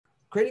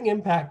creating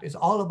impact is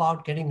all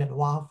about getting that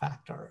wow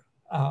factor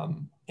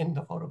in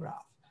the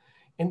photograph.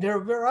 And there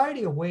are a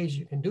variety of ways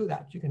you can do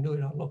that. You can do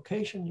it on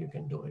location, you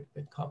can do it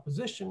with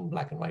composition,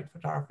 black and white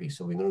photography.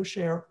 So we're going to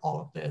share all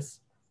of this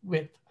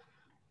with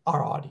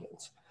our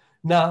audience.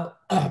 Now,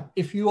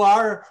 if you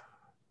are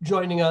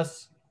joining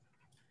us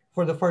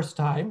for the first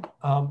time,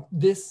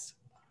 this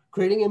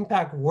Creating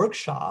Impact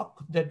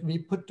workshop that we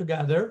put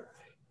together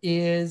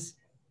is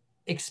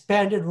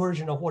expanded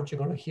version of what you're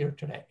going to hear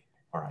today.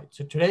 All right,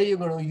 so today you're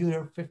going to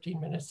hear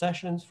 15-minute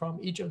sessions from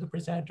each of the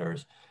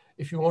presenters.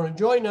 If you want to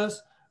join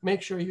us,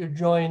 make sure you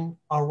join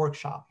our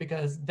workshop,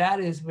 because that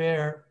is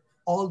where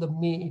all the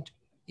meat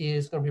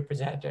is going to be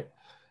presented.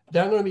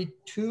 There are going to be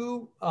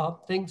two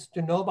things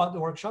to know about the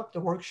workshop. The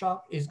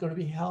workshop is going to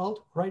be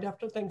held right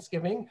after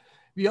Thanksgiving.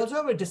 We also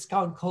have a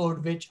discount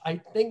code, which I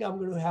think I'm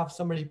going to have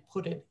somebody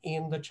put it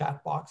in the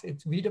chat box.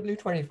 It's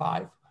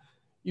VW25.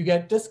 You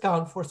get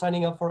discount for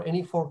signing up for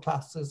any 4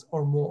 classes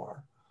or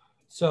more.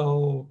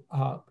 So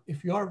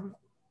if you are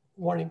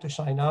wanting to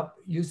sign up,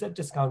 use that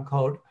discount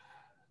code.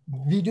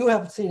 We do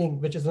have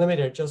seating, which is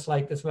limited, just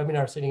like this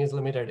webinar seating is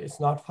limited. It's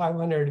not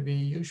 500. We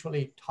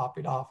usually top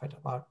it off at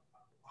about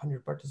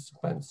 100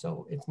 participants,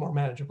 so it's more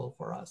manageable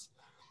for us.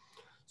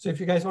 So if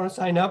you guys want to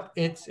sign up,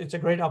 it's a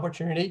great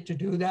opportunity to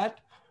do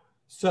that.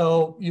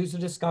 So use the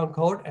discount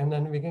code and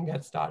then we can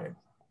get started.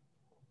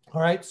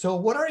 All right, so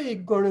what are you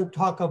going to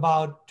talk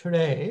about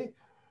today?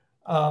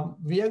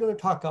 We are going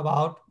to talk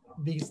about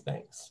these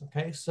things,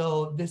 okay?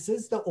 So this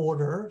is the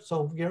order.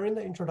 So we're in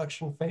the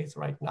introduction phase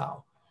right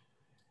now.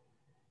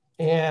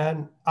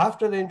 And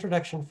after the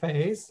introduction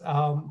phase,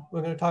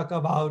 we're going to talk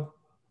about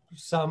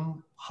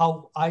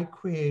how I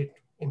create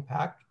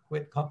impact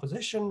with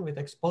composition, with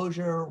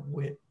exposure,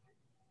 with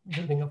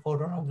building a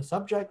photo on the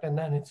subject, and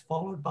then it's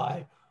followed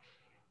by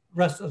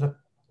rest of the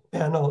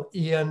panel,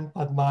 Ian,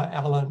 Padma,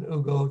 Alan,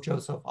 Ugo,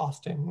 Joseph,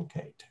 Austin, and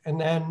Kate.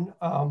 And then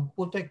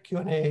we'll take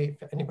Q&A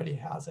if anybody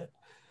has it.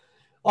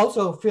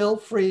 Also, feel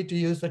free to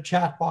use the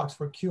chat box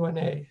for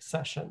Q&A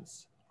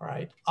sessions, all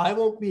right? I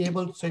won't be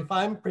able to, so if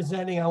I'm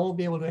presenting, I won't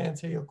be able to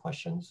answer your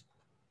questions.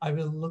 I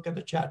will look at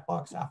the chat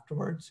box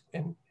afterwards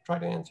and try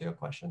to answer your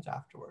questions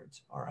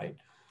afterwards, all right?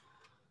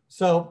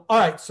 So, all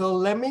right, so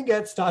let me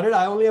get started.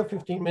 I only have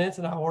 15 minutes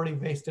and I've already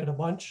wasted a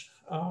bunch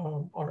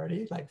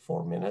already, like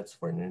 4 minutes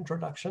for an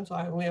introduction. So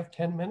I only have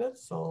 10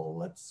 minutes. So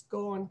let's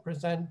go and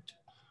present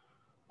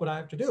what I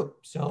have to do.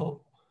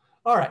 So,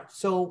 all right,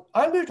 so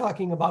I'm going to be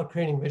talking about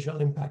creating visual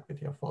impact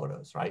with your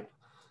photos, right?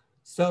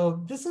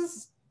 So this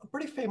is a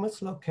pretty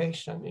famous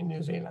location in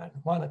New Zealand,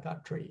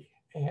 Wanaka Tree.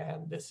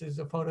 And this is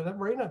a photo that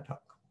Marina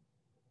took.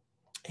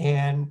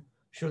 And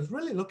she was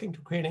really looking to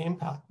create an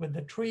impact with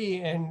the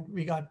tree, and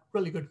we got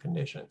really good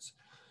conditions.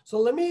 So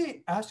let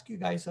me ask you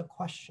guys a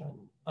question.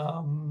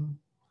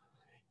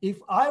 If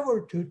I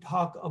were to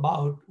talk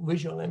about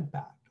visual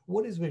impact,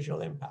 what is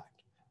visual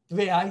impact? The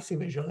way I see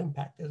visual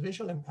impact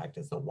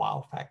is the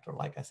wow factor,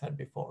 like I said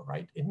before,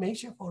 right? It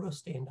makes your photo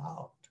stand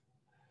out.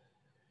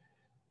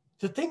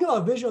 The thing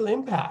about visual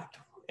impact,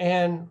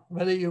 and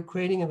whether you're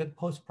creating it with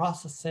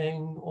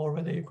post-processing or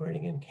whether you're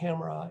creating in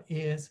camera,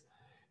 is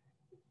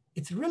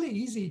it's really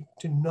easy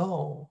to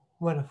know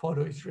when a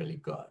photo is really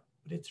good,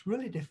 but it's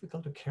really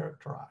difficult to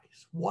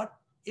characterize. What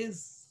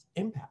is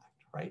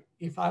impact, right?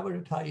 If I were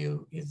to tell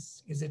you,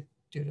 is it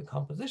due to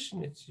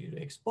composition, it's due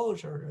to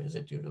exposure, or is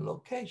it due to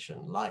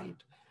location,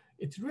 light?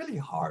 It's really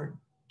hard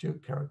to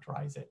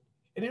characterize it.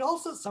 And it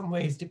also, in some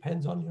ways,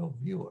 depends on your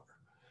viewer.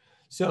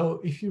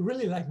 So if you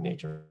really like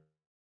nature,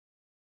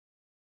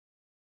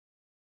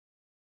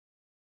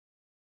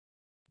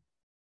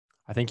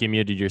 I think you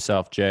muted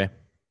yourself, Jay.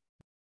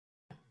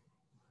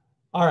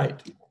 all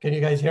right, can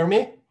you guys hear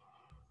me?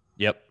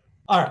 Yep.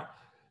 All right,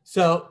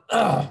 so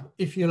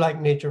if you like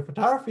nature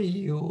photography,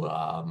 you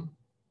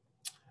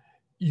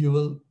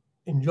will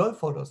enjoy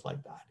photos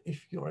like that.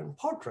 If you're in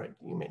portrait,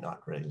 you may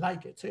not really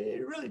like it. So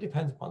it really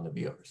depends upon the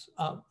viewers.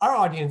 Our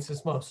audience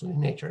is mostly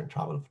nature and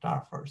travel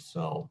photographers.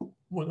 So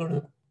we're going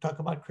to talk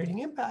about creating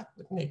impact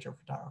with nature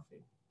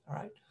photography, all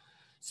right?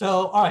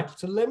 So, all right,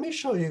 so let me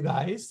show you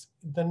guys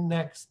the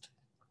next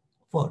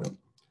photo.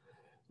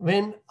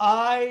 When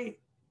I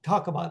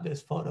talk about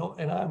this photo,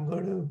 and I'm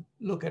going to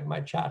look at my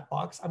chat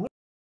box,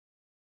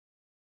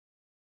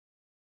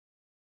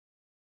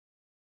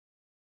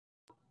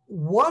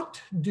 what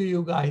do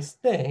you guys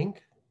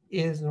think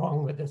is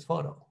wrong with this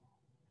photo?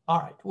 All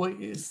right, what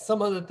is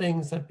some of the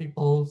things that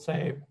people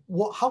say,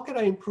 well, how can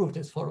I improve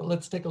this photo?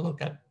 Let's take a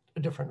look at a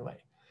different way.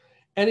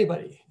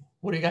 Anybody,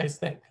 what do you guys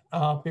think?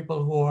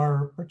 People who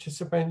are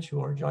participants,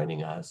 who are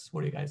joining us,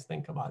 what do you guys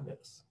think about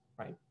this,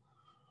 right?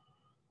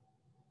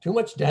 Too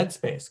much dead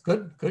space,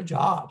 good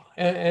job.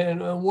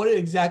 And what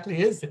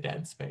exactly is the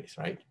dead space,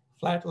 right?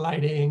 Flat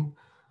lighting,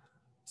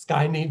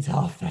 sky needs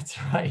help,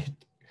 that's right.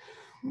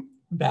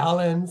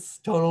 Balance,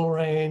 tonal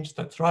range,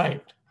 that's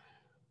right.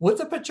 What's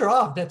the picture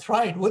of? That's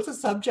right. What's the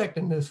subject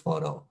in this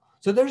photo?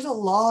 So there's a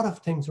lot of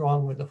things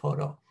wrong with the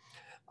photo.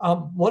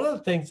 One of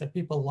the things that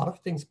a lot of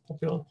things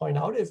people point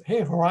out is,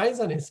 hey,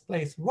 horizon is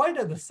placed right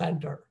at the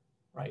center,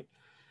 right?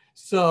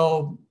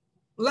 So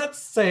let's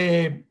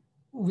say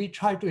we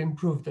try to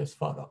improve this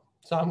photo.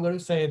 So I'm going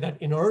to say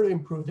that in order to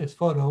improve this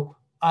photo,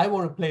 I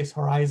want to place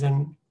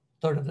horizon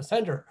third of the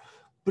center.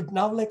 But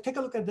now, like, take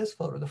a look at this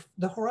photo.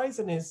 The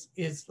horizon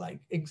is like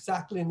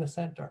exactly in the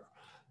center.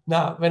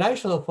 Now, when I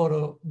show the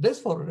photo, this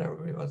photo,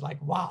 everybody was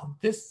like, wow,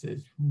 this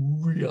is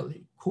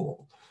really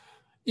cool.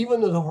 Even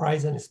though the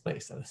horizon is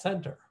placed at the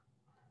center,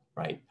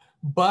 right?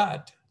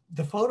 But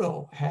the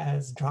photo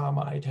has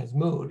drama, it has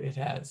mood, it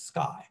has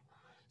sky.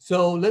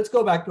 So let's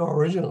go back to our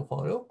original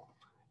photo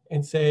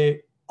and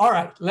say, all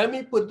right, let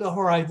me put the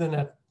horizon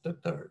at the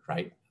third,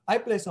 right? I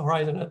place the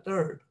horizon at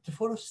third. The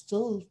photo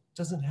still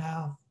doesn't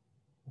have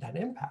that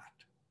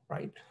impact,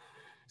 right?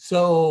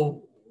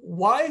 So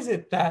why is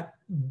it that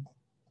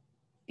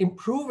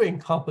improving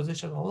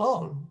composition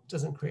alone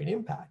doesn't create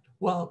impact?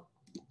 Well,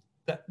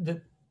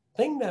 the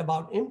thing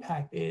about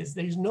impact is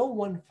there's no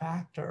one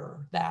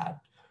factor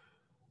that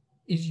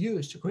is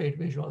used to create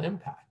visual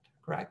impact,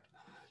 correct?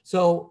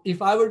 So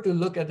if I were to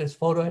look at this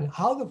photo and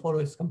how the photo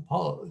is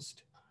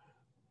composed,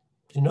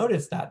 you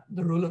notice that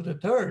the rule of the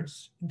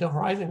thirds, the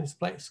horizon is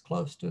placed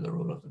close to the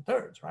rule of the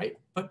thirds, right?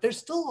 But there's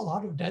still a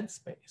lot of dead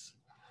space.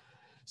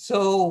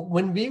 So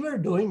when we were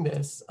doing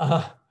this,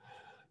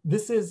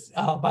 this is,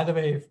 by the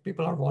way, if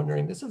people are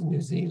wondering, this is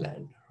New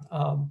Zealand.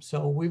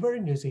 So we were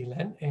in New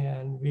Zealand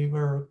and we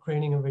were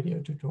creating a video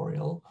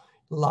tutorial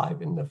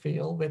live in the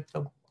field with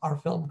our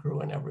film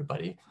crew and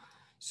everybody.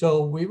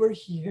 So we were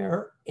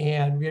here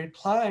and we had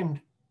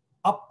climbed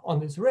up on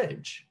this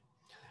ridge.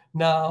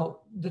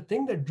 Now, the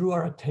thing that drew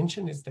our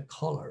attention is the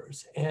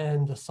colors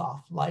and the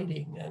soft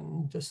lighting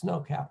and the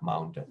snow-capped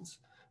mountains.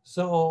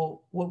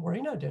 So what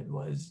Marina did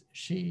was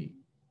she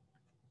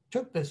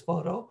took this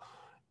photo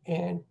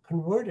and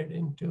converted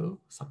into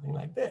something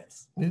like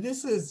this.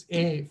 This is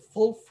a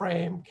full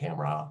frame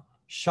camera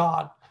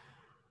shot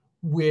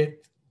with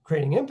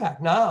creating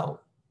impact.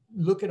 Now,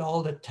 look at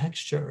all the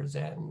textures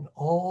and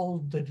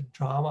all the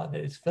drama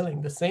that is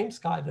filling the same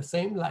sky, the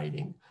same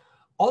lighting.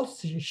 All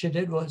she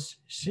did was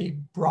she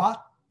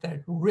brought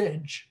that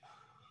ridge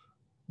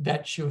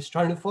that she was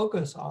trying to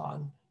focus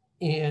on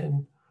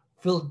and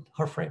filled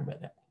her frame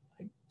with it.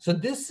 So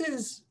this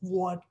is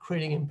what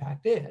creating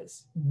impact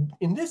is.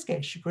 In this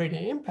case, she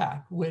created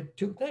impact with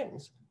two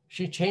things.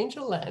 She changed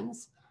the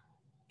lens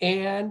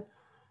and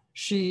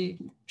she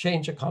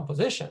changed the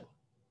composition.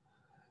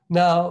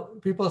 Now,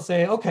 people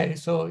say, okay,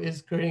 so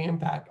is creating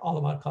impact all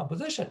about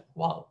composition?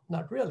 Well,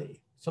 not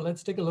really. So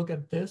let's take a look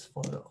at this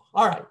photo.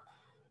 All right,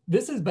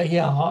 this is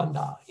Bahia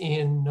Honda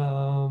in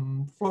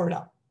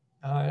Florida.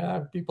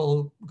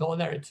 People go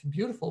there, it's a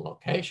beautiful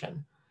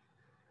location.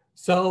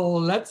 So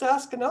let's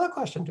ask another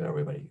question to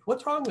everybody.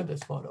 What's wrong with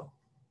this photo?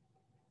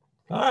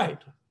 All right,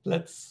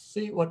 let's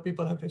see what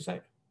people have to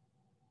say.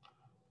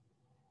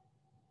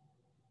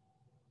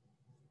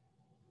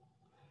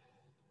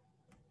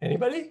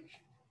 Anybody?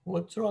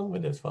 What's wrong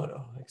with this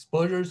photo?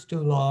 Exposure is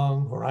too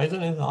long,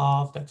 horizon is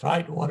off, that's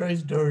right, water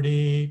is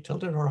dirty,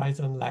 tilted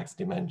horizon lacks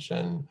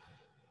dimension.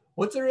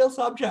 What's the real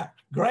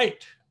subject?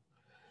 Great.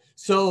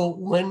 So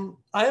when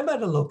I am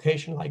at a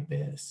location like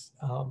this,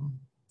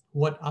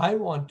 what I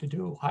want to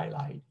do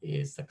highlight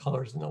is the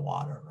colors in the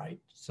water, right?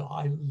 So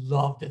I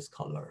love this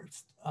color,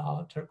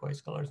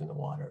 turquoise colors in the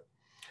water.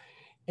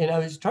 And I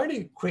was trying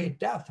to create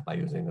depth by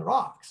using the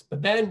rocks,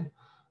 but then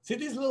see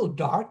these little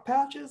dark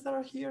patches that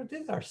are here?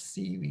 These are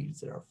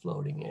seaweeds that are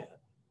floating in.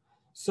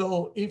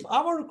 So if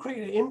I want to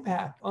create an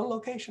impact on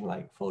location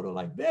like photo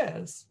like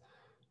this,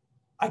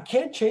 I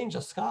can't change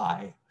the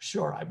sky.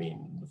 Sure, I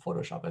mean,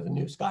 Photoshop has a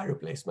new sky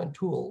replacement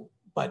tool,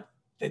 but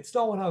it's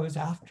not what I was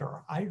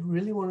after. I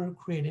really wanted to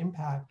create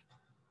impact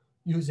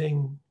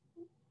using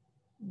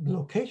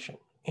location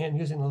and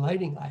using the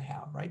lighting I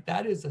have, right?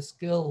 That is a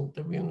skill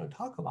that we're going to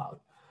talk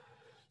about.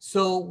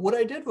 So what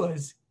I did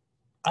was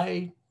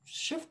I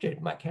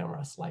shifted my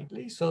camera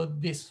slightly. So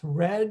this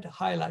red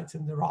highlights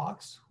in the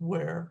rocks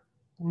were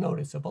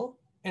noticeable.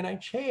 And I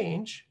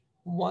changed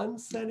one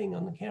setting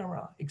on the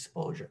camera,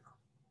 exposure,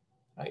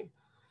 right?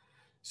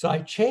 So I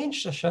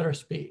changed the shutter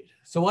speed.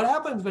 So what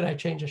happens when I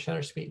change the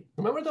shutter speed?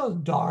 Remember those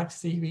dark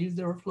seaweeds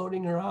that were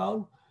floating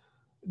around?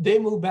 They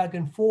move back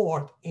and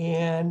forth.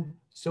 And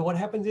so what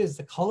happens is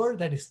the color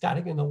that is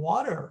static in the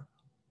water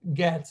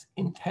gets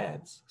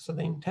intense. So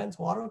the intense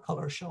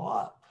watercolors show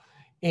up.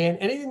 And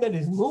anything that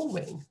is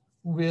moving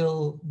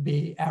will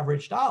be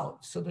averaged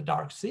out. So the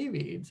dark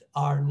seaweeds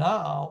are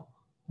now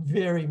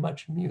very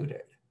much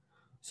muted.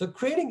 So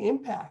creating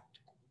impact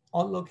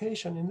on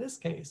location in this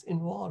case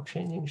involved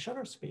changing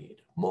shutter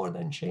speed more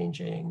than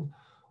changing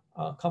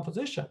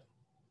composition,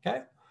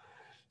 okay?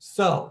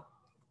 So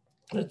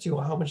let's see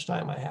how much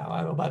time I have. I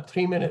have about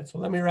 3 minutes, so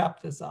let me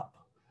wrap this up.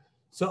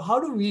 So how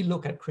do we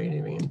look at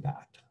creating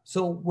impact?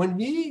 So when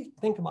we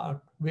think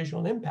about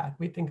visual impact,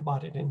 we think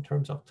about it in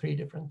terms of three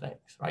different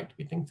things, right?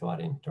 We think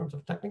about it in terms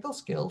of technical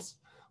skills,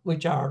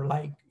 which are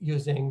like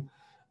using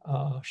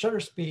shutter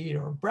speed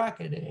or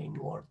bracketing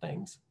or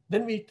things.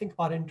 Then we think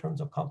about it in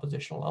terms of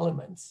compositional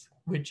elements,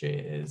 which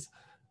is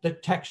the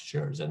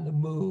textures and the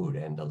mood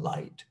and the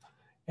light.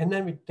 And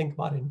then we think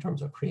about it in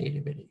terms of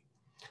creativity.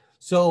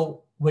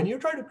 So when you're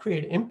trying to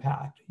create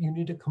impact, you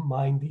need to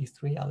combine these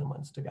three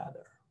elements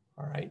together,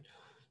 all right?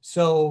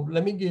 So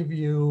let me give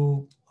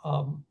you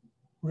a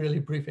really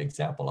brief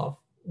example of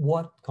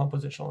what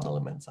compositional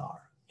elements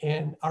are.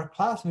 And our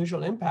class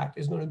visual impact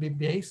is going to be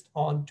based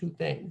on two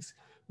things.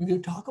 We're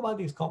going to talk about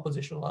these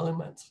compositional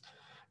elements.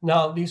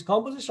 Now, these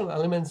compositional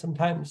elements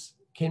sometimes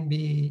can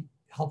be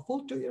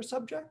helpful to your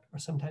subject, or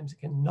sometimes it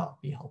cannot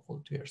be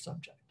helpful to your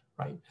subject,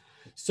 right?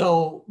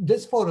 So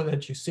this photo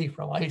that you see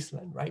from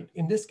Iceland, right?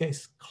 In this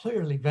case,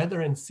 clearly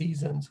weather and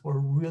seasons were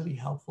really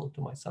helpful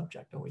to my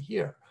subject over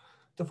here.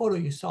 The photo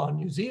you saw in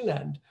New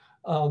Zealand,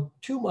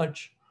 too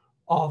much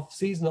of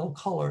seasonal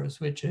colors,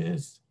 which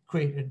is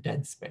created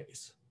dead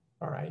space,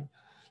 all right?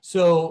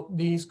 So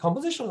these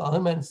compositional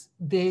elements,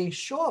 they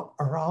show up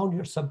around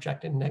your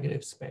subject in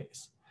negative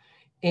space.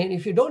 And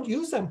if you don't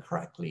use them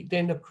correctly, they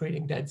end up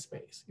creating dead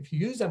space. If you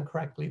use them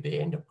correctly, they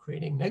end up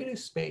creating negative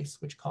space,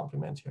 which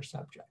complements your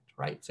subject,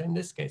 right? So in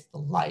this case, the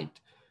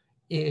light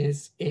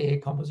is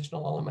a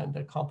compositional element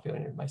that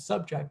complemented my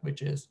subject,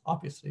 which is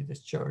obviously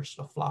this church.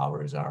 The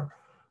flowers are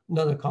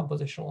another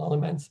compositional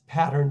elements,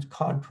 patterns,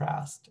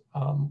 contrast,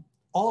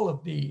 all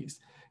of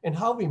these. And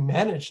how we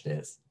manage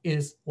this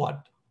is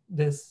what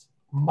this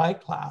my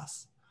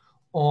class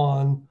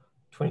on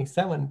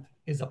 27th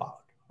is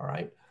about, all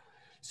right?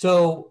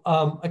 So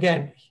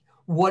again,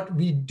 what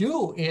we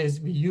do is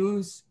we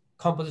use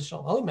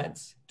compositional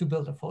elements to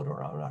build a photo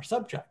around our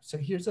subject. So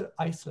here's a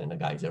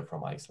geyser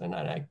from Iceland,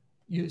 and I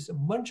used a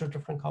bunch of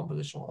different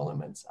compositional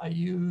elements. I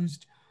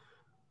used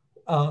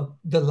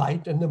the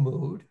light and the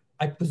mood.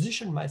 I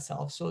positioned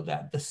myself so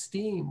that the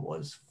steam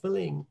was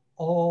filling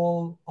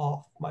all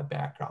of my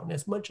background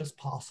as much as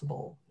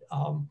possible,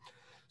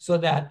 so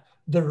that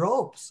the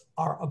ropes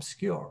are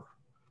obscure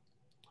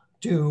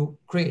to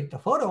create the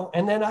photo.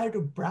 And then I had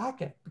to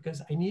bracket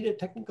because I needed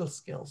technical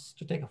skills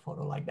to take a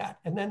photo like that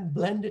and then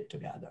blend it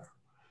together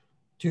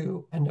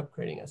to end up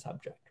creating a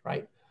subject,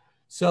 right?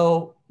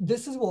 So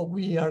this is what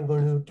we are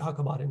going to talk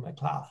about in my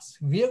class.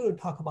 We are going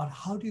to talk about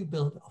how do you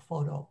build a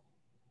photo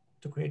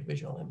to create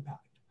visual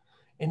impact.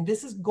 And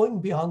this is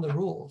going beyond the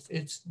rules.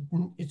 It's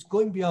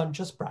going beyond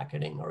just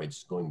bracketing, or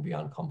it's going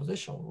beyond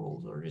compositional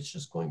rules, or it's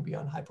just going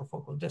beyond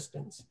hyperfocal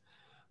distance.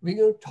 We're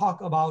going to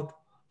talk about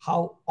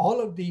how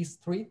all of these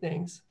three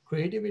things,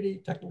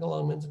 creativity, technical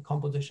elements, and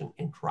composition,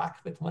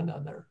 interact with one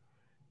another,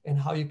 and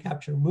how you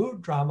capture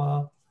mood,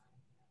 drama,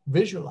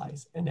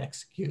 visualize, and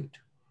execute.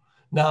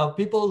 Now,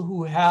 people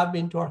who have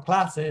been to our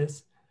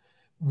classes,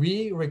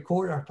 we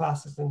record our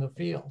classes in the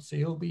field. So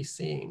you'll be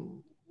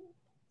seeing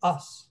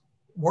us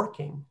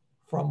working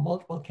from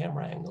multiple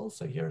camera angles.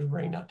 So here's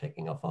Verena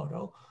taking a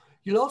photo.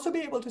 You'll also be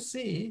able to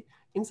see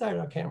inside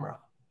our camera.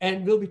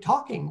 And we'll be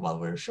talking while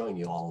we're showing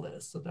you all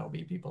this. So there'll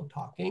be people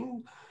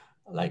talking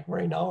like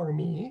right now or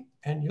me,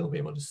 and you'll be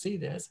able to see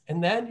this.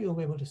 And then you'll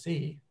be able to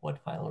see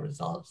what final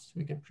results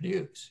we can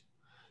produce.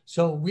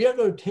 So we are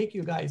going to take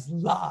you guys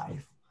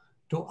live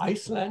to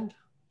Iceland,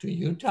 to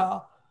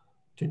Utah,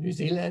 to New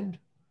Zealand,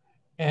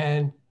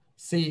 and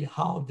see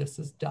how this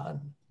is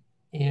done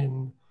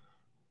in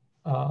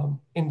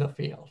the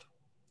field.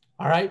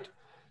 All right.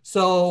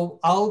 So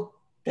I'll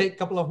take a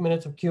couple of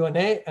minutes of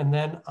Q&A, and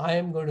then I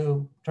am going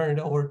to turn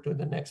it over to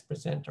the next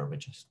presenter,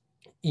 which is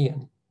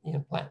Ian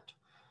Plant.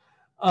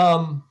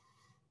 None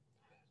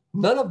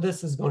of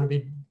this is going to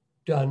be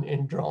done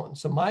in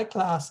drones. So my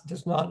class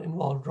does not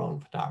involve drone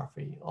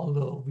photography,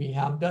 although we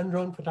have done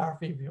drone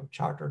photography, we have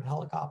chartered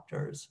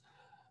helicopters.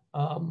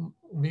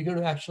 We're going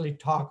to actually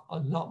talk a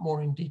lot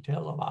more in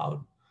detail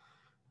about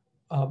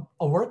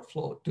a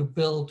workflow to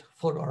build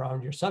photo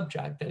around your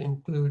subject that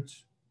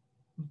includes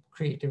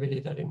creativity,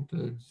 that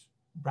includes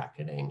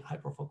bracketing,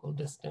 hyperfocal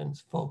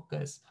distance,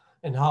 focus,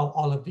 and how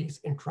all of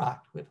these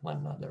interact with one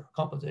another,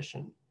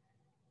 composition.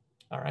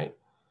 All right.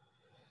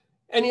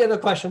 Any other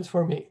questions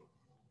for me?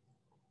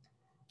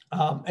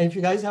 And if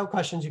you guys have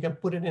questions, you can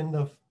put it in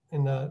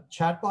the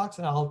chat box,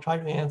 and I'll try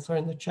to answer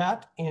in the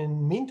chat. In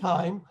the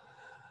meantime,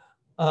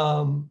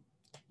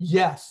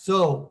 yes,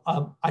 so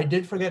I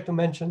did forget to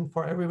mention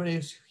for everybody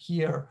who's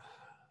here,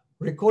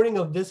 recording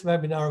of this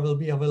webinar will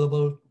be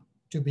available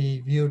to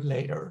be viewed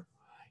later.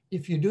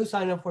 If you do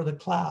sign up for the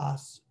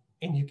class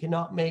and you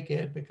cannot make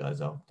it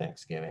because of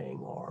Thanksgiving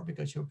or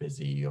because you're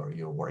busy or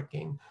you're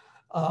working,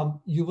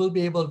 you will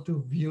be able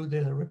to view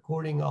the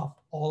recording of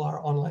all our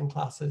online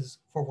classes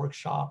for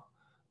workshop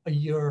a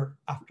year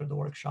after the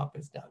workshop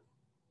is done.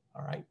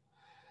 All right.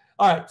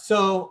 All right.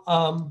 So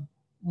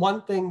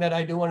one thing that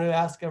I do want to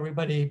ask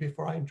everybody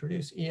before I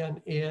introduce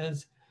Ian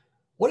is,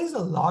 what is the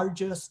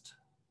largest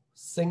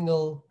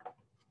single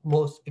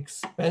most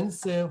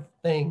expensive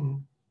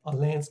thing a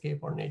landscape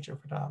or nature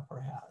photographer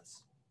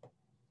has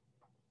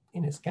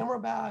in his camera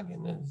bag,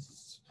 in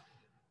his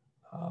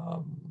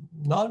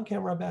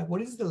non-camera bag?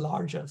 What is the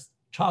largest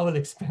travel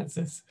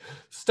expenses?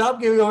 Stop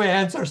giving away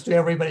answers to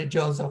everybody,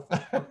 Joseph.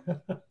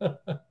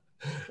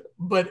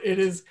 But it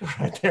is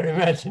correct, their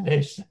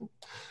imagination.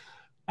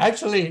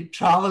 Actually,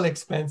 travel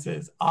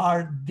expenses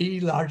are the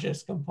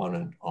largest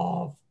component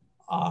of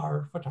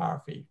our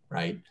photography,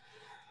 right?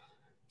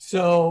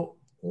 So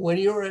when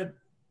you're at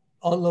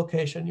on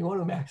location, you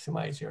want to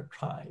maximize your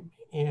time.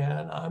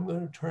 And I'm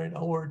going to turn it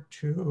over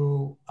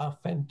to a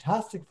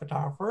fantastic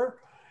photographer,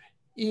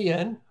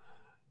 Ian,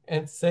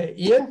 and say,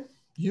 Ian,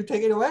 you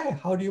take it away.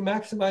 How do you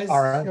maximize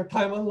your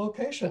time on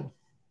location?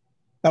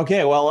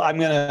 Okay, well, I'm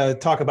going to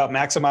talk about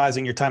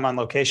maximizing your time on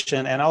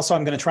location. And also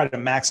I'm going to try to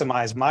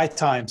maximize my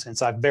time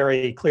since I've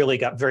very clearly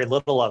got very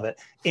little of it.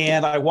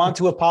 And I want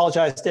to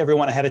apologize to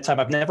everyone ahead of time.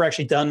 I've never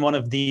actually done one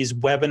of these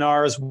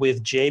webinars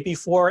with Jay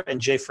before, and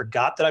Jay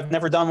forgot that I've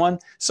never done one.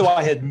 So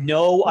I had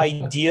no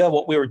idea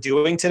what we were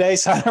doing today.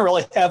 So I don't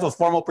really have a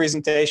formal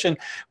presentation,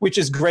 which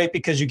is great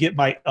because you get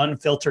my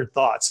unfiltered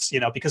thoughts,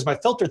 because my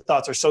filtered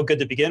thoughts are so good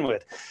to begin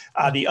with.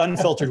 The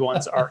unfiltered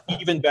ones are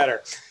even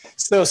better.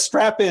 So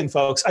strap in,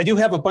 folks. I do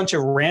have a bunch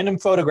of random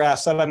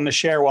photographs that I'm going to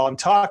share while I'm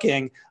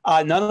talking.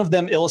 None of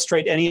them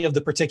illustrate any of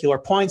the particular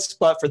points,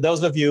 but for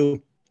those of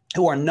you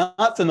who are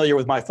not familiar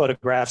with my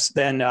photographs,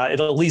 then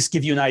it'll at least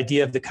give you an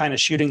idea of the kind of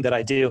shooting that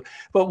I do.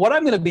 But what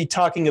I'm going to be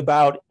talking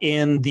about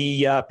in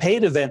the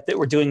paid event that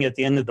we're doing at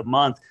the end of the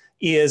month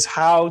is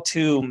how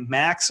to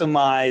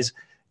maximize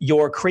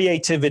your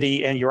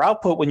creativity and your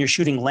output when you're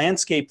shooting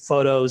landscape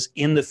photos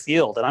in the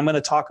field. And I'm going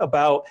to talk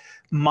about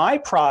my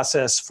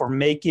process for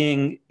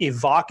making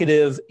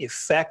evocative,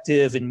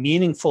 effective, and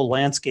meaningful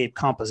landscape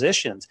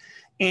compositions.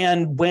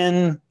 And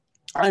when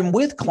I'm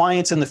with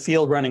clients in the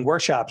field running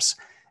workshops,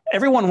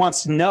 everyone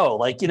wants to know,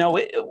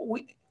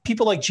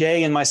 people like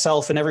Jay and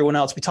myself and everyone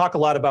else, we talk a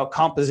lot about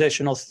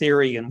compositional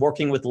theory and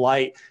working with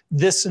light,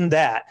 this and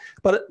that.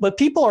 But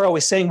people are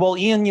always saying, well,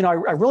 Ian, I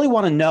really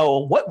want to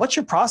know what's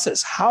your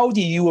process? How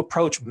do you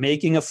approach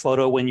making a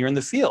photo when you're in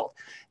the field?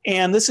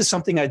 And this is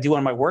something I do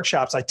on my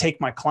workshops. I take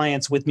my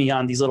clients with me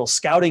on these little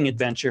scouting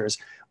adventures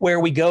where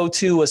we go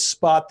to a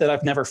spot that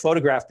I've never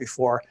photographed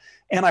before.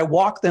 And I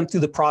walk them through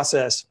the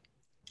process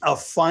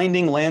of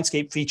finding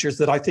landscape features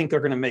that I think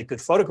are going to make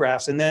good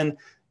photographs, and then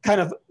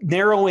kind of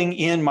narrowing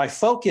in my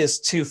focus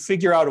to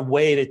figure out a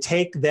way to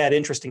take that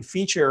interesting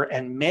feature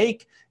and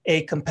make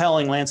a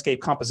compelling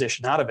landscape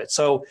composition out of it.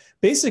 So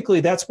basically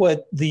that's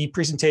what the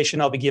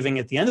presentation I'll be giving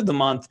at the end of the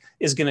month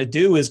is going to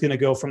do, is going to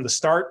go from the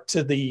start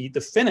to the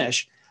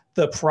finish,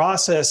 the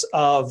process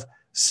of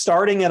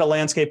starting at a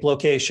landscape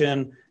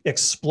location,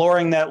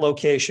 exploring that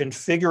location,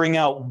 figuring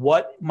out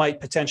what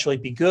might potentially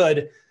be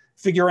good,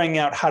 figuring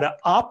out how to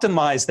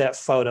optimize that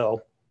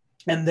photo,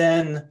 and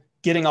then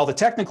getting all the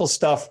technical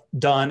stuff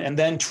done, and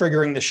then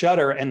triggering the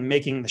shutter and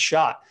making the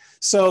shot.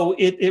 So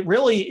it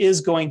really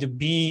is going to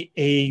be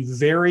a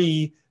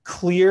very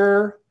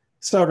clear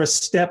sort of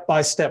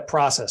step-by-step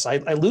process. I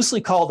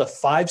loosely call it a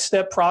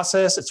 5-step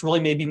process. It's really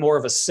maybe more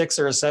of a 6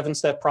 or a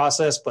 7-step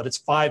process, but it's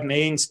 5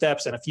 main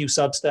steps and a few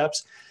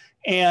sub-steps.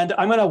 And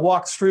I'm going to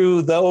walk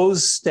through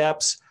those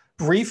steps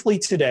briefly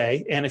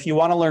today. And if you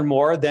want to learn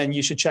more, then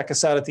you should check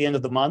us out at the end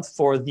of the month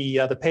for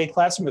the paid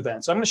classroom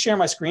event. So I'm going to share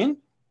my screen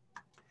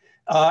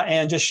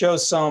and just show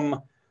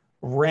some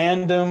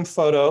random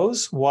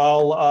photos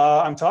while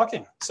I'm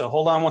talking. So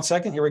hold on one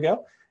second. Here we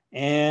go.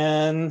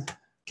 And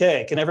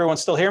okay, can everyone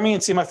still hear me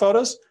and see my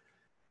photos?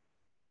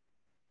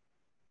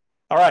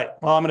 All right,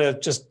 well, I'm going to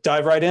just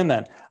dive right in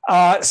then.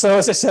 So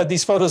as I said,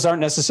 these photos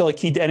aren't necessarily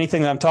key to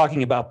anything that I'm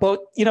talking about.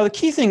 But the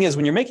key thing is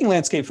when you're making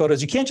landscape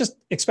photos, you can't just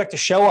expect to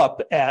show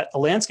up at a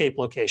landscape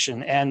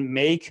location and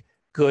make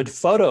good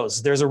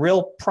photos. There's a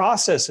real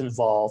process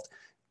involved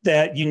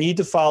that you need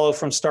to follow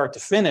from start to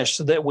finish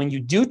so that when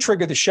you do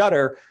trigger the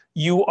shutter,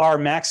 you are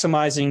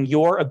maximizing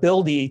your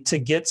ability to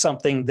get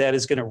something that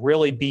is going to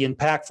really be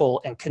impactful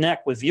and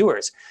connect with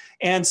viewers.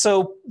 And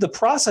so the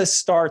process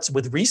starts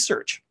with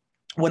research.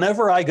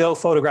 Whenever I go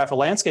photograph a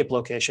landscape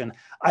location,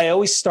 I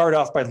always start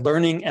off by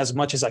learning as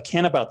much as I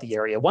can about the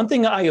area. One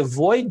thing I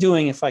avoid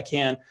doing if I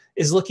can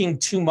is looking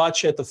too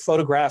much at the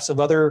photographs of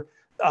other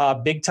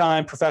big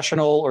time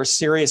professional or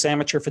serious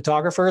amateur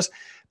photographers,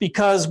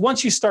 because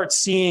once you start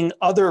seeing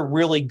other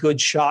really good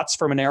shots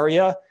from an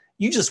area,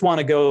 you just want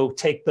to go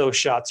take those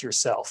shots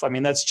yourself. I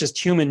mean, that's just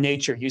human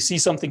nature. You see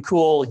something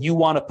cool, you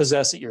want to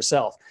possess it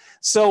yourself.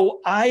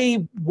 So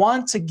I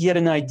want to get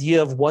an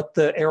idea of what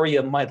the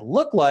area might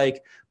look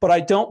like, but I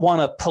don't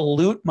want to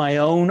pollute my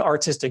own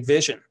artistic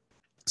vision.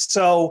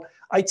 So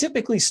I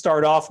typically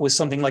start off with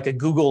something like a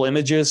Google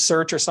Images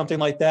search or something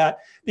like that,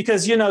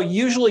 because,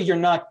 usually you're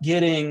not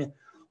getting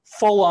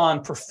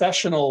full-on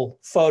professional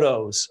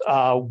photos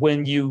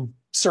when you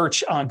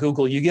search on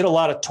Google. You get a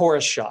lot of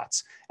tourist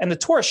shots. And the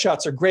tourist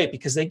shots are great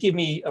because they give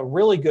me a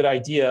really good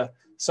idea.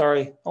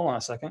 Sorry, hold on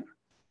a second.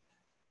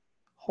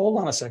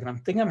 I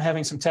think I'm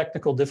having some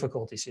technical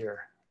difficulties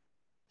here.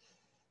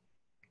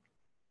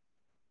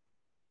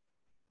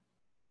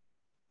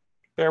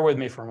 Bear with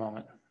me for a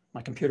moment.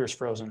 My computer's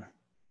frozen.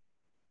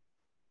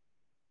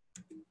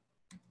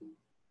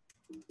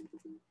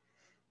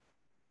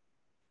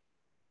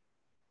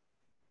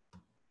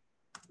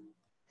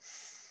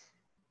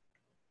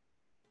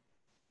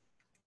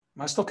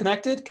 Am I still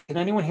connected? Can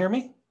anyone hear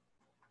me?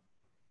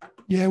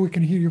 Yeah, we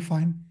can hear you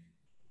fine.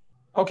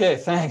 Okay,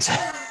 thanks.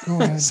 Go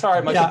ahead.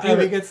 Sorry, my Yeah,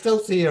 computer. we can still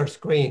see your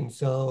screen.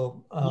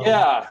 So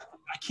yeah,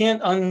 I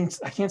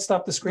can't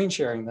stop the screen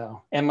sharing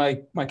though. And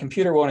my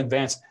computer won't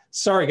advance.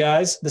 Sorry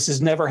guys, this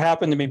has never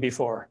happened to me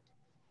before.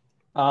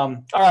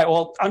 All right,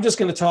 well, I'm just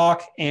going to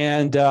talk,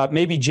 and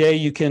maybe Jay,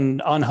 you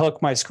can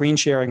unhook my screen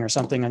sharing or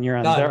something on your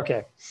end. There,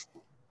 okay.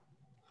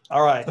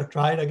 All right. So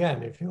try it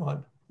again if you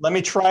want. Let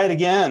me try it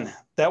again.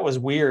 That was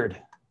weird.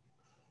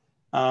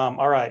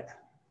 All right.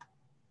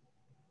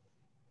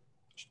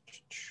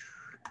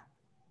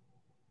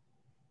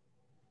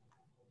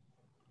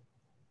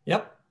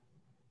 Yep.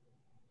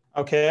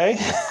 Okay.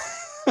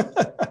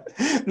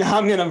 Now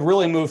I'm going to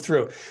really move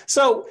through.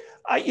 So,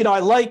 I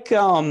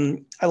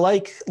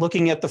like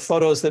looking at the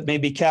photos that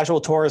maybe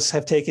casual tourists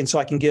have taken so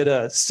I can get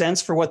a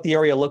sense for what the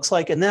area looks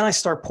like. And then I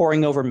start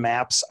poring over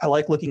maps. I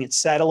like looking at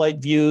satellite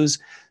views.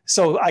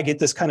 So I get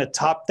this kind of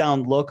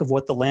top-down look of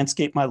what the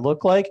landscape might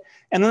look like.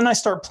 And then I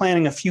start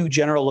planning a few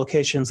general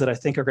locations that I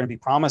think are going to be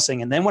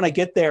promising. And then when I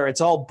get there, it's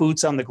all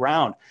boots on the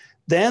ground.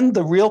 Then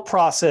the real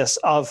process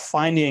of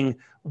finding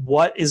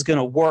what is going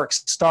to work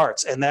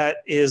starts. And that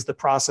is the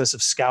process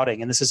of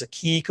scouting. And this is a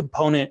key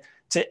component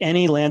to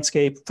any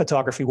landscape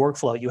photography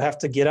workflow. You have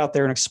to get out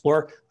there and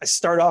explore. I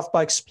start off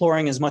by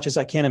exploring as much as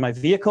I can in my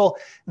vehicle.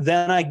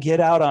 Then I get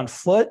out on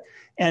foot.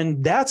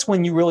 And that's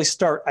when you really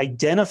start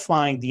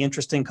identifying the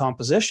interesting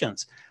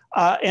compositions.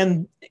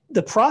 And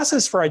the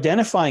process for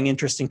identifying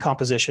interesting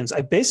compositions,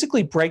 I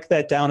basically break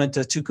that down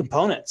into two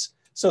components.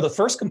 So the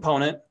first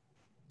component,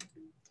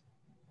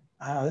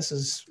 this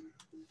is,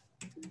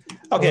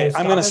 okay,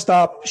 I'm going to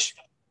stop.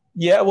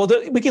 Yeah, well,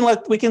 we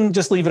can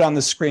just leave it on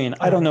the screen.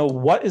 I don't know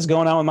what is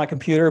going on with my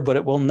computer, but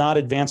it will not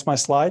advance my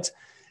slides.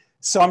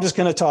 So I'm just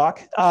going to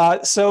talk.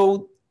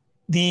 So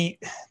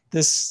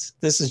this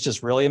is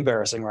just really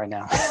embarrassing right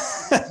now.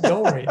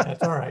 Don't worry,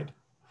 that's all right.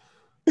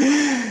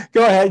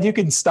 Go ahead, you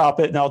can stop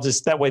it, and I'll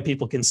just, that way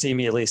people can see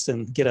me at least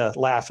and get a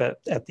laugh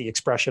at the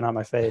expression on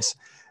my face.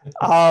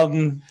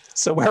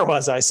 So where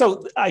was I?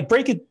 So I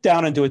break it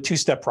down into a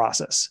two-step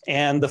process.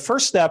 And the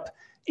first step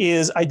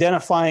is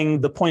identifying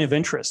the point of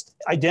interest,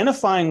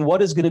 identifying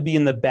what is going to be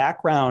in the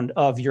background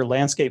of your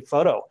landscape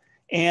photo.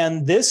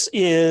 And this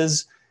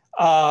is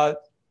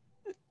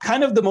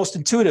kind of the most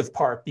intuitive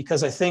part,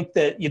 because I think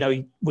that,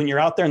 when you're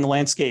out there in the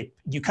landscape,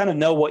 you kind of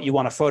know what you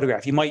want to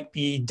photograph. You might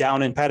be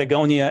down in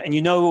Patagonia and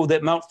you know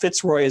that Mount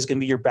Fitzroy is going to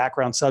be your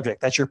background subject.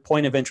 That's your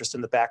point of interest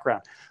in the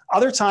background.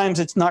 Other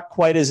times it's not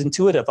quite as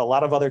intuitive. A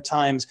lot of other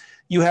times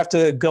you have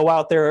to go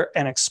out there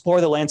and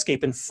explore the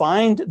landscape and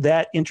find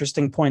that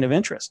interesting point of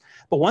interest.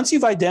 But once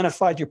you've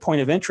identified your point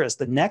of interest,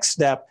 the next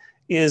step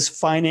is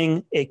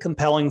finding a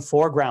compelling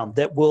foreground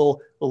that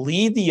will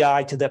lead the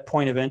eye to that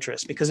point of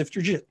interest. Because if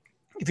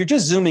you're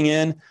just zooming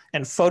in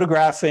and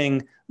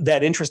photographing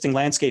that interesting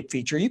landscape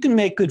feature, you can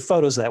make good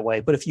photos that way.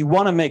 But if you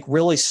want to make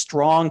really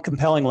strong,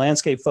 compelling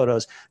landscape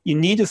photos, you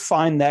need to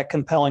find that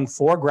compelling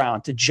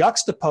foreground to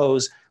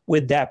juxtapose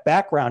with that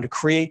background to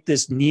create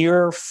this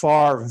near,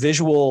 far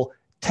visual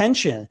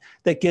tension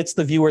that gets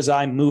the viewer's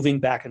eye moving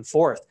back and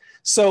forth.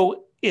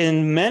 So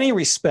in many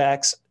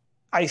respects,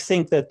 I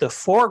think that the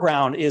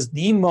foreground is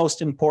the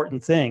most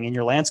important thing in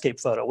your landscape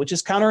photo, which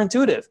is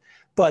counterintuitive.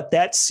 But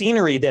that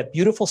scenery, that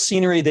beautiful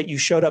scenery that you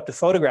showed up to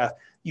photograph,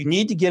 you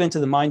need to get into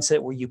the mindset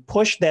where you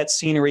push that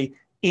scenery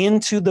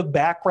into the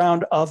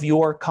background of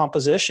your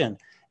composition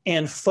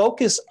and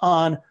focus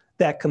on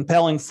that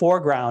compelling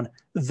foreground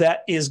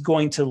that is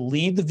going to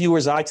lead the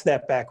viewer's eye to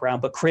that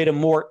background, but create a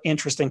more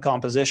interesting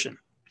composition.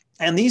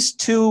 And these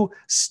two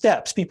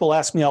steps, people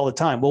ask me all the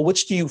time, well,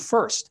 which do you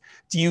first?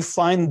 Do you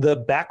find the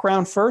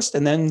background first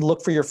and then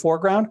look for your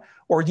foreground?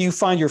 Or do you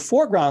find your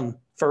foreground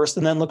first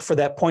and then look for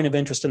that point of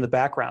interest in the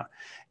background?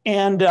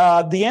 And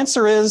the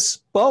answer is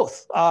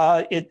both.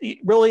 It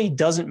really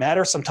doesn't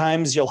matter.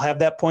 Sometimes you'll have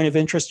that point of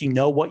interest, you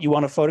know what you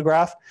want to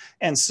photograph.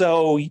 And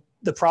so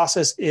the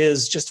process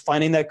is just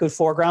finding that good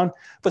foreground.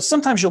 But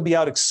sometimes you'll be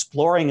out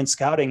exploring and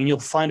scouting and you'll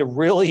find a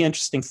really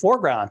interesting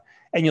foreground.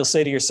 And you'll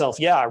say to yourself,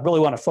 yeah, I really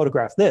want to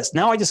photograph this.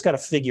 Now I just got to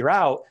figure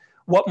out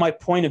what my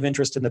point of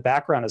interest in the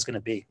background is going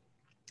to be.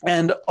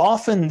 And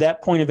often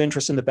that point of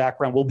interest in the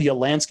background will be a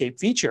landscape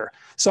feature.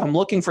 So I'm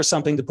looking for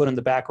something to put in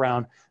the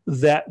background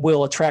that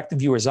will attract the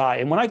viewer's eye.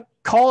 And when I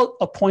call it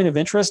a point of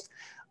interest,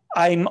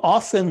 I'm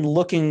often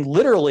looking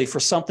literally for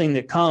something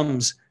that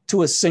comes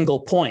to a single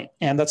point.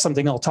 And that's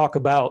something I'll talk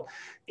about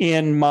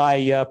in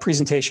my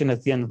presentation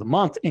at the end of the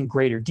month in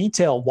greater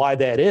detail, why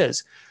that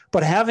is.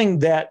 But having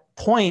that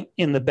point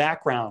in the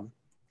background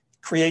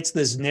creates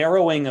this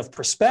narrowing of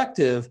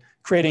perspective,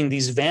 creating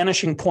these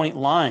vanishing point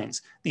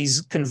lines,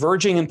 these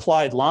converging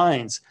implied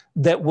lines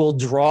that will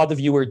draw the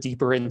viewer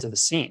deeper into the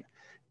scene.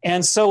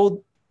 And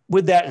so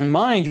with that in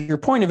mind, your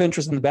point of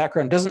interest in the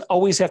background doesn't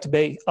always have to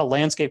be a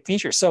landscape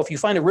feature. So if you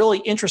find a really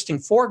interesting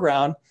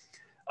foreground,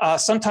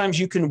 sometimes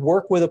you can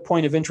work with a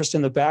point of interest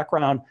in the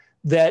background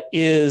that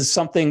is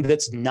something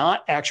that's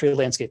not actually a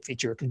landscape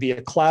feature. It could be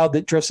a cloud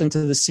that drifts into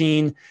the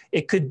scene.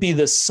 It could be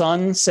the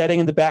sun setting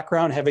in the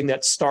background, having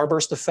that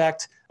starburst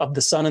effect of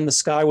the sun in the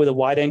sky with a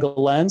wide angle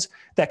lens.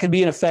 That could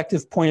be an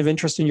effective point of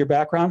interest in your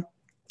background.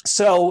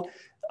 So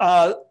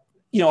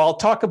I'll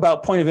talk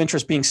about point of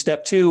interest being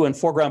step 2 and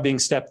foreground being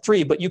step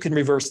 3, but you can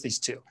reverse these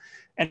two.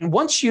 And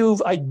once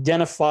you've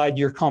identified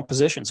your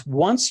compositions,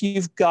 once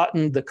you've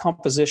gotten the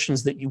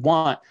compositions that you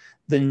want,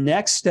 the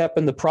next step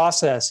in the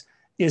process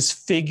is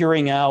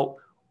figuring out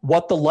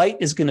what the light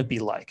is going to be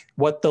like,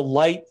 what the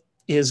light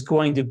is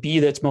going to be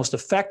that's most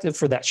effective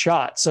for that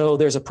shot. So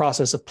there's a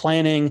process of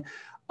planning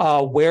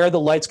where the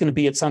light's going to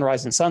be at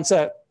sunrise and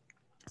sunset,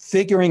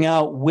 figuring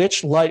out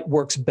which light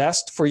works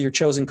best for your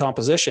chosen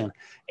composition.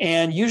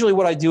 And usually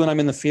what I do when I'm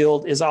in the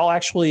field is I'll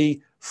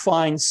actually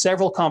find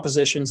several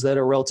compositions that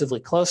are relatively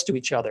close to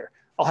each other.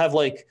 I'll have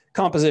like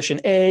composition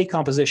A,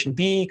 composition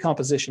B,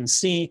 composition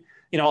C.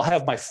 I'll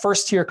have my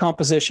first tier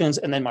compositions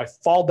and then my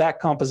fallback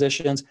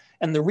compositions.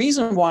 And the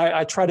reason why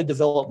I try to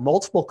develop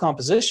multiple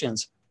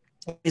compositions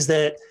is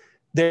that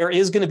there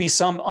is going to be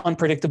some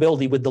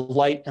unpredictability with the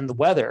light and the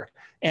weather.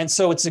 And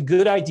so it's a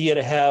good idea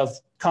to have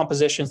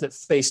compositions that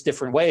face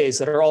different ways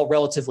that are all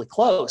relatively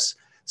close.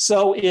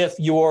 So if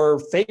your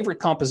favorite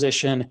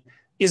composition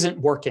isn't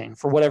working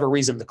for whatever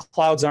reason, the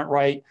clouds aren't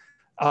right,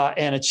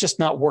 and it's just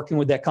not working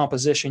with that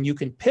composition, you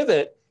can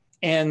pivot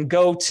and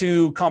go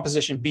to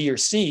composition B or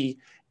C,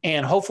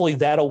 and hopefully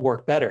that'll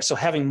work better. So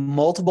having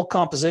multiple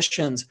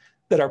compositions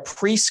that are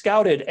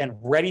pre-scouted and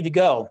ready to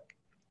go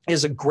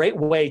is a great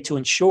way to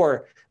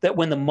ensure that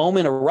when the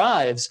moment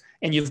arrives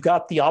and you've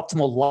got the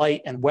optimal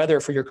light and weather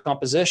for your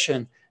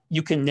composition,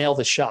 you can nail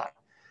the shot.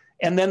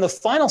 And then the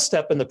final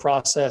step in the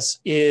process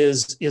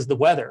is the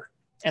weather.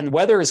 And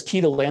weather is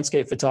key to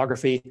landscape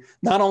photography.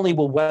 Not only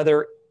will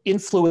weather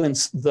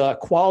influence the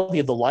quality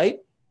of the light,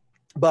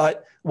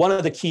 but one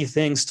of the key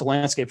things to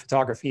landscape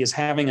photography is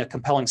having a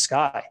compelling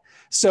sky.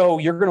 So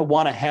you're going to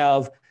want to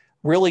have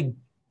really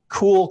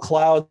cool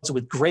clouds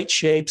with great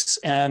shapes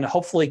and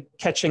hopefully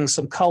catching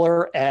some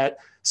color at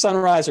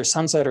sunrise or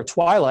sunset or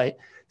twilight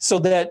so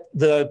that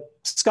the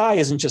sky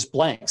isn't just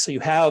blank. So you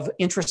have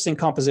interesting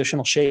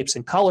compositional shapes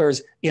and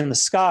colors in the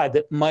sky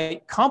that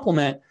might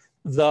complement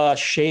the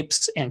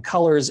shapes and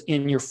colors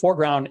in your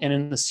foreground and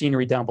in the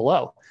scenery down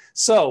below.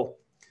 So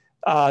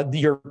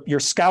you're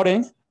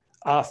scouting,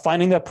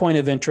 finding that point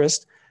of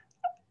interest,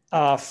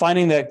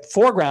 finding that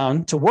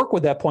foreground to work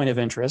with that point of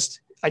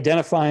interest,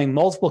 identifying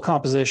multiple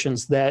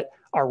compositions that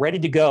are ready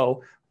to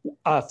go,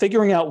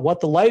 figuring out what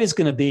the light is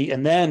going to be,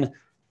 and then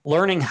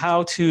learning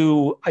how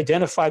to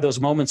identify those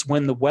moments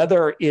when the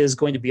weather is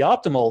going to be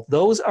optimal.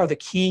 Those are the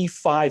key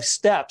 5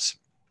 steps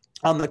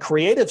on the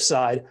creative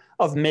side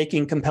of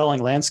making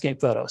compelling landscape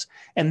photos.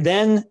 And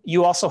then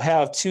you also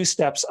have 2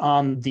 steps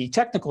on the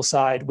technical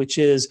side, which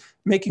is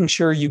making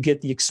sure you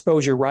get the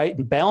exposure right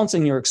and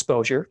balancing your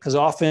exposure, because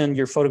often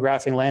you're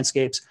photographing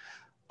landscapes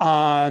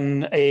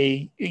on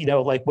a,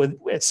 like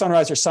at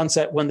sunrise or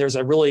sunset when there's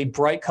a really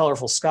bright,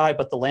 colorful sky,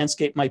 but the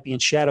landscape might be in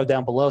shadow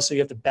down below. So you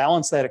have to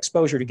balance that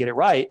exposure to get it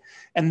right.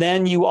 And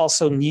then you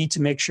also need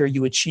to make sure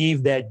you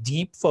achieve that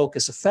deep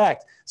focus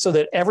effect so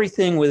that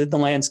everything within the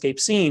landscape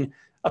scene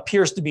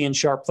appears to be in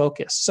sharp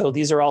focus. So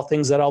these are all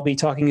things that I'll be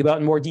talking about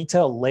in more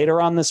detail later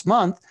on this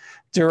month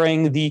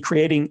during the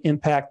Creating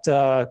Impact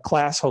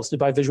class hosted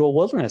by Visual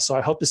Wilderness. So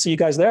I hope to see you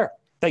guys there.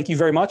 Thank you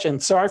very much.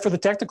 And sorry for the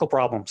technical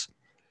problems.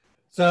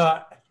 So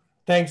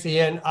thanks,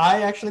 Ian.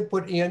 I actually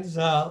put Ian's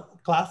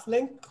class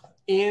link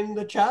in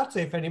the chat. So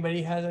if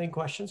anybody has any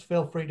questions,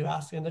 feel free to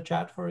ask in the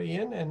chat for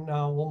Ian and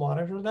we'll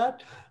monitor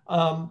that.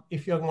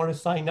 If you want to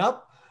sign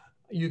up,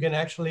 you can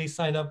actually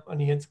sign up on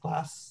Ian's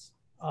class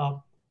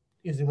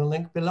using the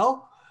link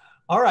below.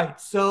 All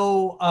right,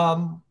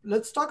 so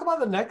let's talk about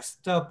the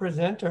next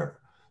presenter.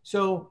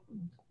 So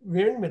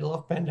we're in the middle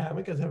of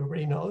pandemic, as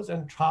everybody knows,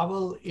 and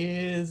travel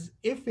is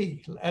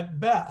iffy at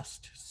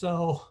best.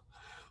 So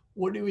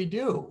what do we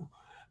do?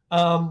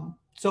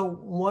 So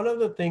one of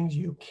the things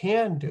you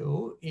can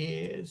do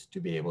is to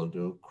be able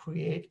to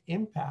create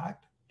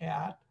impact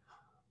at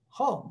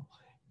home.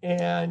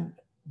 And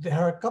there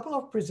are a couple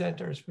of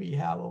presenters we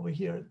have over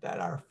here that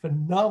are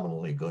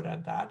phenomenally good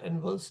at that.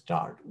 And we'll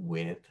start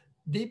with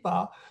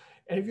Deepa.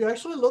 And if you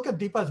actually look at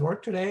Deepa's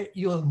work today,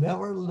 you'll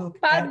never look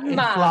at a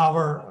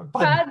flower.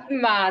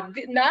 Padma,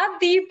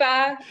 not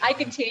Deepa. I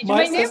can change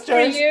my name for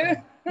you.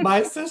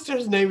 My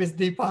sister's name is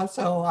Deepa,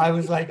 so I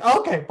was like,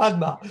 okay,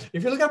 Padma.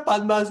 If you look at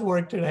Padma's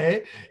work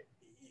today,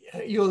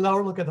 you'll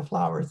never look at the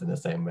flowers in the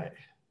same way.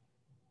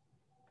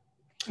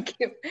 Thank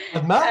you.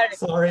 Padma,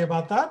 sorry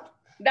about that.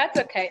 That's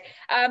okay.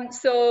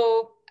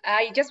 So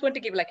I just want to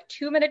give like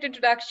a 2-minute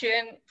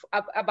introduction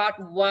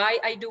about why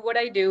I do what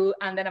I do,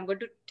 and then I'm going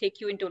to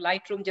take you into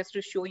Lightroom just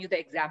to show you the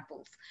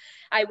examples.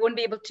 I won't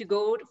be able to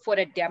go for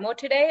a demo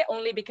today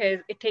only because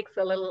it takes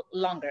a little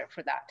longer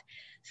for that.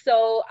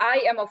 So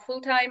I am a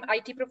full-time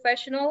IT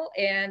professional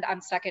and I'm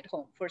stuck at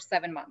home for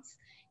 7 months.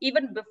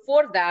 Even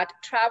before that,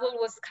 travel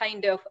was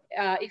kind of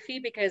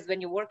iffy because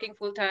when you're working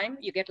full-time,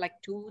 you get like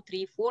 2,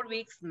 3, 4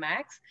 weeks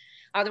max.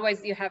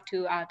 Otherwise, you have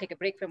to take a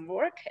break from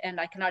work, and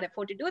I cannot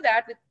afford to do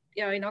that with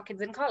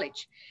kids in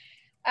college.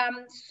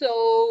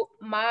 So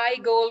my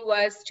goal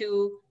was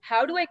to,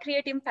 how do I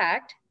create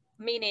impact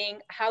meaning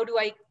how do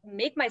I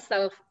make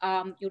myself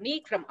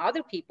unique from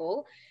other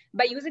people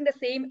by using the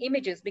same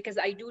images, because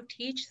I do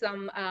teach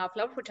some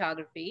flower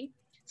photography.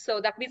 So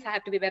that means I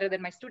have to be better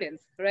than my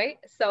students, right?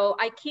 So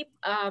I keep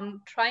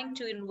trying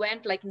to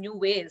invent like new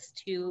ways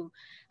to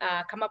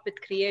come up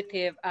with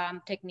creative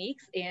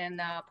techniques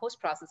in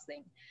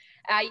post-processing.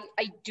 I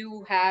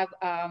do have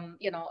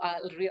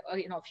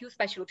a few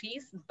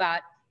specialties,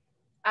 but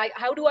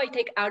how do I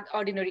take out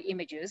ordinary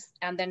images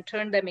and then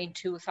turn them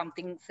into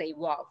something, say,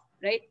 wow,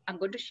 right? I'm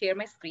going to share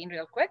my screen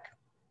real quick.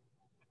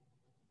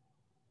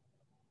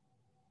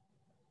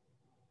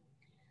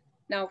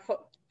 Now,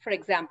 for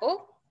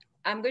example,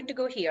 I'm going to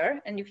go here,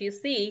 and if you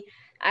see,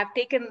 I've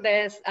taken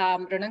this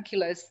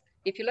ranunculus.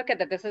 If you look at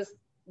that, this is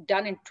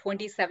done in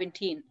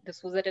 2017.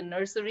 This was at a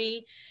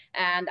nursery,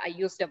 and I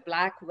used a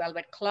black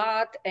velvet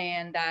cloth,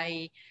 and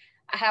I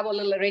have a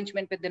little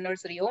arrangement with the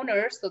nursery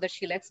owner so that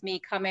she lets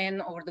me come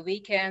in over the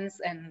weekends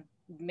and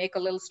make a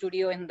little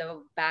studio in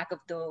the back of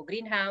the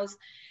greenhouse.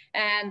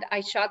 And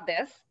I shot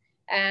this.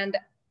 And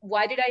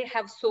why did I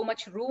have so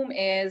much room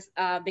is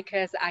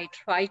because I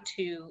try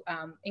to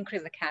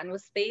increase the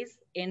canvas space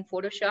in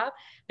Photoshop,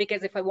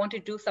 because if I want to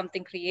do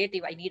something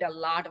creative, I need a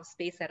lot of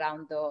space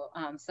around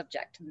the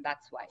subject, and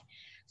that's why.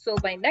 So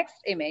my next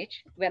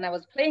image, when I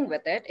was playing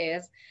with it,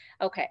 is,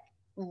 okay,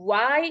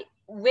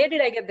 where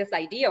did I get this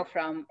idea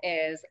from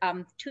is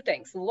two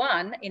things.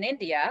 One, in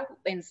India,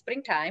 in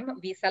springtime,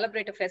 we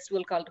celebrate a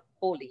festival called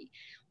Holi,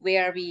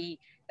 where we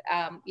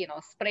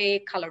spray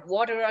colored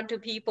water onto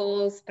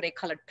people, spray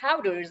colored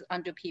powders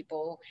onto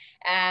people,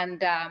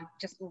 and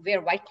just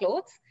wear white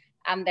clothes,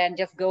 and then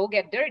just go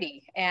get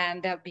dirty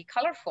and be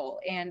colorful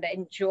and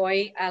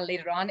enjoy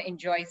later on,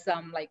 enjoy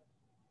some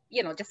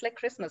just like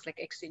Christmas, like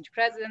exchange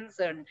presents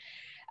and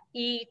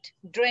eat,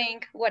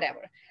 drink,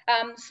 whatever.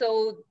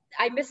 So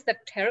I miss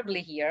that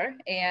terribly here.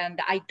 And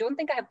I don't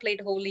think I have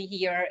played Holi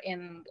here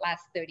in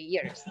last 30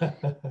 years.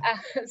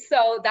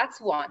 So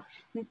that's one.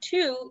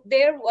 Two,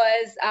 there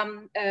was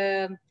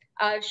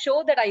a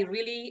show that I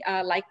really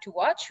like to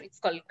watch. It's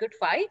called Good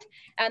Fight.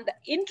 And the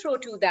intro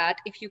to that,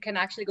 if you can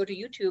actually go to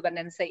YouTube and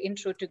then say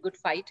intro to Good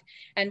Fight,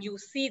 and you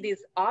see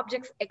these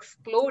objects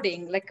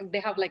exploding, like they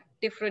have like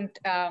different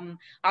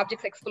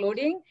objects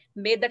exploding,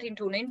 made that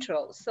into an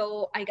intro.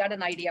 So I got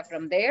an idea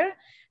from there.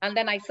 And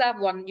then I saw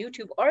one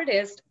YouTube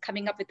artist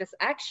coming up with this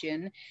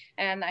action.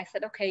 And I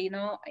said, okay,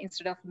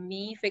 instead of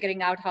me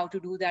figuring out how to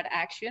do that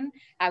action,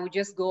 I would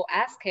just go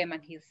ask him.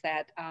 And he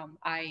said,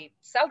 I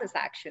sell this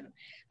action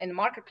in the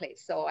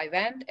marketplace. So I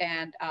went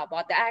and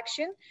bought the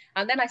action.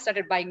 And then I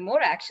started buying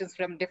more actions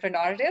from different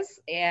artists.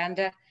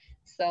 And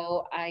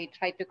so I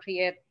tried to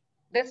create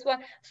this one.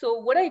 So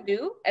what I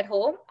do at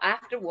home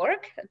after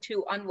work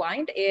to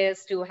unwind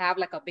is to have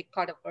like a big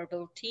pot of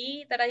herbal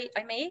tea that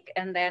I make.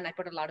 And then I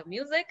put a lot of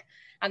music.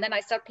 And then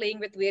I start playing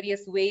with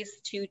various ways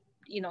to,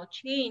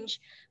 change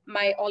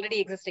my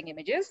already existing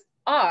images.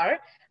 Or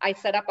I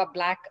set up a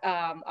black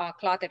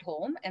cloth at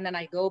home, and then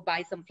I go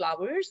buy some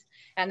flowers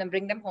and then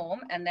bring them home.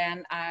 And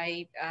then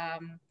I,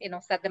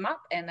 set them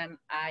up, and then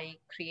I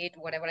create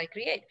whatever I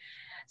create.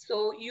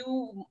 So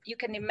you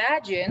can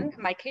imagine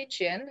my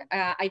kitchen.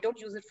 I don't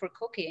use it for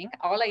cooking.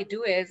 All I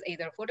do is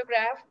either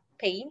photograph,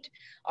 paint,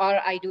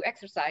 or I do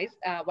exercise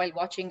while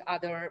watching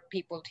other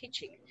people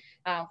teaching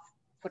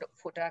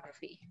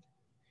photography.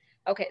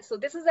 Okay, so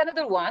this is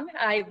another one.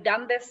 I've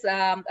done this,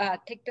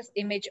 take this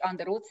image on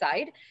the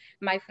roadside.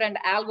 My friend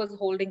Al was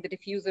holding the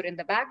diffuser in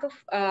the back of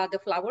the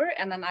flower,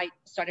 and then I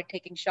started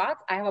taking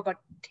shots. I have about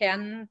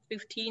 10,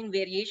 15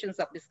 variations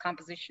of these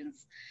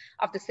compositions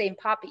of the same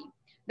poppy.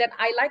 Then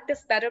I like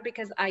this better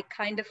because I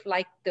kind of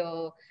like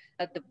the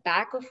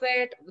back of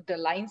it, the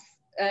lines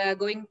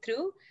going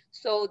through.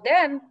 So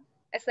then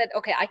I said,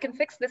 okay, I can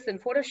fix this in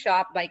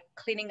Photoshop by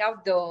cleaning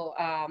out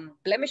the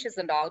blemishes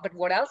and all, but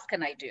what else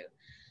can I do?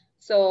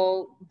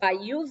 So by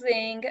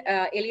using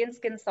Alien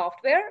Skin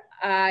software,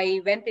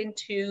 I went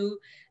into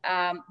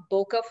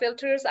bokeh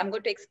filters. I'm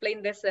going to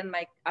explain this in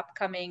my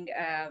upcoming,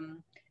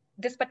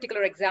 this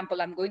particular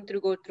example. I'm going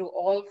to go through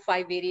all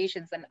 5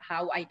 variations and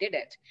how I did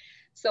it.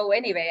 So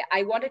anyway,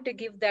 I wanted to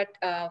give that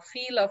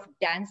feel of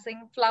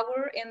dancing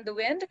flower in the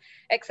wind,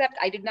 except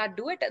I did not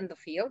do it in the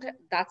field.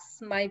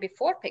 That's my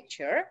before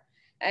picture.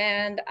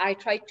 And I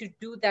tried to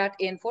do that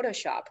in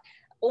Photoshop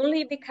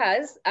only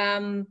because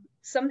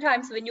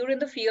sometimes when you're in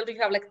the field,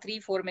 you have like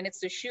 3-4 minutes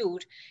to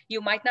shoot.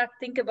 You might not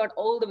think about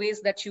all the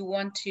ways that you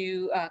want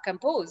to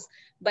compose.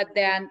 But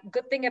then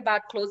good thing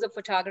about close-up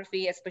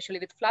photography, especially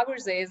with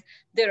flowers, is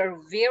there are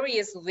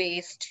various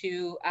ways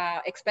to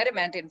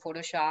experiment in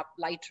Photoshop,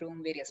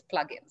 Lightroom, various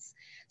plugins.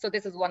 So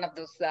this is one of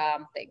those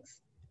things.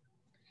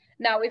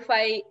 Now, if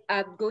I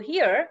go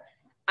here,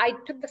 I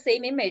took the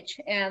same image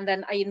and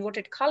then I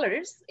inverted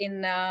colors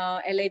in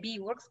LAB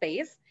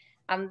workspace.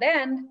 And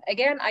then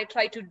again, I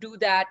tried to do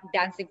that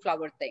dancing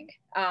flower thing.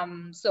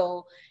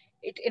 So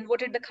it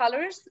inverted the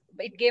colors.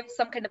 It gave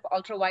some kind of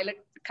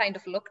ultraviolet kind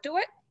of look to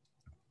it.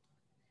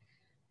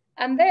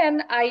 And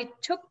then I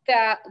took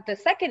the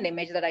second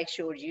image that I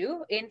showed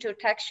you into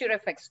Texture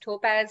Effects.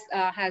 Topaz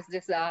has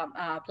this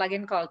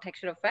plugin called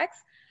Texture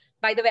Effects.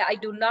 By the way, I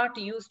do not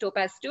use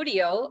Topaz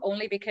Studio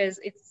only because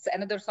it's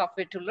another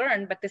software to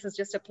learn, but this is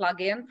just a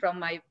plugin from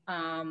my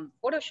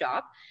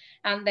Photoshop.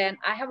 And then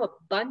I have a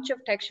bunch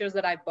of textures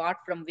that I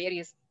bought from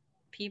various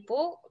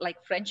people like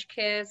French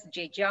Kiss,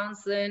 Jay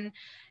Johnson,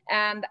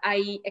 and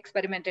I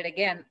experimented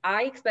again.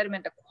 I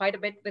experimented quite a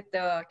bit with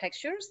the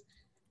textures.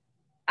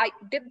 I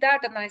did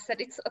that and I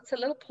said, it's a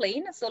little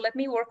plain, so let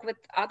me work with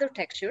other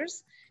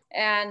textures.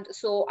 And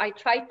so I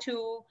tried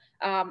to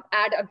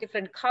add a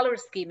different color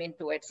scheme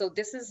into it. So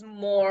this is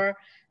more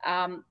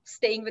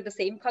staying with the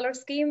same color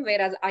scheme,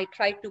 whereas I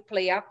tried to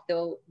play up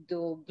the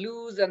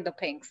blues and the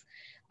pinks,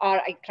 or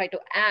I try to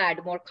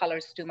add more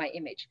colors to my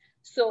image.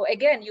 So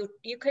again,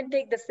 you can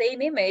take the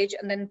same image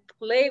and then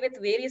play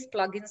with various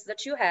plugins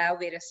that you have,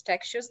 various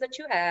textures that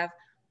you have.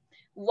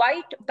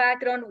 White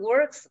background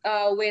works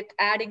with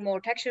adding more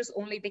textures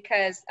only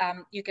because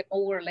you can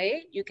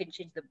overlay, you can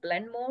change the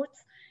blend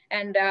modes,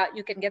 and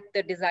you can get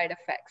the desired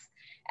effects.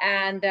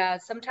 And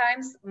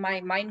sometimes my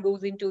mind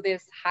goes into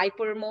this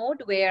hyper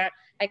mode where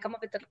I come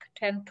up with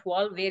 10,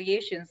 12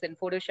 variations in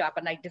Photoshop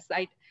and I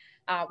decide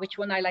which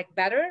one I like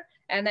better.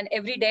 And then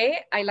every day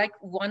I like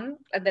one,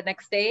 and the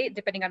next day,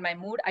 depending on my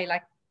mood, I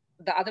like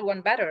the other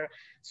one better.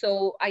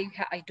 So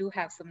I do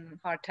have some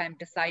hard time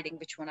deciding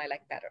which one I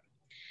like better.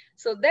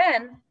 So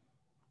then,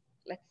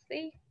 let's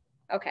see.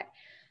 Okay.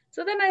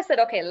 So then I said,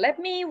 okay, let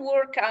me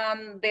work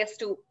on this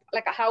to,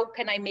 like, how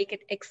can I make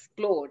it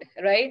explode,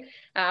 right?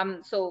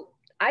 So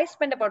I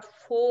spent about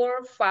 4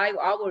 or 5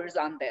 hours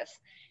on this,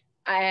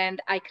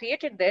 and I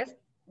created this.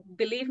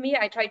 Believe me,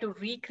 I try to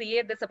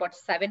recreate this about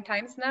 7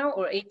 times now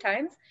or 8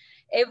 times.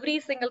 Every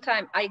single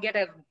time I get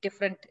a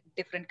different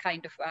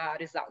kind of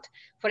result.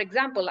 For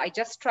example, I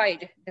just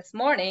tried this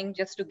morning,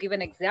 just to give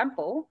an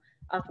example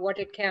of what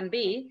it can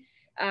be.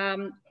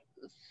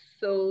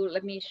 So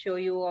let me show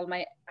you all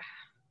my,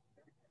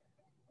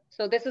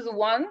 so this is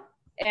one,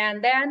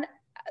 and then,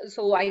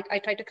 so I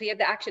try to create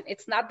the action.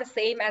 It's not the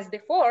same as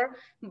before,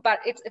 but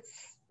it's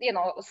you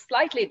know,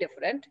 slightly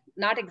different,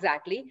 not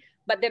exactly.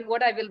 But then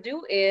what I will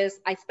do is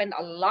I spend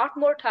a lot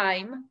more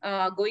time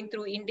going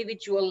through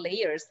individual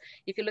layers.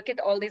 If you look at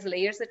all these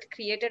layers that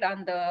created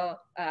on the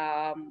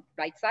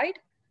right side,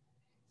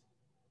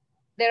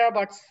 there are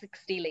about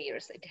 60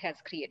 layers it has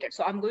created.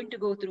 So I'm going to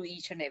go through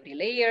each and every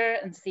layer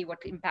and see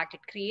what impact it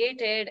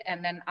created.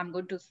 And then I'm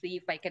going to see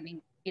if I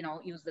can, you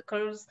know, use the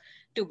curves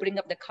to bring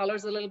up the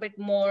colors a little bit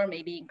more,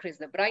 maybe increase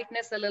the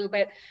brightness a little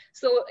bit.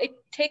 So it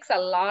takes a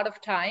lot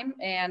of time,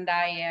 and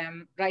I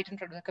am right in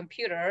front of the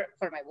computer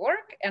for my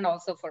work and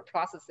also for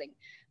processing.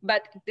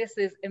 But this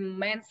is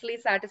immensely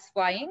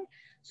satisfying.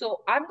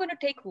 So I'm going to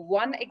take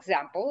one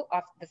example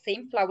of the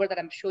same flower that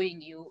I'm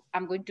showing you.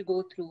 I'm going to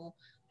go through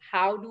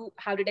how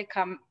did I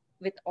come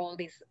with all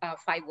these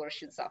 5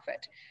 versions of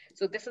it.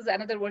 So this is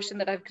another version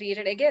that I've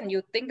created. Again,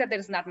 you think that there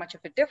is not much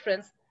of a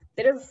difference.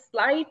 There is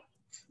slight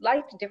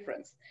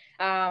difference.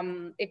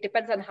 It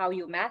depends on how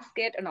you mask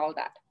it and all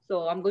that.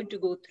 So I'm going to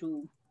go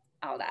through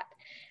all that.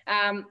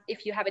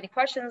 If you have any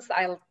questions,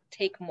 I'll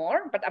take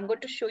more, but I'm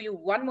going to show you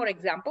one more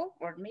example,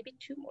 or maybe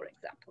 2 more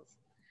examples.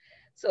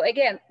 So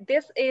again,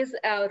 this is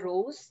a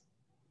rose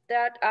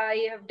that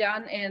I have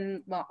done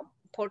in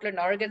Portland,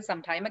 Oregon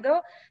some time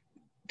ago.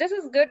 This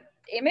is good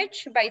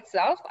image by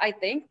itself, I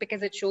think,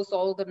 because it shows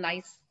all the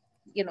nice,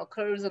 you know,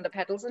 curves on the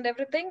petals and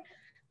everything.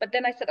 But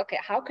then I said, okay,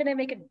 how can I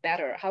make it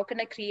better? How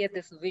can I create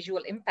this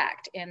visual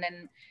impact and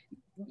then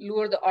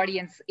lure the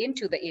audience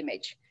into the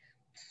image?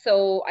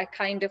 So I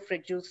kind of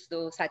reduced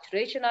the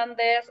saturation on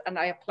this, and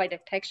I applied a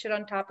texture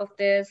on top of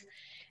this.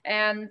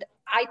 And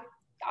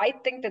I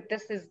think that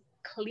this is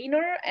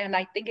cleaner, and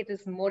I think it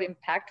is more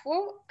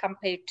impactful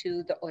compared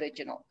to the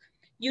original.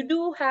 You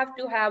do have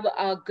to have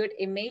a good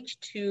image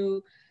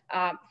to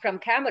from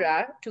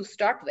camera to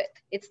start with.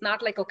 It's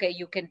not like, okay,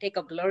 you can take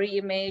a blurry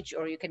image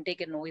or you can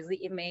take a noisy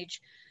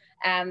image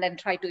and then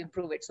try to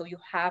improve it. So you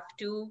have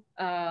to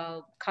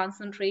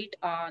concentrate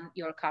on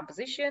your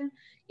composition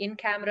in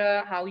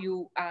camera, how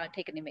you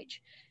take an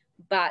image.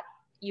 But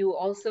you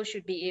also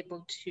should be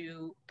able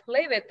to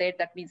play with it.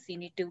 That means you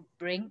need to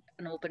bring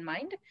an open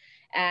mind,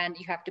 and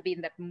you have to be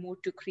in that mood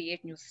to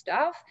create new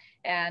stuff.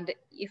 And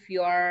if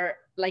you're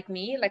like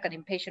me, like an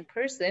impatient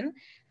person,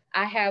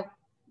 I have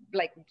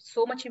like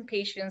so much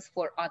impatience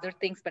for other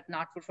things, but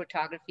not for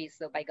photography.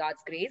 So by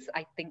God's grace,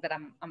 I think that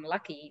I'm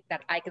lucky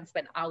that I can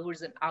spend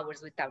hours and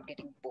hours without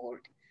getting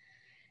bored.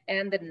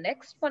 And the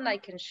next one I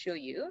can show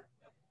you,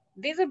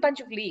 these are a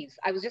bunch of leaves.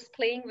 I was just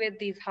playing with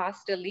these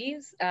hosta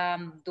leaves.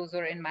 Those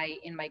are in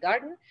my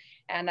garden,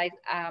 and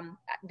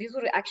these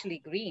were actually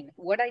green.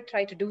 What I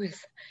try to do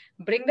is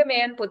bring them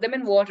in, put them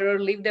in water,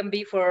 leave them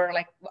be for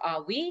like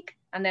a week,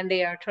 and then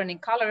they are turning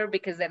color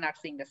because they're not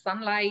seeing the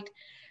sunlight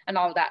and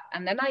all that.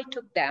 And then I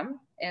took them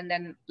and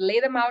then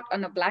lay them out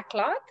on a black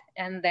cloth,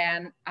 and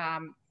then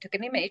took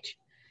an image,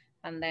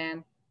 and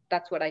then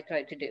that's what I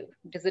tried to do,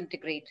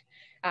 disintegrate.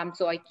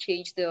 So I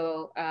changed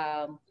the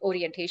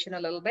orientation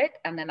a little bit,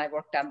 and then I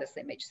worked on this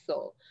image.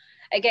 So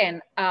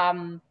again,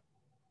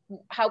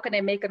 how can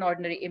I make an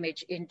ordinary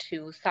image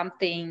into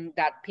something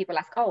that people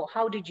ask, oh,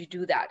 how did you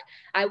do that?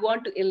 I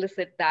want to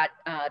elicit that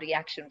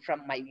reaction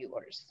from my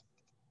viewers.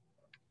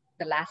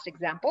 The last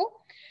example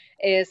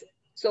is,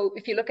 so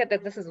if you look at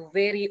this, this is a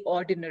very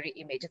ordinary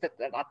image.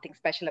 There's nothing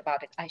special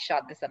about it. I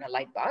shot this on a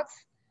light box.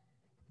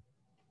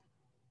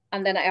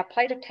 And then I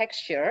applied a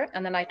texture,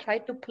 and then I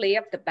tried to play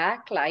up the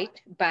backlight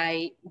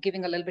by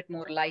giving a little bit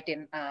more light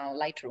in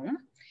Lightroom.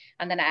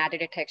 And then I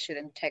added a texture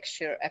in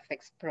Texture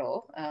FX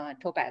Pro,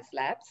 Topaz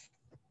Labs.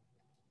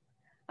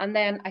 And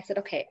then I said,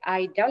 okay,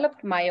 I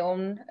developed my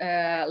own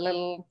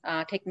little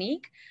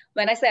technique.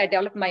 When I say I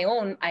developed my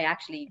own, I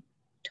actually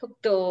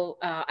took the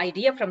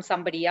idea from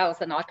somebody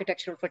else, an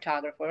architectural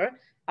photographer,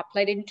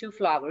 applied it into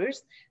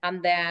flowers.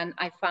 And then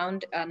I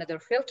found another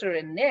filter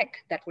in Nik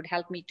that would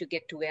help me to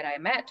get to where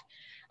I'm at.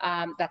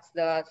 That's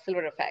the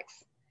Silver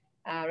Effects,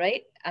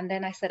 right? And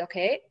then I said,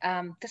 okay,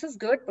 this is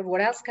good, but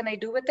what else can I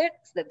do with it?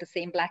 Is that the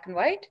same black and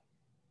white?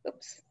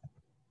 Oops,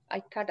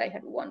 I thought I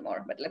had one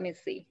more, but let me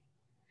see.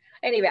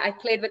 Anyway, I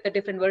played with the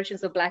different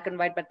versions of black and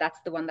white, but that's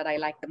the one that I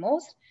like the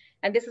most.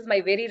 And this is my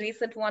very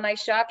recent one I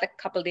shot like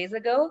a couple days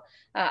ago.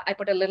 I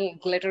put a little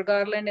glitter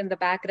garland in the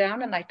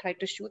background and I tried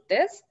to shoot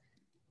this.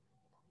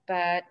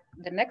 But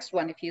the next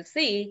one, if you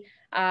see,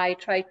 I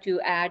tried to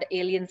add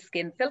alien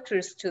skin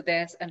filters to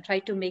this and try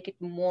to make it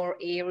more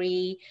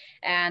airy.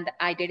 And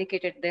I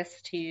dedicated this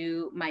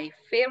to my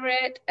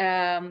favorite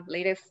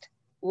latest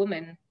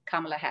woman,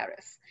 Kamala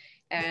Harris.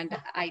 And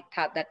I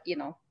thought that, you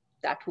know,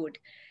 that would,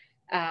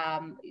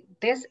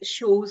 this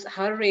shows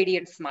her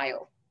radiant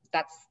smile.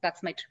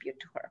 That's my tribute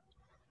to her.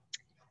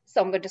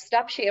 So I'm going to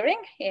stop sharing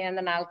and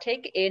then I'll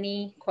take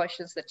any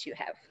questions that you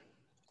have.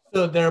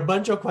 So there are a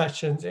bunch of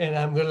questions and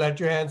I'm going to let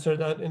you answer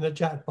that in the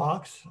chat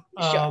box.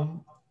 Sure.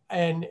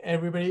 And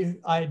everybody,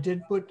 I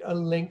did put a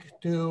link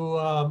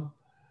to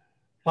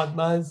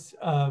Padma's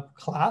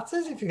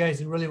classes. If you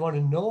guys really want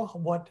to know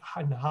what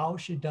and how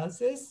she does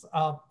this,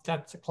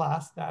 that's a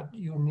class that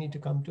you need to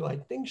come to. I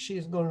think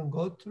she's going to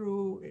go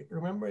through,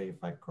 remember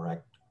if I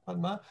correct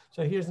Padma?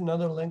 So here's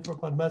another link for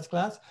Padma's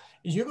class.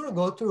 You're going to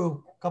go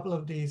through a couple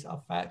of these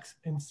effects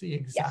and see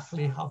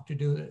exactly how to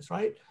do this,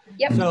 right?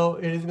 Yep. So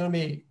it is going to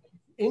be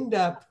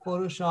in-depth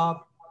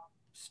Photoshop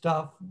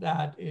stuff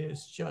that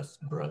is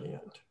just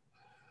brilliant.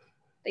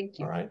 Thank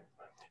you. All right.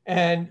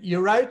 And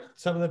you're right.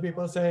 Some of the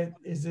people say,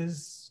 is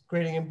this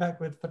creating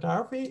impact with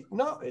photography?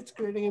 No, it's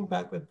creating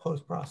impact with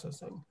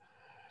post-processing.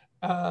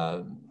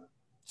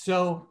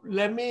 So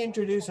let me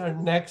introduce our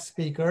next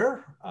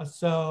speaker.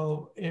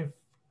 So if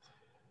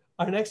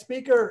our next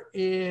speaker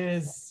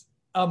is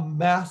a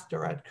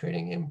master at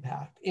creating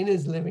impact in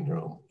his living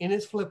room, in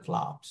his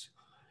flip-flops,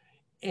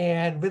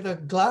 and with a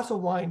glass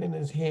of wine in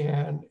his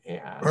hand.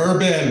 And,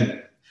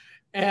 Bourbon.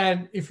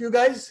 And if you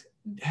guys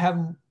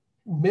have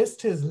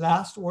missed his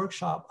last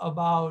workshop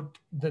about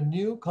the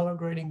new color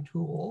grading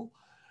tool,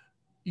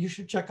 you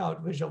should check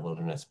out Visual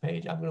Wilderness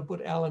page. I'm going to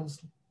put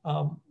Alan's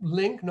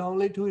link not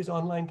only to his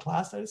online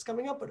class that is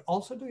coming up, but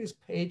also to his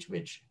page,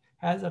 which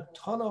has a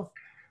ton of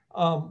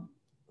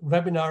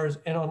webinars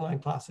and online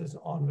classes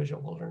on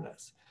Visual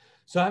Wilderness.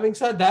 So having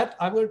said that,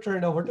 I'm going to turn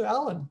it over to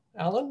Alan.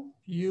 Alan,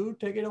 you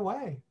take it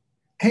away.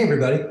 Hey,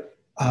 everybody.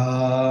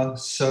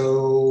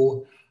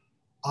 So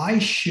I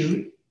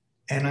shoot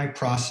and I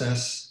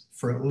process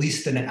for at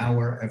least an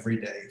hour every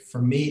day.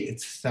 For me,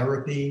 it's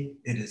therapy.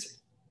 It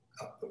is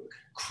a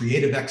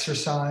creative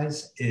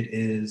exercise. It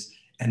is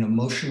an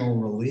emotional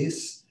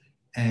release.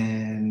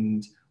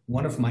 And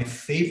one of my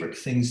favorite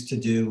things to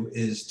do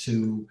is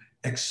to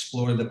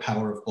explore the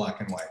power of black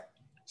and white.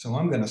 So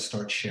I'm going to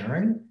start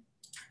sharing.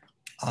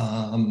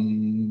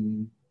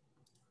 And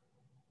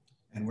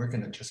we're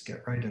going to just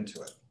get right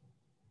into it.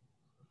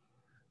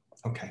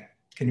 Okay,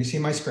 can you see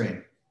my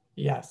screen?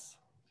 Yes.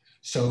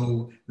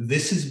 So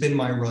this has been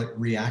my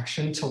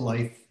reaction to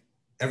life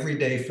every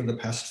day for the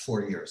past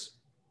 4 years.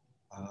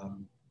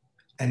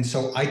 And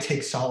so I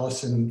take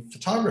solace in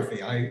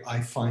photography.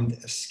 I find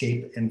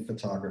escape in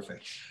photography.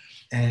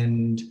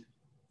 And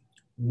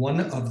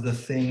one of the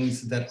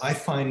things that I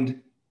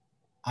find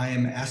I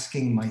am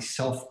asking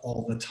myself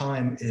all the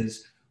time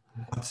is,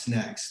 what's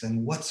next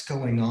and what's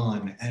going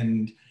on?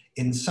 And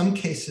in some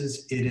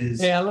cases, it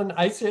is. Hey, Alan,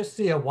 I just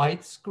see a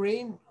white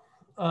screen.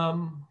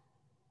 So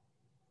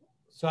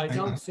I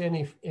don't see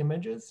any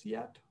images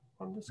yet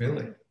on the screen.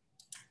 Really?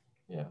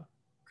 Yeah.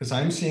 Because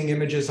I'm seeing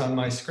images on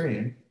my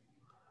screen.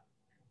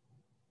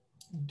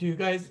 Do you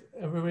guys,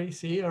 everybody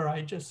see, or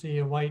I just see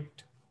a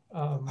white?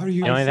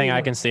 The only thing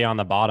I can see on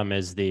the bottom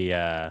is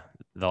the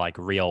like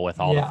reel with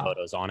all the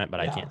photos on it, but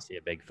I can't see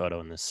a big photo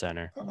in the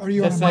center. Are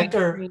you on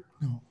center?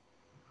 No.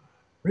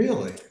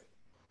 Really?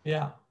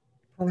 Yeah.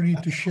 Probably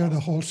need to share the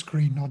whole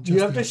screen, not just.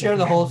 You have to share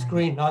the whole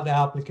screen, not the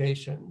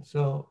application.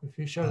 So if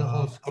you share the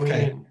whole screen,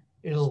 okay.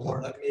 It'll So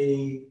work. let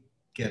me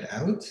get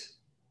out.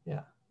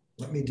 Yeah.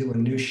 Let me do a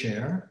new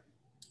share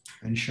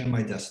and share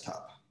my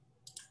desktop.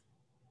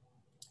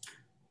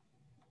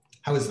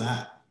 How is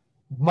that?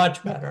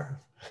 Much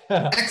better.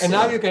 And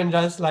now you can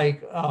just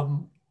like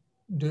put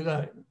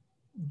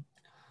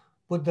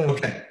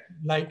the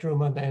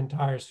Lightroom on the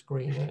entire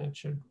screen and it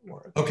should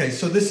work. Okay,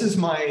 so this is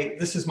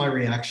my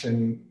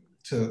reaction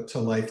to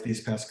life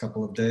these past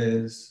couple of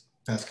days,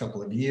 past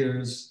couple of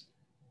years.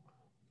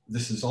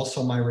 This is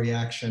also my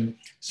reaction.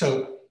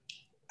 So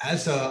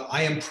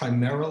I am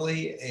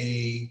primarily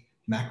a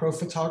macro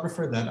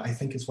photographer. That I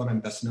think is what I'm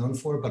best known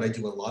for, but I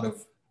do a lot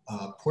of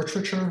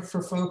portraiture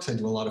for folks. I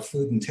do a lot of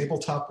food and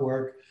tabletop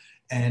work.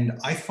 And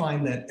I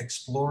find that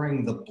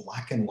exploring the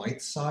black and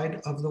white side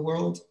of the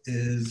world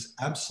is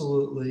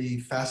absolutely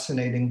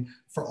fascinating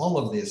for all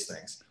of these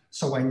things.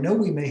 So I know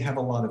we may have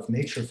a lot of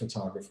nature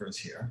photographers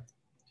here,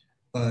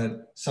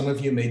 but some of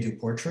you may do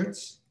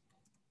portraits,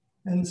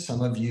 and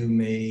some of you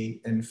may,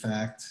 in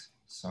fact,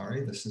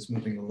 sorry, this is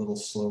moving a little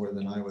slower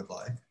than I would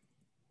like.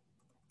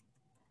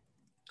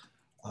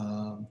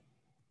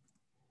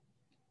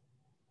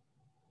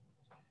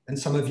 And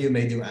some of you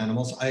may do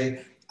animals.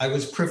 I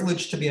was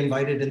privileged to be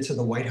invited into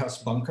the White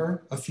House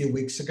bunker a few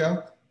weeks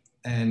ago.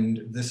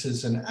 And this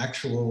is an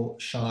actual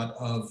shot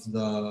of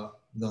the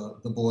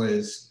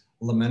boys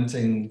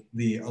lamenting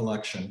the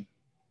election.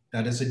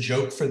 That is a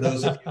joke for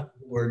those of you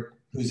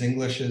whose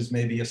English is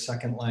maybe a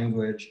second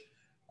language,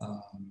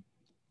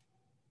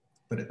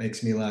 but it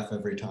makes me laugh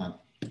every time.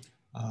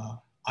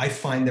 I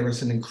find there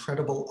is an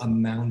incredible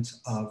amount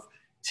of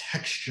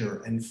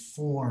texture and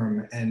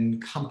form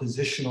and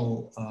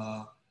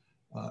compositional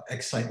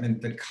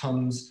excitement that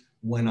comes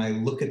when I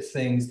look at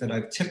things that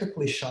I've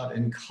typically shot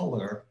in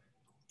color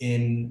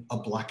in a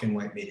black and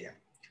white medium.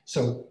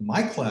 So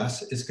my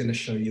class is going to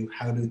show you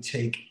how to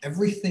take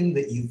everything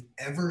that you've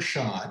ever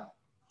shot,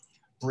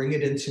 bring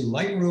it into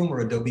Lightroom or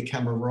Adobe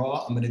Camera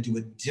Raw. I'm going to do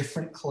a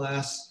different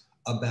class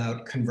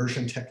about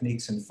conversion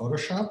techniques in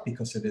Photoshop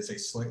because it is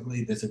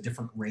there's a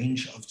different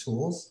range of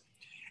tools.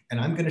 And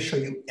I'm going to show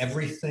you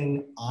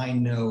everything I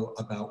know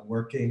about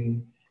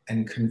working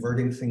and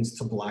converting things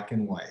to black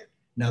and white.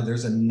 Now,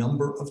 there's a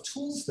number of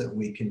tools that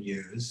we can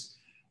use,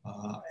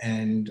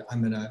 and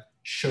I'm going to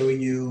show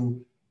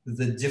you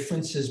the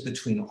differences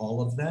between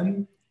all of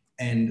them.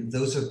 And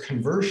those are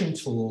conversion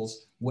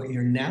tools. What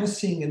you're now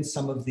seeing in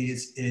some of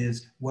these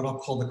is what I'll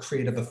call the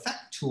creative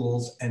effect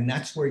tools, and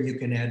that's where you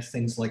can add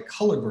things like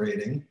color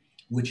grading,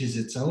 which is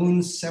its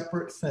own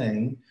separate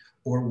thing,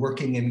 or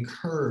working in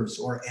curves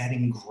or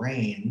adding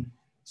grain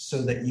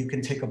so that you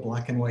can take a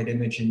black and white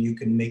image and you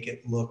can make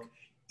it look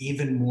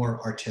even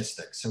more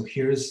artistic. So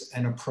here's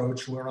an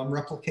approach where I'm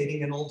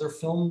replicating an older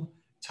film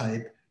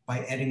type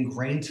by adding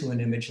grain to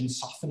an image and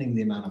softening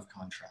the amount of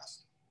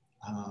contrast.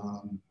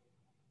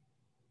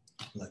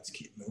 Let's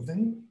keep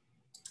moving.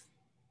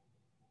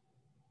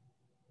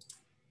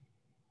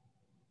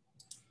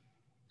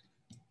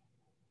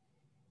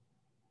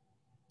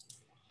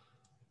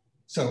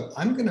 So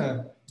I'm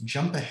gonna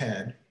jump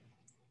ahead,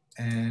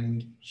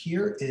 and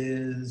here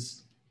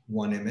is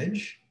one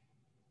image.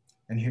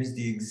 And here's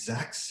the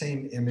exact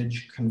same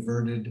image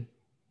converted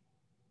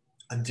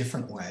a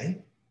different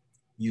way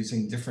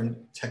using different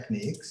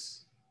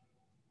techniques.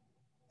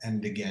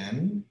 And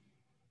again,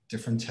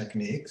 different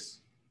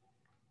techniques.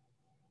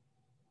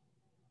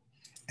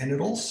 And it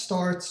all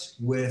starts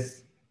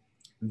with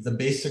the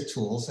basic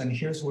tools. And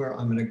here's where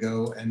I'm gonna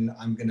go, and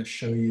I'm gonna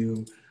show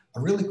you a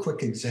really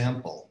quick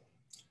example.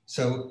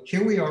 So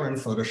here we are in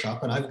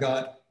Photoshop, and I've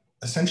got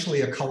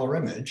essentially a color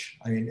image.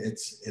 I mean,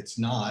 it's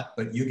not,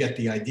 but you get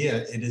the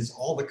idea. It is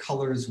all the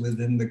colors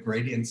within the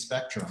gradient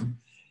spectrum.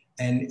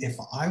 And if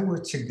I were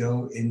to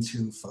go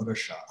into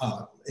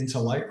Photoshop, into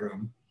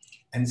Lightroom,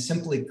 and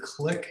simply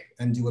click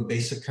and do a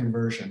basic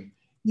conversion,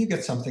 you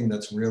get something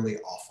that's really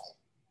awful.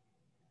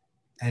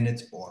 And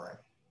it's boring,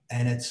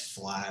 and it's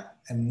flat,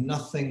 and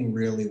nothing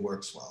really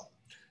works well.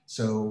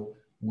 So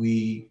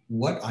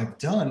what I've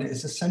done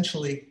is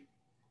essentially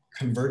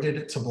converted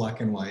it to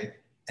black and white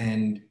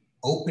and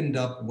opened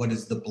up what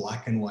is the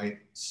black and white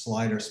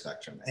slider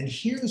spectrum. And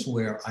here's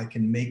where I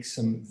can make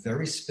some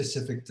very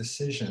specific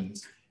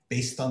decisions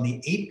based on the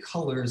 8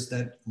 colors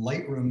that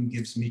Lightroom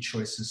gives me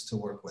choices to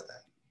work with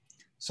it.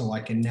 So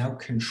I can now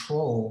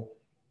control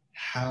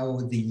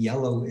how the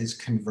yellow is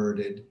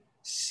converted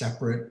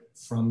separate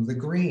from the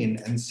green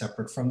and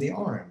separate from the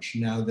orange.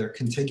 Now they're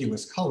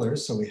contiguous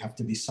colors, so we have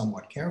to be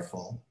somewhat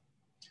careful.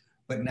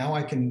 But now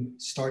I can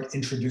start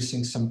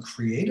introducing some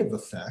creative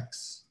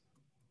effects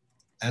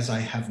as I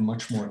have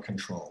much more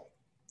control.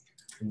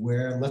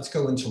 Let's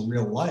go into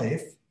real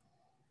life.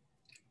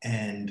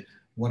 And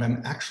what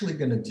I'm actually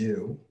gonna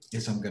do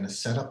is I'm gonna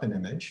set up an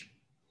image,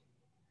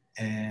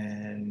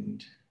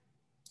 and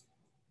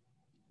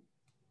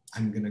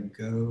I'm gonna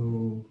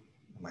go,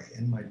 am I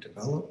in my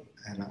develop?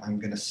 And I'm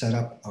gonna set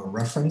up a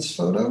reference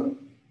photo.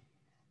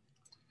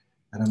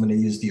 And I'm gonna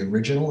use the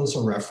original as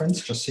a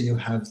reference just so you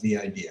have the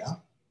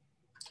idea.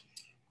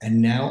 And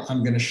now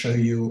I'm going to show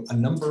you a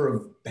number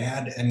of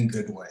bad and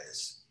good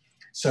ways.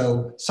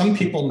 So some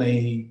people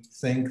may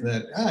think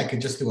that I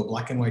could just do a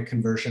black and white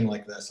conversion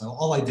like this.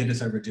 All I did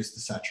is I reduced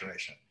the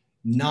saturation.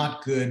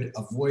 Not good,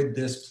 avoid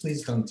this,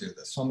 please don't do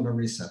this. So I'm going to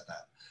reset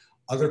that.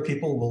 Other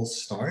people will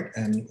start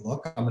and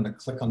look, I'm going to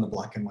click on the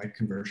black and white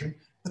conversion,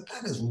 but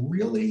that is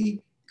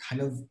really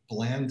kind of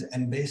bland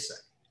and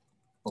basic.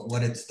 But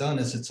what it's done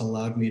is it's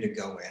allowed me to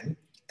go in,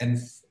 and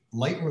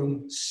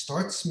Lightroom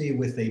starts me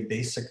with a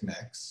basic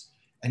mix,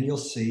 and you'll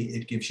see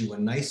it gives you a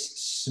nice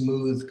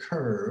smooth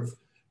curve,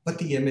 but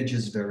the image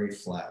is very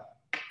flat.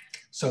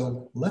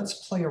 So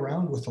let's play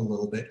around with a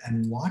little bit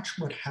and watch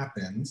what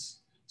happens.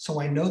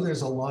 So I know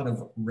there's a lot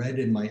of red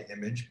in my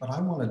image, but I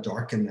want to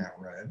darken that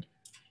red.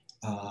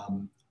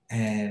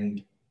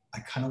 And I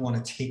kind of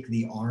want to take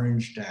the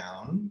orange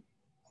down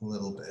a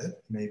little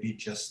bit, maybe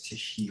just to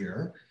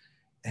here.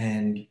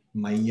 And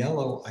my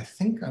yellow, I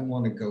think I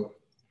want to go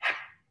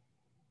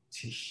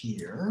to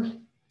here.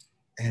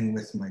 And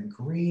with my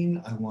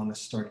green, I want to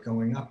start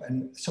going up.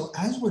 And so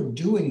as we're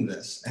doing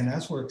this and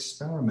as we're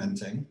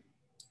experimenting,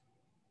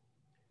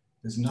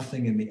 there's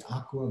nothing in the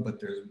aqua, but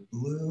there's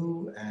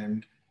blue.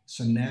 And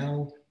so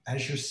now,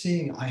 as you're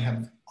seeing, I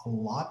have a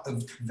lot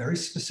of very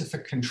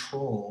specific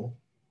control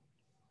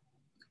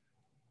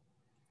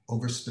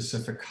over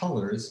specific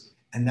colors.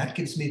 And that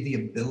gives me the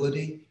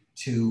ability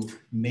to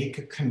make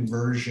a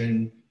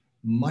conversion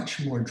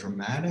much more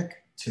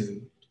dramatic,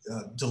 to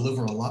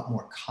deliver a lot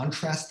more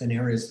contrast in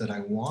areas that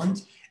I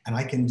want. And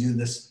I can do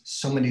this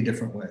so many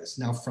different ways.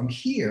 Now from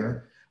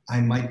here,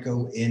 I might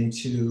go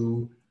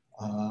into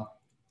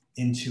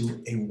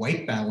a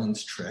white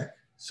balance trick.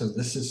 So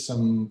this is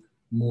some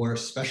more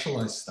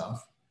specialized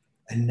stuff.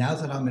 And now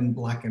that I'm in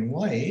black and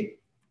white,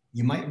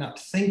 you might not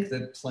think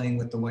that playing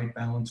with the white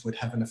balance would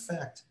have an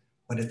effect,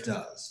 but it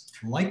does.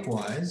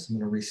 Likewise, I'm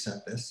going to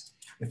reset this.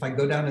 If I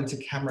go down into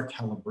camera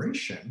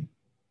calibration,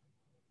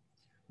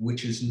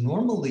 which is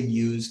normally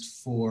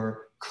used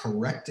for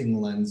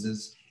correcting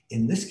lenses,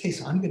 in this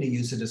case, I'm going to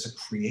use it as a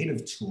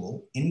creative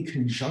tool in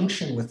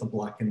conjunction with a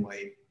black and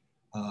white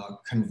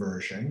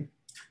conversion.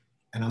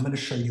 And I'm going to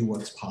show you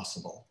what's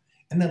possible.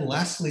 And then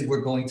lastly, we're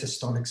going to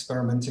start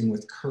experimenting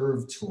with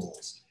curve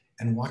tools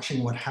and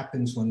watching what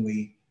happens when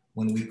we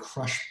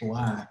crush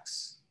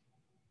blacks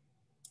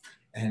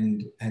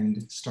and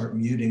start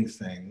muting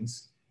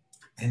things.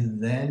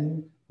 And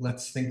then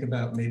let's think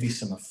about maybe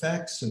some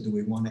effects. So do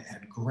we want to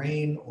add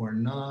grain or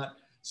not?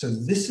 So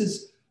this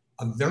is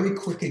a very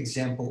quick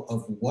example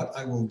of what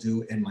I will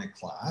do in my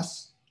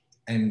class.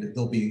 And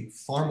there'll be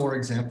far more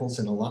examples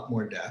in a lot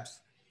more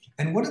depth.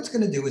 And what it's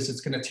going to do is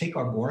it's going to take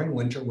our boring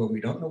winter where we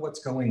don't know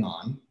what's going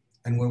on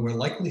and where we're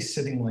likely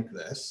sitting like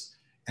this.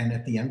 And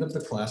at the end of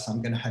the class,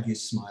 I'm going to have you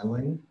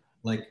smiling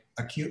like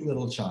a cute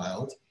little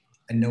child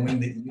and knowing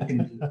that you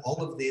can do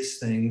all of these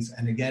things.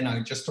 And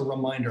again, just a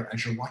reminder,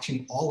 as you're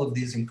watching all of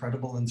these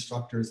incredible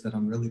instructors that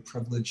I'm really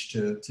privileged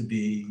to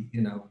be,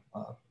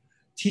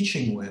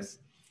 teaching with,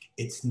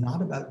 it's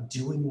not about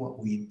doing what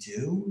we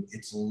do,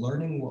 it's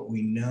learning what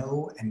we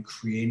know and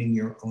creating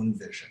your own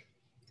vision.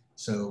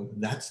 So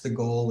that's the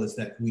goal, is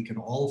that we can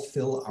all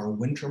fill our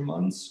winter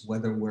months,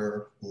 whether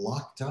we're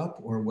locked up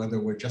or whether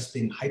we're just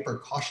being hyper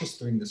cautious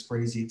during this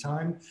crazy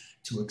time,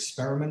 to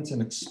experiment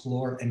and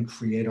explore and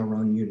create our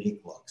own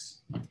unique looks.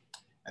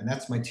 And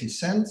that's my 2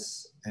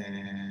 cents.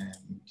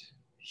 And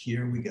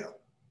here we go.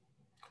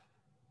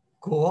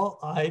 Cool.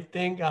 I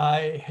think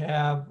I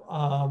have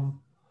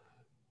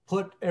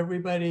put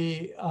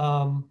everybody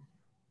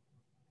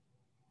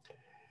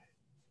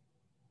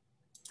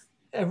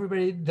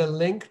the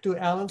link to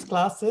Alan's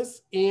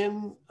classes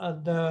in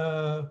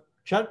the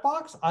chat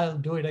box. I'll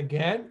do it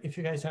again. If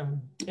you guys have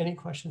any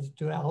questions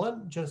to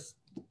Alan, just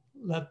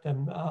let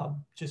them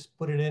just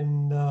put it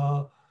in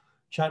the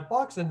chat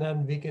box and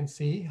then we can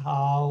see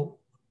how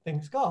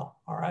things go.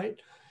 All right.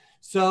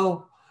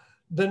 So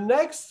the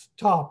next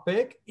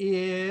topic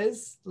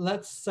is,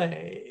 let's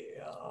see,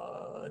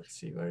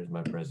 where is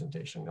my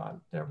presentation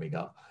gone? There we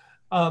go.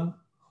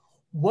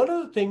 One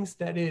of the things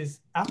that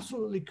is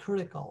absolutely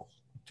critical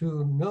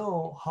to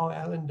know how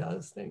Alan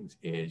does things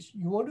is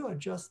you want to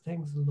adjust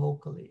things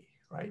locally,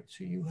 right?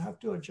 So you have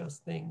to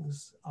adjust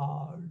things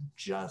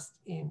just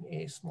in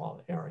a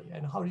small area.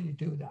 And how do you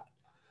do that?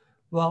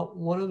 Well,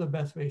 one of the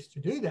best ways to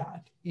do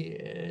that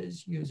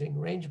is using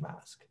range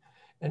mask.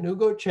 And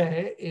Ugo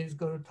Che is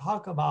going to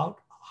talk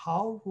about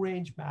how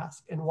range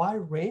mask and why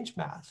range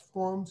mask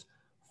forms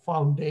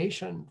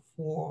foundation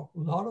for a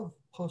lot of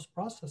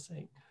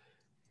post-processing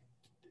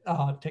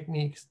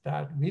techniques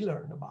that we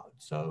learn about.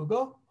 So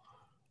Ugo,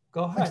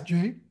 go ahead. Thanks,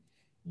 Jay.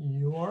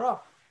 You are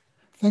up.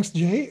 Thanks,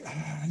 Jay.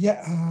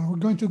 We're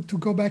going to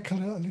go back a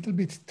little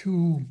bit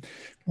to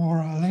more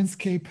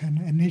landscape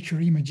and nature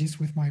images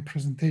with my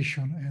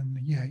presentation. And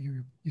yeah,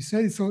 you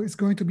said it, so it's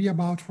going to be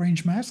about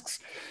range masks,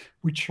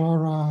 which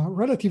are a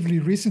relatively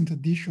recent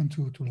addition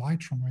to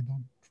Lightroom. I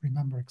don't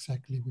remember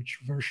exactly which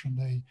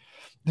version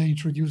they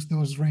introduced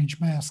those range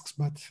masks,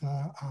 but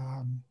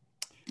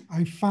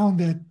I found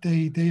that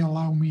they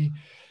allow me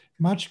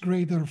much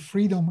greater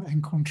freedom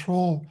and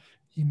control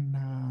in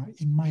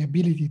my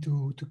ability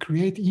to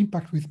create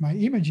impact with my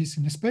images,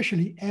 and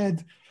especially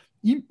add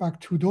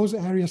impact to those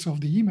areas of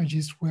the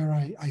images where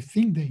I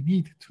think they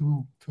need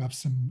to have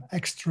some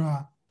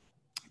extra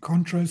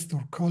contrast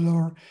or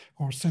color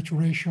or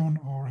saturation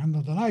or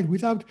handle the light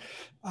without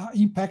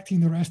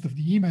impacting the rest of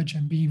the image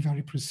and being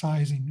very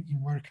precise in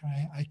where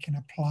I can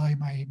apply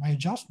my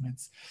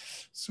adjustments.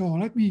 So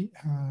let me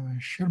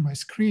share my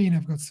screen.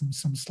 I've got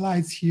some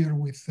slides here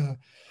with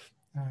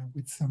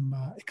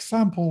some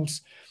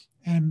examples.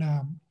 And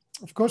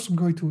of course, I'm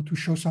going to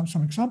show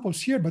some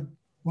examples here, but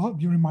well,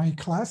 during my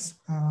class,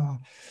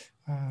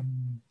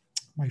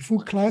 my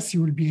full class,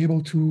 you will be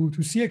able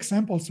to see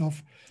examples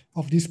of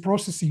this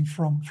processing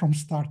from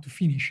start to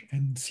finish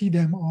and see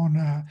them on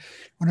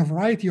a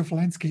variety of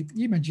landscape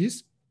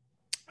images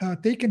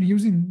taken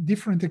using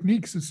different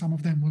techniques. So some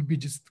of them will be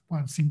just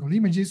one single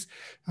images.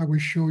 I will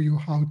show you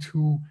how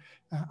to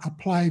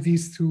apply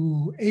this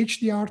to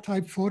HDR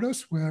type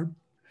photos where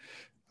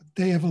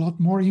they have a lot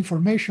more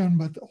information,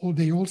 but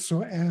they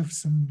also have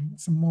some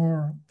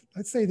more,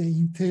 let's say they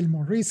entail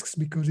more risks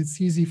because it's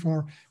easy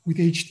with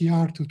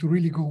HDR to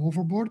really go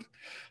overboard.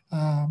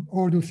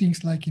 Or do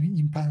things like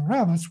in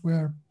panoramas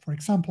where, for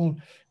example,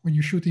 when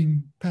you're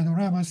shooting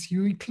panoramas,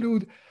 you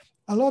include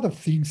a lot of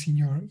things in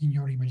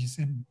your images.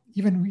 And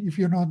even if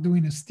you're not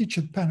doing a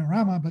stitched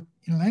panorama, but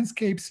in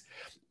landscapes,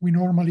 we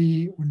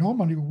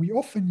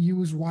often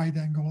use wide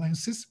angle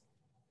lenses,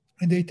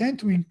 and they tend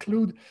to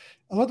include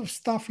a lot of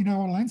stuff in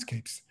our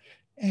landscapes.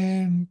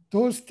 And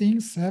those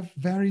things have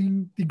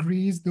varying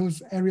degrees,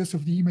 those areas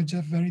of the image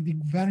have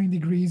varying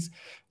degrees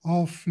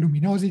of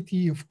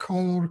luminosity, of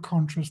color,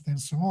 contrast, and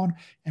so on.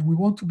 And we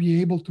want to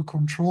be able to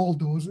control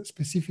those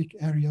specific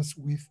areas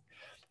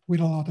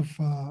without a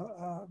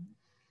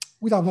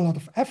lot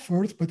of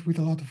effort, but with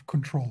a lot of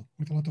control,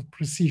 with a lot of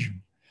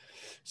precision.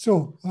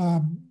 So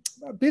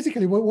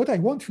basically what I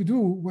want to do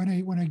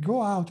when I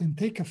go out and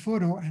take a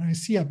photo and I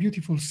see a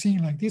beautiful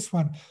scene like this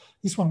one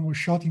was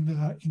shot in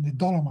the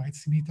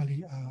Dolomites in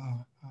Italy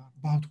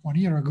about 1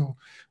 year ago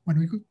when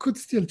we could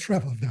still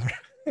travel there.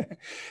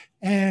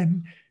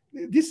 And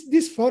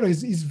this photo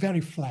is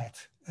very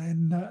flat,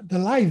 and the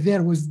light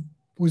there was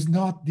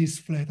not this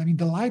flat. I mean,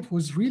 the light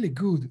was really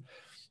good,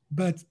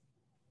 but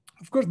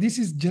of course this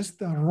is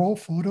just a raw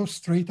photo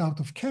straight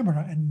out of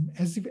camera. And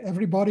as if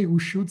everybody who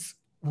shoots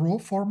raw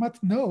format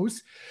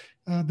knows,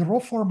 the raw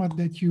format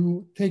that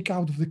you take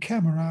out of the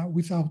camera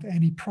without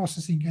any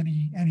processing,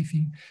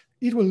 anything,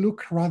 it will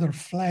look rather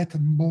flat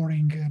and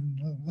boring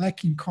and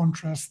lacking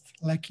contrast,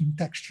 lacking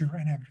texture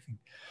and everything.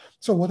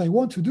 So what I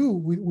want to do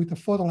with a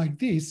photo like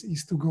this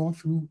is to go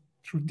through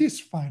this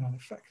final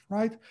effect,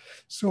 right?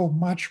 So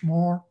much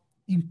more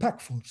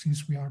impactful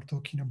since we are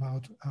talking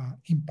about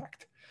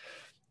impact.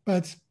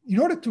 But in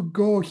order to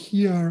go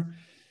here,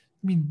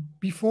 I mean,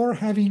 before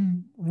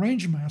having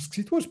range masks,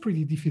 it was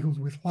pretty difficult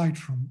with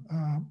Lightroom.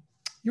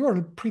 You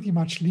are pretty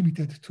much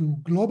limited to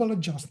global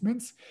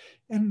adjustments.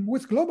 And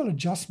with global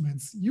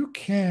adjustments, you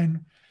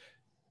can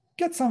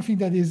get something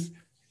that is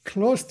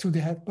close to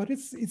that, but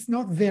it's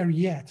not there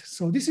yet.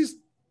 So this is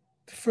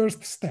the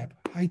first step.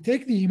 I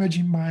take the image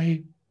in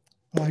my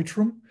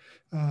Lightroom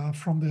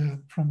from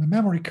the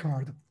memory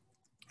card,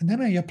 and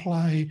then I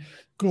apply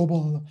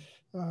global.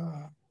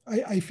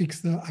 I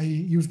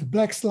use the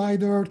black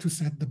slider to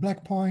set the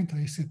black point.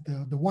 I set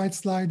the white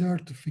slider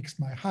to fix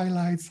my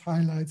highlights,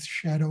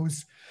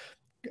 shadows,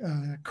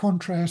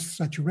 contrast,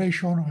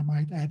 saturation. I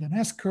might add an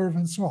S-curve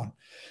and so on.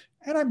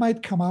 And I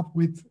might come up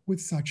with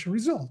such a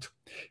result.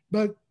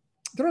 But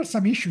there are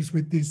some issues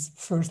with this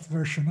first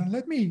version, and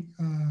let me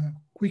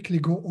quickly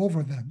go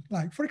over them.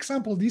 Like, for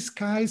example, these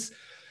skies,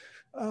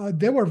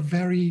 they were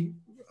very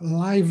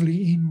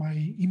lively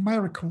in my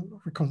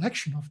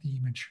recollection of the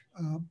image.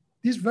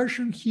 This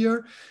version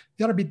here,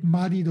 they're a bit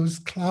muddy. Those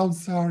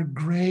clouds are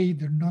gray.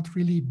 They're not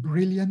really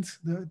brilliant.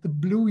 The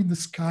blue in the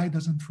sky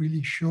doesn't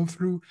really show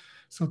through.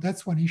 So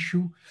that's one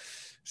issue.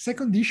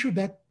 Second issue,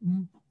 that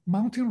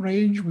mountain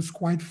range was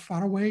quite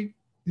far away.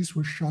 This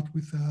was shot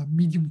with a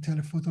medium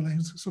telephoto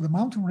lens. So the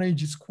mountain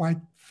range is quite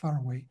far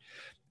away.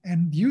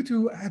 And due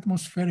to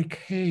atmospheric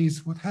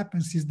haze, what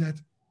happens is that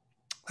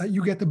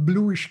you get a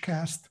bluish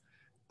cast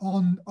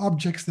on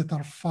objects that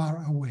are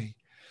far away.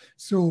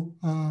 So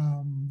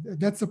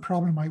that's a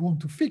problem I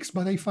want to fix.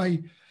 But if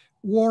I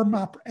warm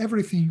up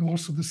everything,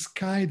 also the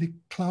sky, the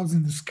clouds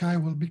in the sky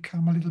will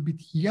become a little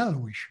bit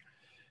yellowish.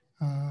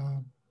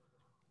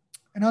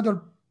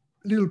 Another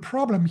little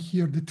problem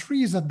here, the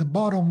trees at the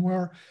bottom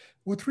were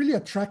what really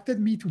attracted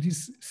me to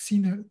this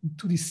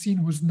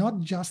scene was not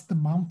just the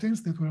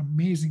mountains that were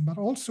amazing, but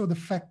also the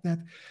fact that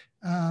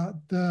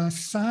the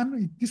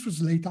sun, this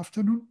was late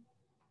afternoon,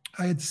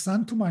 I had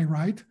sun to my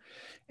right,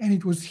 and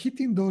it was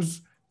hitting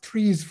those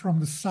trees from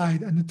the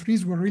side, and the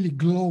trees were really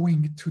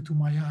glowing to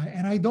my eye.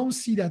 And I don't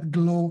see that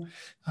glow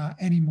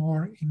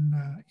anymore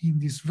in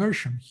this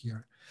version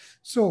here.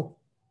 So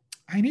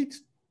I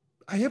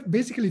have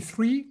basically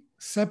 3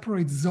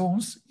 separate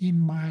zones in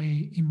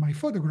my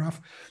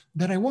photograph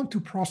that I want to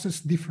process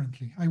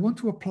differently. I want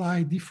to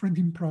apply different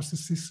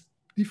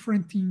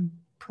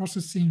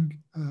processing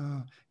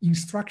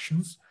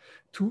instructions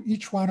to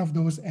each one of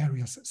those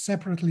areas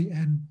separately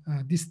and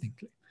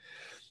distinctly.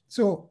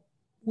 So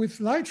with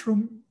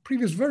Lightroom,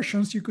 previous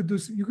versions, you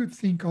could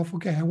think of,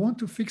 okay, I want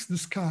to fix the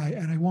sky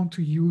and I want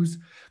to use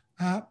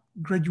a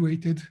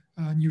graduated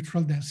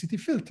neutral density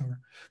filter.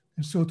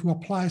 And so to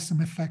apply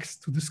some effects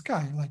to the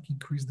sky, like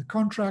increase the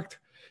contrast,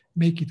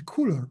 make it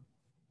cooler.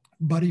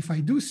 But if I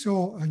do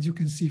so, as you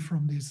can see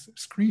from this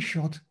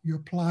screenshot, you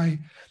apply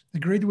a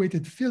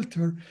graduated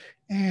filter,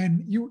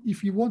 and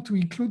if you want to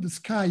include the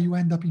sky, you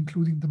end up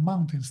including the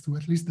mountains too,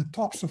 at least the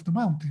tops of the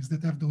mountains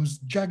that have those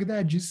jagged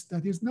edges.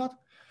 That is not,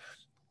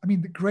 I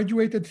mean, the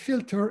graduated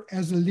filter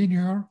has a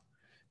linear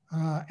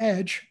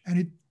edge, and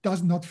it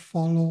does not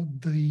follow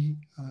the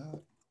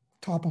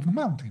top of the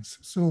mountains.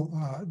 So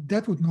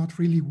that would not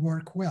really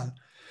work well.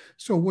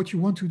 So what you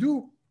want to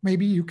do,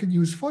 maybe you can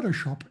use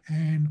Photoshop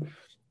and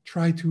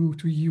try to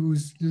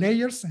use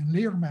layers and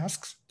layer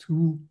masks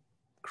to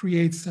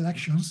create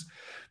selections,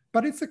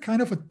 but it's a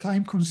kind of a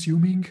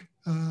time-consuming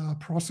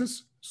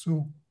process.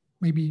 So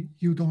maybe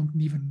you don't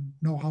even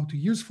know how to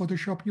use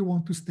Photoshop, you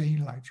want to stay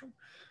in Lightroom.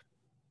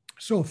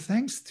 So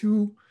thanks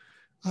to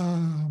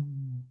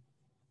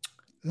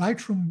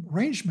Lightroom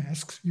range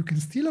masks, you can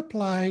still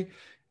apply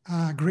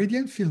a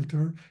gradient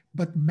filter,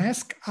 but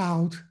mask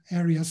out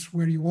areas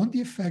where you want the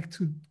effect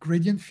to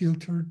gradient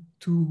filter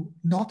to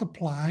not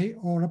apply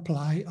or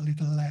apply a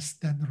little less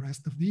than the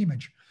rest of the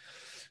image.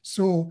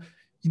 So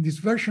in this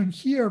version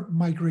here,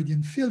 my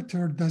gradient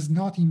filter does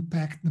not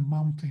impact the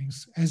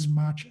mountains as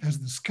much as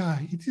the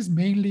sky. It is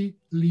mainly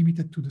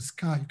limited to the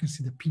sky. You can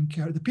see the pink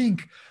here. The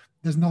pink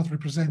does not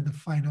represent the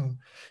final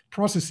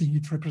processing.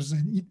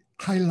 It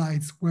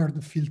highlights where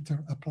the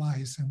filter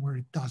applies and where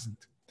it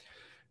doesn't,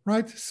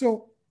 right?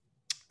 So,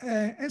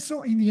 and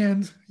so in the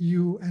end,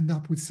 you end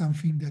up with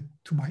something that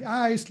to my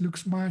eyes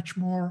looks much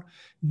more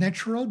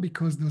natural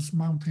because those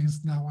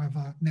mountains now have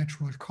a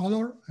natural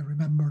color. I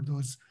remember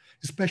those,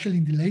 especially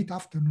in the late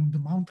afternoon, the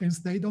mountains,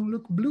 they don't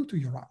look blue to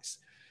your eyes.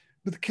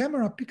 But the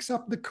camera picks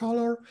up the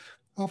color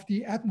of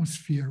the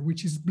atmosphere,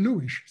 which is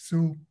bluish.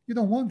 So you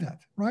don't want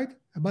that, right?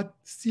 But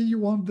still you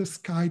want the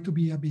sky to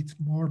be a bit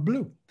more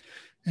blue.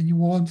 And you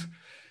want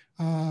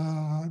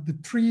the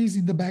trees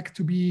in the back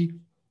to be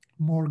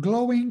more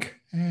glowing.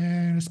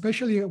 And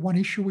especially one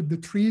issue with the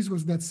trees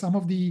was that some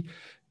of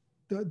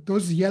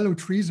those yellow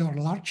trees are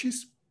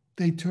larches.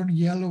 They turn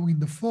yellow in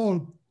the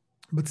fall,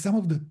 but some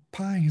of the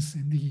pines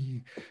in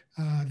the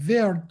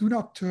there do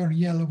not turn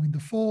yellow in the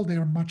fall. They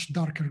are much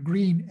darker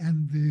green,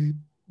 and the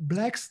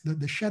blacks,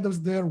 the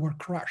shadows there were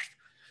crushed,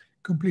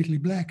 completely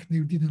black. They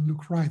didn't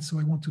look right. So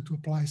I wanted to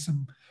apply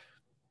some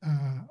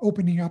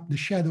opening up the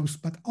shadows,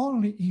 but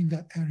only in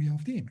that area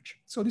of the image.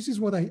 So this is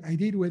what I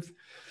did with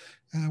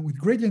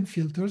gradient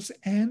filters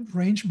and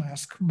range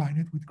mask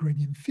combined with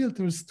gradient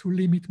filters to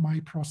limit my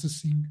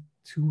processing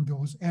to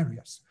those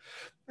areas.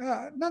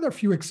 Another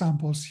few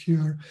examples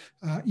here.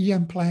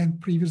 Ian Plant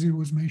previously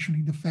was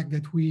mentioning the fact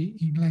that we,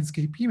 in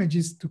landscape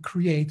images, to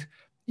create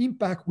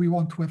impact, we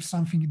want to have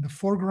something in the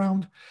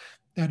foreground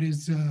that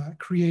is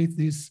create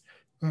this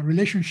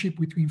relationship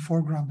between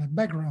foreground and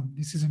background.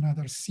 This is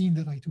another scene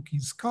that I took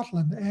in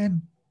Scotland,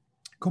 and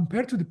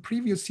compared to the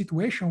previous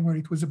situation where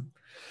it was a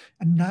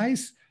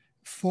nice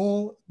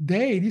fall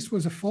day, this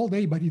was a fall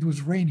day, but it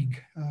was raining.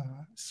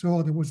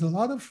 So there was a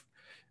lot of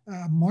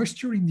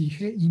moisture in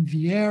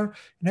the air,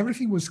 and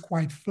everything was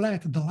quite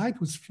flat. The light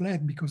was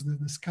flat because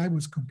the sky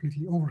was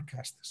completely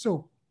overcast.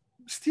 So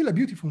still a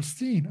beautiful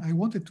scene. I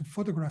wanted to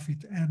photograph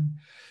it and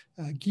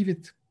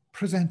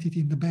present it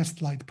in the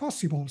best light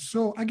possible.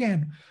 So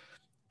again,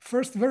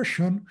 first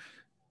version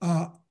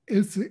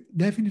is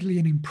definitely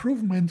an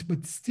improvement,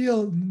 but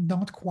still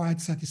not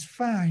quite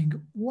satisfying.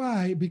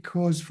 Why?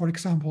 Because, for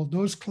example,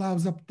 those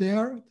clouds up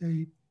there,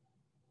 they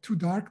too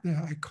dark.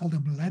 I call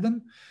them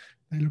leaden.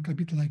 They look a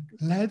bit like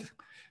lead.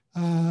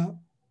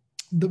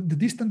 The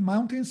distant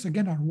mountains,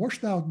 again, are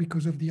washed out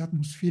because of the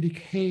atmospheric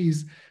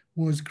haze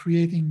was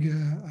creating,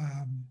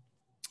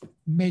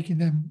 making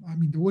them, I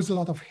mean, there was a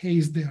lot of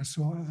haze there.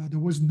 So there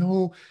was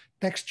no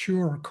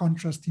texture or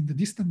contrast in the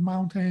distant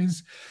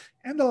mountains.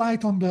 And the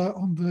light on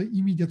the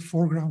immediate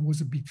foreground was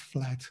a bit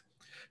flat.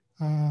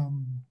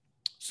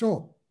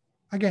 So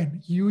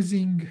again,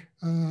 using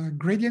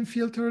gradient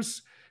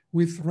filters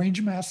with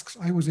range masks,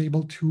 I was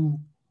able to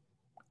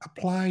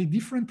apply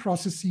different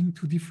processing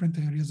to different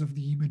areas of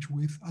the image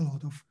with a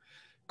lot of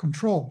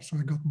control. So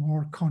I got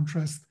more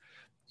contrast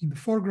in the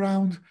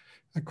foreground,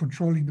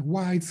 controlling the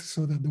whites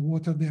so that the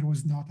water there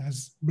was not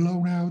as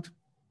blown out,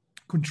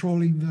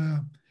 controlling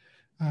the,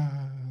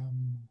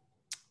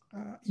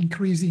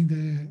 increasing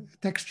the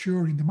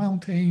texture in the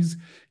mountains,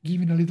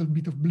 giving a little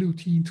bit of blue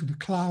tint to the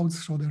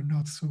clouds so they're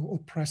not so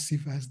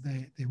oppressive as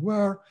they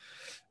were.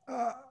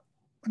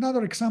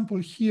 Another example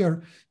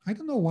here, I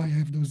don't know why I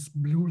have those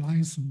blue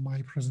lines in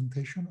my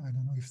presentation. I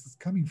don't know if it's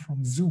coming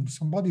from Zoom.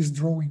 Somebody's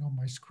drawing on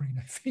my screen,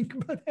 I think.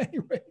 But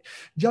anyway,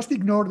 just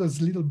ignore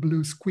those little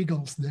blue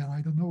squiggles there.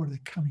 I don't know where they're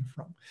coming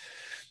from.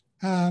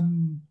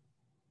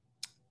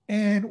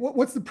 And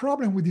what's the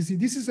problem with this?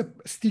 This is a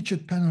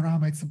stitched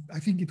panorama. I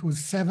think it was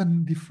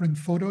 7 different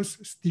photos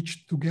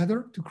stitched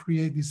together to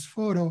create this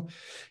photo.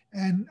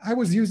 And I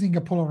was using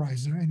a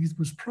polarizer, and it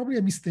was probably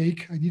a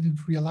mistake. I didn't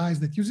realize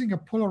that using a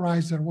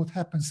polarizer, what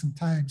happens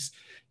sometimes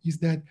is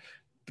that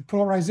the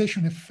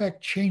polarization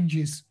effect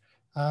changes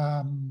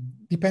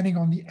depending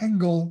on the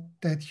angle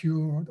that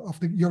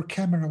your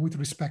camera with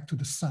respect to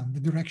the sun, the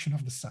direction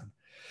of the sun.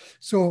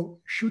 So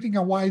shooting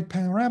a wide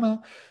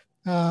panorama,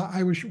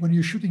 when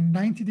you're shooting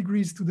 90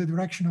 degrees to the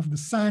direction of the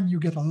sun, you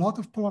get a lot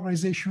of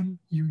polarization.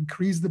 You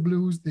increase the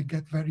blues, they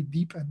get very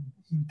deep and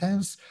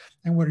intense.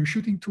 And where you're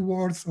shooting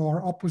towards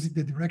or opposite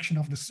the direction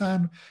of the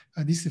sun,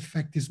 this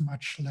effect is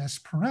much less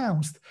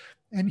pronounced.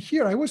 And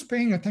here I was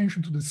paying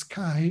attention to the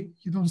sky.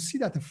 You don't see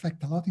that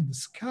effect a lot in the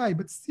sky,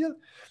 but still,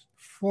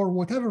 for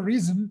whatever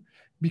reason,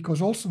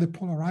 because also the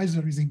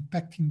polarizer is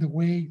impacting the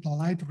way the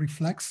light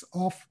reflects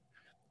off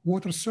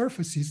water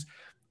surfaces,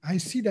 I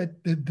see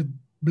that the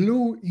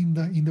blue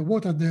in the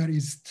water there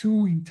is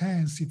too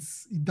intense.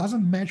 It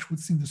doesn't match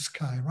what's in the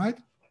sky, right?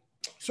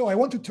 So I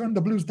want to turn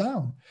the blues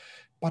down,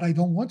 but I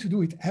don't want to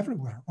do it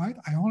everywhere, right?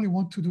 I only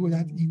want to do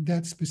that in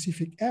that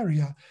specific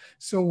area.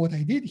 So what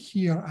I did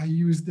here, I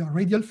used a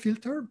radial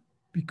filter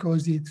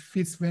because it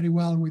fits very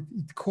well with,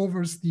 it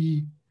covers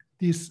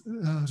this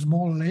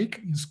small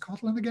lake in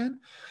Scotland again.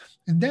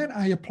 And then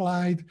I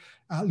applied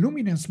a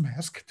luminance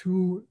mask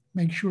to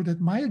make sure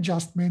that my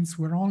adjustments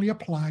were only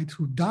applied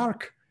to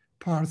dark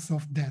parts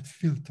of that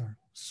filter.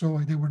 So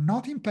they were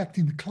not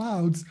impacting the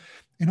clouds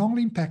and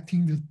only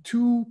impacting the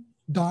 2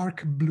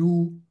 dark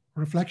blue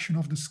reflection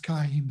of the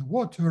sky in the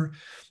water.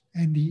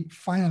 And the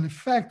final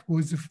effect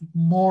was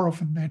more of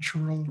a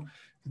natural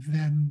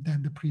than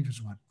the previous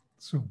one.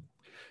 So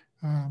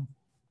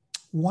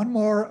one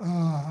more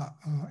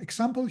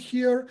example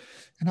here,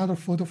 another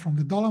photo from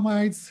the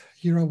Dolomites.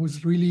 Here I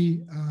was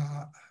really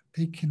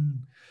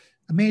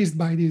amazed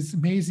by this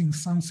amazing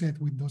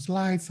sunset with those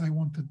lights. I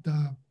wanted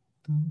the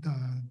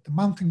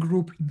mountain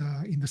group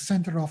in the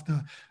center of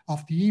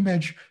the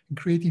image, and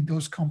creating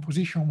those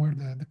composition where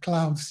the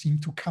clouds seem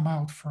to come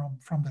out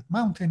from that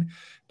mountain.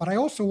 But I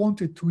also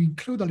wanted to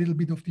include a little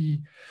bit of the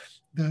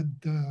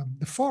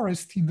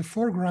forest in the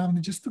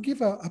foreground, just to give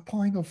a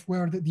point of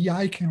where the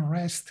eye can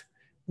rest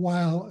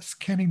while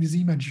scanning this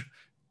image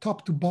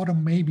top to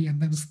bottom maybe,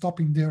 and then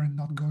stopping there and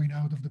not going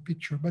out of the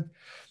picture. But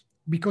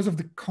because of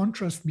the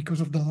contrast,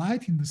 because of the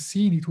light in the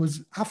scene, it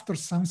was after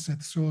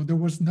sunset, so there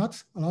was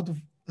not a lot of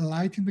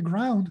light in the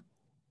ground.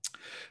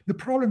 The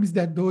problem is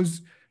that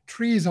those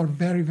trees are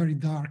very, very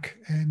dark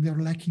and they're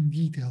lacking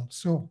detail.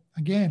 So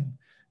again,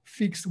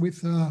 fixed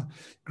with a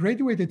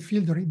graduated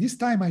filter. This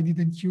time I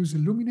didn't use a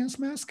luminance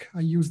mask,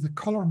 I used the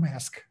color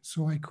mask,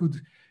 so I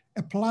could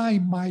apply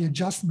my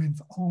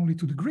adjustment only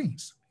to the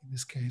greens in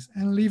this case,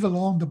 and leave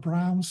alone the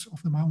browns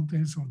of the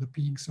mountains or the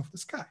pinks of the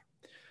sky.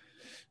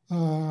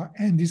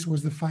 And this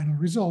was the final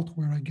result,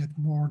 where I get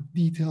more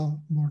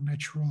detail, more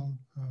natural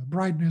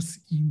brightness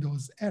in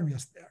those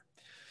areas there.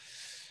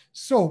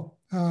 So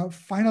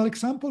final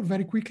example,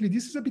 very quickly,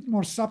 this is a bit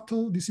more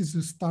subtle. This is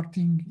a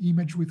starting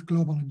image with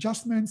global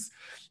adjustments.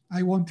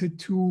 I wanted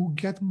to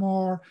get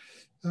more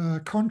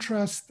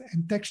contrast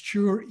and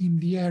texture in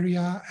the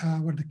area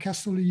where the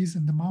castle is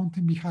and the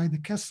mountain behind the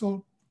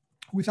castle,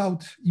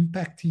 without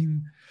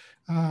impacting,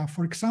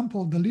 for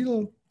example, the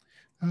little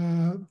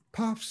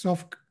puffs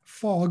of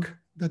fog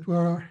that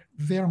were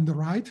there on the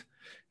right.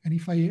 And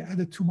if I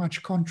added too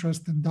much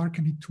contrast and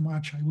darkened it too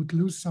much, I would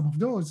lose some of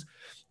those.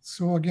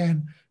 So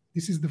again,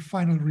 this is the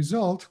final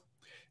result.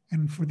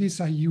 And for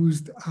this, I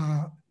used,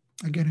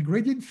 again, a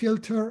gradient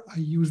filter. I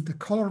used the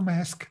color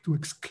mask to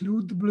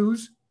exclude the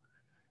blues,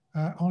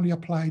 only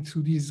applied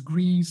to these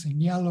greens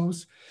and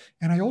yellows.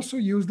 And I also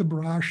used the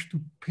brush to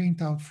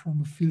paint out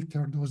from a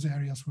filter those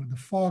areas with the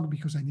fog,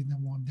 because I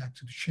didn't want that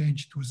to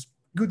change. It was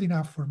good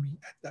enough for me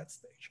at that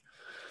stage.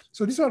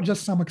 So these are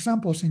just some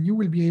examples, and you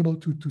will be able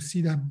to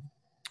see them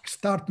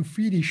start to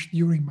finish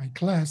during my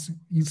class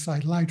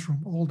inside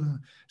Lightroom, all the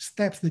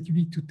steps that you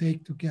need to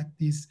take to get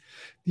these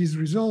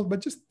results.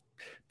 But just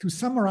to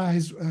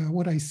summarize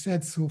what I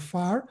said so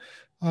far,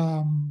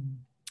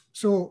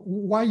 so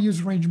why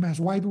use range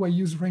mask? Why do I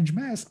use range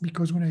mask?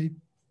 Because when I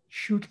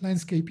shoot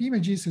landscape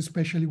images,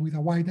 especially with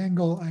a wide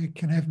angle, I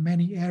can have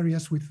many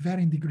areas with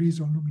varying degrees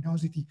of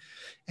luminosity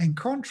and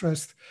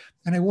contrast,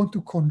 and I want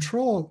to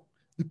control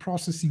the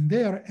processing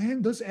there,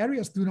 and those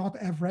areas do not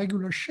have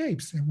regular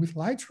shapes. And with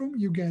Lightroom,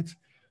 you get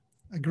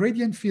a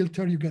gradient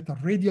filter, you get a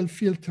radial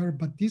filter,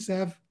 but these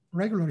have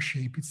regular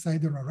shape. It's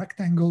either a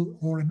rectangle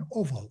or an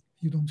oval.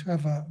 You don't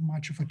have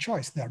much of a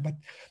choice there, but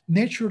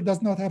nature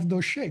does not have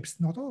those shapes,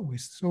 not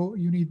always. So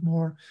you need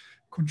more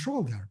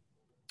control there.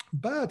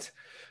 But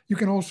you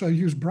can also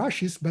use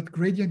brushes, but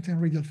gradient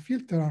and radial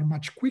filter are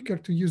much quicker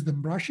to use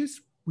than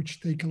brushes, which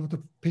take a lot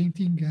of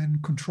painting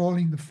and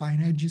controlling the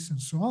fine edges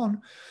and so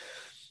on.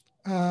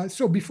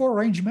 So before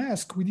range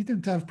mask, we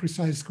didn't have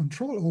precise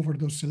control over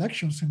those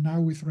selections, and now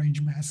with range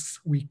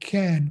masks, we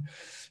can.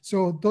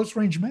 So those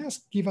range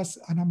masks give us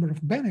a number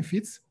of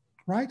benefits.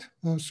 right?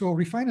 So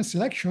refine a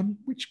selection,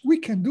 which we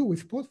can do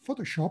with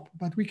Photoshop,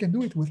 but we can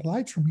do it with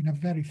Lightroom in a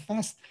very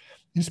fast,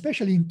 and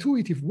especially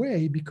intuitive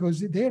way,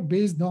 because they're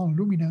based on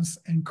luminance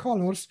and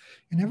colors,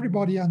 and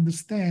everybody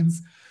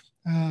understands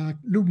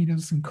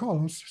luminance and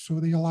colors. So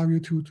they allow you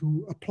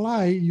to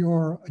apply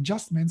your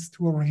adjustments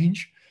to a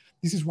range.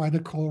 This is why they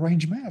call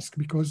range mask,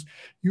 because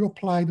you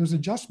apply those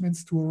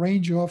adjustments to a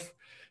range of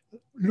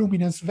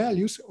luminance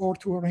values or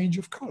to a range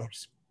of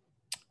colors.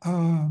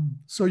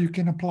 So you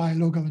can apply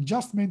local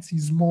adjustments in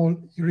small,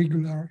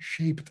 irregular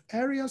shaped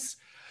areas,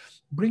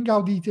 bring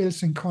out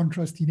details and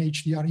contrast in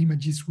HDR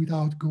images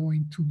without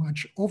going too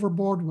much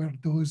overboard, where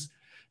those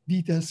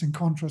details and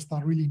contrast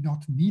are really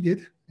not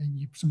needed.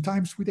 And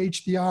sometimes with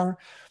HDR,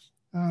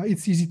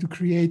 it's easy to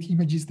create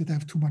images that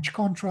have too much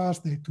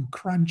contrast, they're too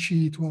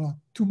crunchy,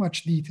 too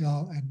much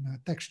detail and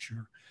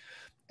texture.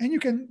 And you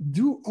can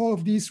do all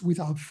of this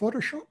without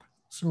Photoshop.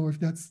 So if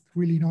that's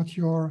really not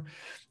your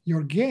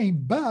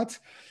game. But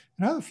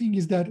another thing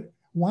is that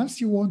once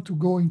you want to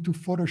go into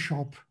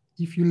Photoshop,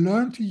 if you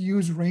learn to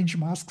use range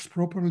masks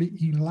properly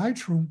in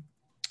Lightroom,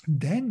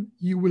 then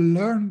you will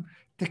learn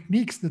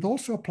techniques that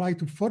also apply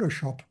to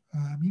Photoshop.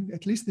 I mean,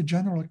 at least the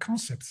general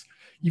concepts,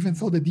 even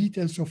though the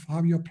details of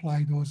how you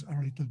apply those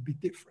are a little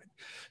bit different.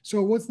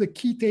 So what's the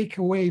key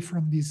takeaway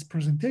from this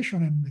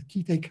presentation, and the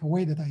key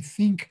takeaway that I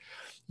think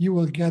you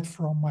will get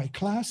from my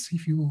class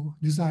if you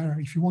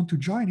want to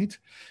join it,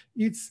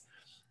 it's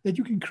that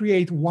you can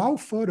create wow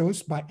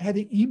photos by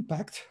adding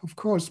impact, of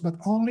course, but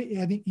only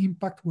adding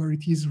impact where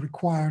it is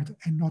required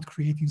and not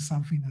creating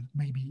something that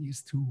maybe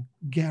is too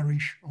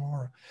garish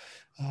or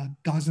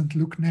doesn't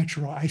look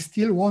natural. I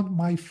still want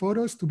my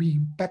photos to be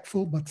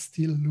impactful, but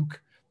still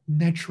look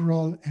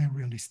natural and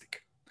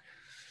realistic.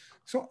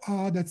 So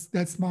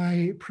that's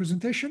my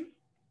presentation.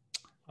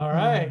 All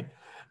right.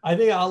 I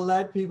think I'll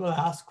let people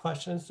ask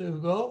questions to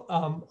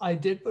Hugo. I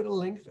did put a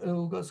link to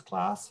Hugo's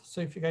class, so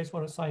if you guys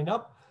want to sign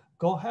up,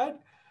 go ahead.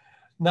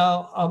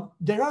 Now,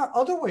 there are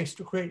other ways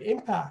to create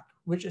impact,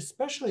 which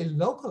especially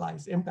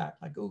localized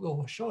impact, like Hugo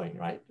was showing,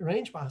 right?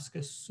 Range mask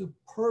is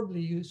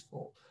superbly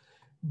useful,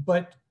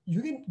 but you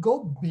can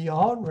go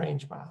beyond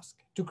range mask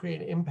to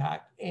create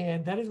impact.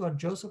 And that is what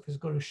Joseph is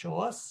going to show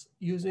us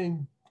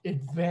using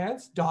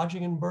advanced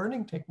dodging and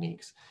burning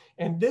techniques.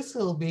 And this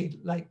will be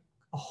like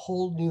a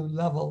whole new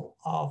level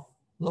of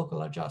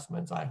local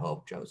adjustments, I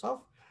hope, Joseph.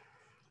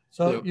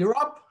 So you're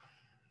up.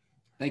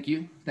 Thank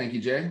you. Thank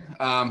you, Jay.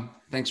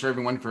 Thanks for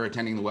everyone for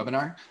attending the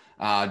webinar.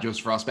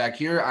 Joseph Rossbach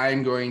here.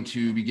 I'm going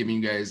to be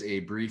giving you guys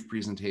a brief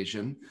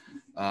presentation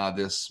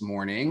this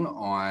morning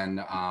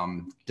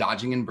on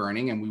dodging and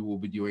burning, and we will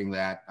be doing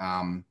that,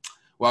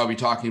 I'll be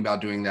talking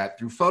about doing that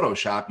through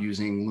Photoshop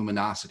using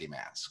luminosity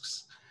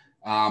masks.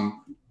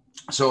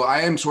 So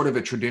I am sort of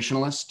a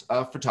traditionalist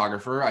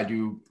photographer. I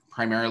do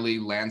primarily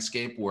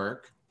landscape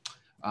work.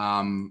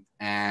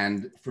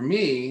 And for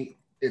me,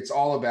 it's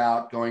all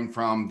about going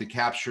from the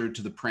capture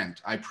to the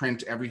print. I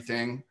print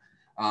everything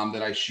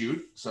that I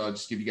shoot. So I'll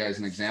just give you guys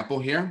an example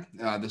here.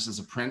 This is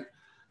a print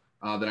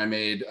that I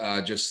made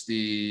just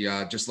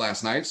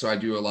last night. So I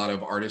do a lot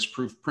of artist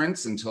proof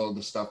prints until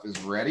the stuff is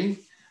ready.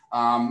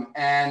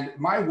 And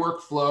my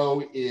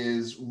workflow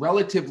is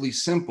relatively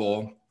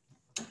simple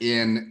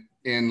in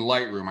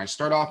Lightroom. I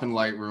start off in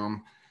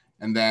Lightroom,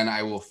 and then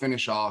I will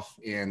finish off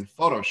in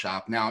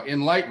Photoshop. Now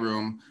in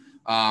Lightroom,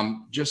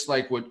 just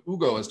like what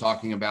Hugo is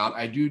talking about,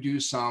 I do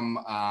some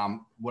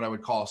what I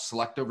would call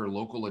selective or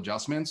local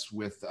adjustments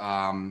with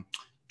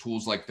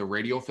tools like the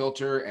radial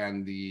filter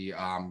and the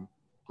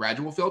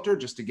gradual filter,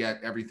 just to get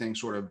everything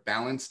sort of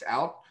balanced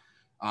out.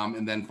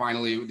 And then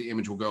finally, the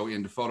image will go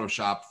into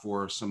Photoshop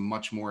for some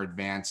much more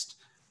advanced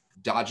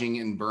dodging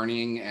and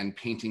burning and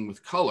painting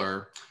with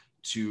color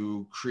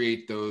to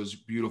create those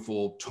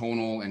beautiful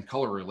tonal and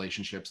color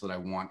relationships that I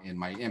want in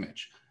my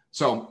image.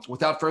 So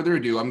without further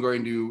ado, I'm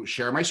going to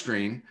share my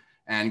screen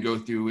and go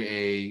through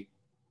a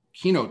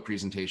keynote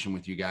presentation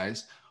with you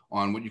guys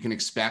on what you can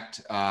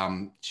expect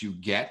to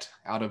get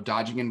out of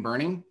dodging and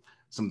burning,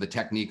 some of the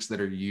techniques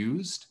that are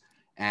used,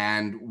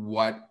 and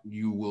what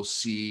you will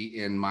see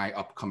in my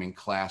upcoming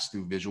class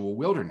through Visual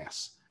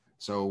Wilderness.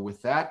 So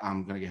with that,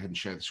 I'm going to go ahead and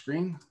share the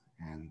screen,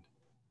 and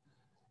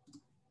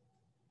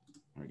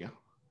there we go.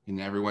 Can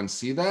everyone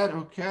see that?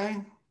 Okay.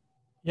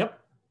 Yep.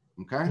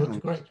 Okay. Let me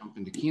just jump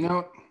into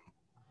Keynote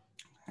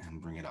and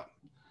bring it up.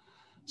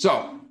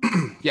 So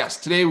yes,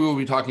 today we will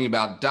be talking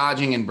about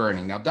dodging and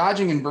burning. Now,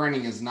 dodging and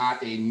burning is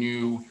not a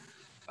new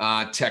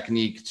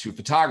technique to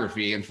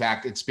photography. In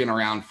fact, it's been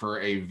around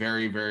for a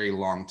very, very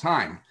long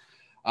time.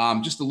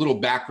 Just a little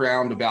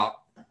background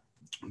about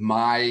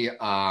my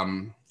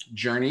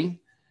journey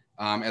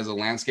as a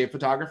landscape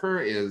photographer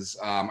is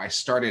I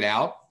started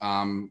out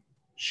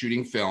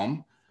shooting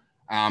film.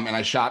 And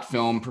I shot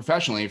film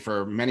professionally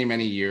for many,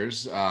 many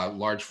years,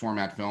 large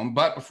format film.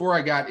 But before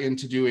I got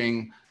into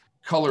doing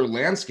color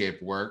landscape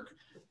work,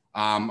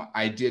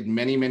 I did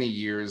many, many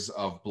years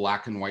of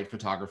black and white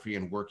photography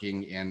and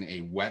working in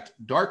a wet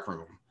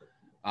darkroom.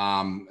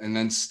 And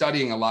then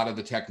studying a lot of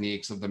the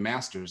techniques of the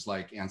masters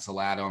like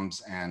Ansel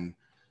Adams and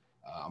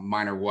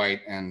Minor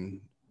White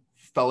and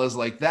fellas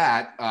like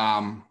that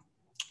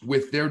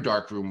with their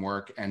darkroom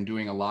work and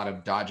doing a lot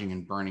of dodging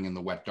and burning in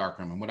the wet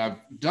darkroom. And what I've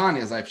done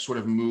is I've sort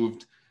of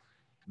moved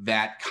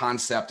that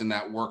concept and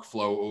that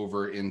workflow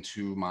over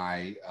into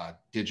my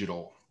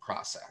digital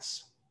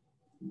process.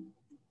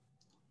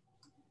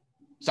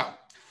 So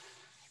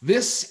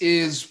this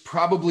is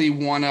probably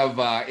one of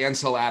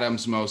Ansel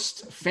Adams'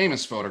 most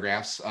famous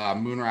photographs,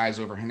 Moonrise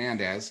over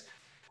Hernandez.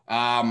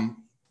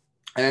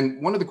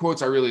 And one of the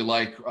quotes I really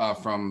like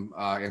from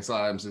Ansel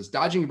Adams is,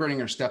 "Dodging and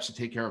burning are steps to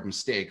take care of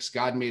mistakes.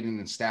 God made an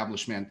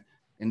establishment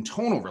in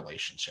tonal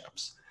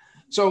relationships."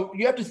 So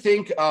you have to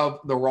think of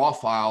the raw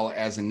file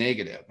as a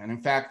negative. And in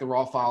fact, the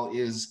raw file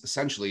is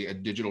essentially a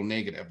digital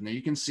negative. Now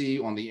you can see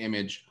on the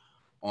image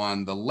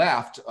on the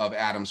left of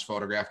Adams'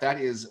 photograph, that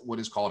is what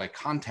is called a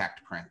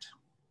contact print.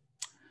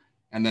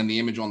 And then the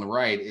image on the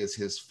right is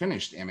his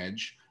finished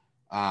image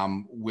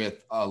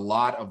with a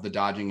lot of the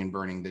dodging and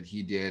burning that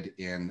he did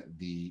in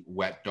the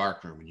wet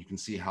darkroom. And you can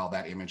see how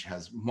that image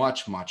has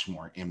much, much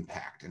more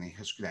impact, and it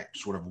has that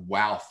sort of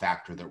wow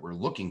factor that we're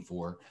looking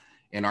for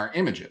in our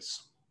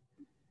images.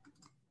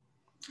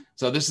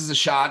 So this is a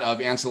shot of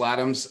Ansel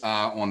Adams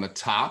on the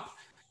top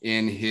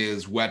in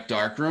his wet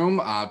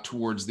darkroom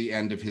towards the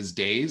end of his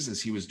days,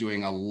 as he was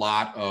doing a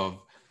lot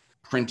of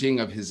printing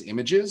of his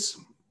images.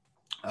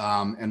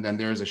 And then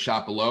there's a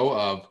shot below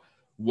of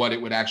what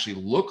it would actually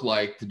look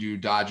like to do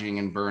dodging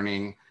and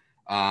burning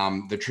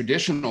the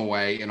traditional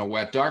way in a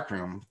wet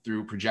darkroom,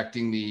 through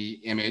projecting the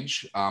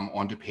image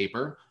onto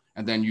paper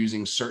and then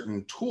using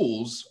certain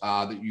tools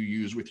that you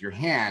use with your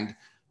hand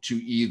to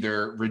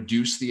either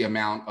reduce the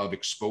amount of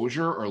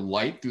exposure or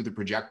light through the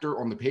projector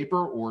on the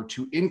paper, or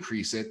to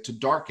increase it to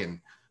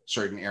darken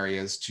certain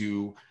areas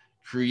to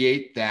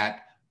create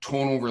that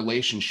tonal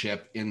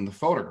relationship in the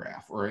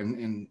photograph, or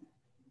in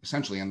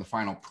essentially in the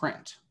final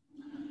print.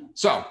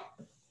 So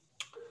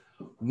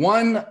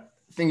one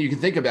thing you can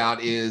think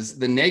about is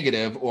the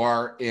negative,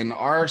 or in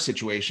our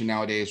situation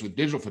nowadays with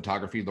digital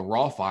photography, the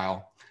raw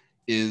file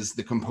is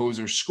the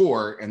composer's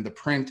score and the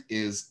print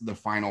is the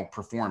final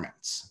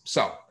performance.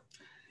 So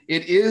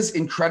it is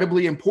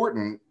incredibly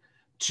important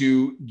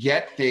to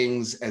get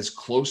things as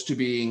close to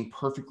being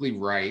perfectly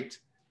right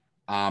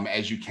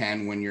as you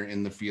can when you're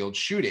in the field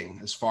shooting,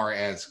 as far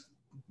as,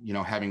 you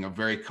know, having a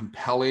very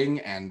compelling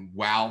and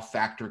wow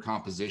factor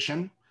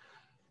composition,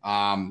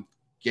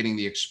 getting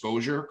the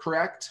exposure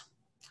correct,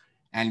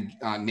 and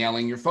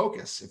nailing your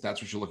focus, if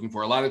that's what you're looking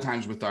for. A lot of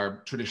times with our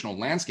traditional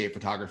landscape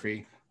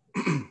photography,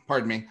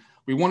 pardon me,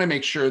 we want to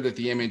make sure that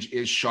the image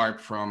is sharp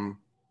from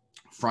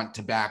front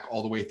to back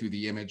all the way through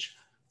the image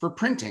for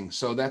printing.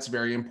 So that's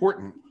very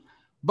important.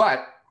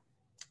 But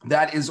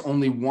that is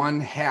only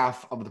one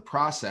half of the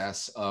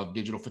process of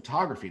digital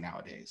photography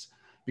nowadays,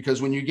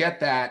 because when you get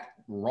that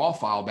raw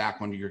file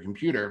back onto your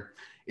computer,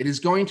 it is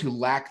going to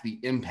lack the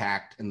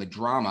impact and the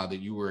drama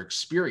that you were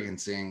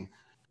experiencing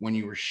when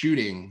you were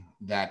shooting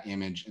that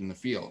image in the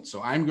field.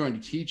 So I'm going to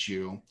teach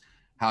you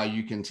how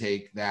you can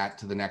take that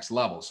to the next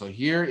level. So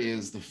here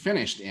is the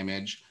finished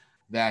image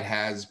that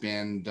has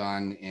been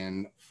done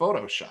in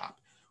Photoshop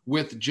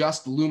with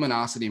just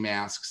luminosity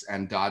masks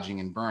and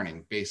dodging and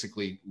burning,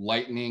 basically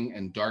lightening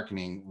and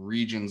darkening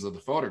regions of the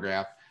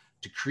photograph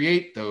to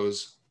create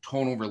those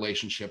tonal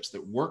relationships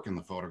that work in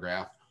the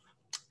photograph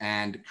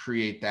and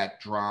create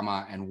that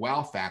drama and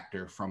wow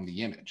factor from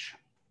the image.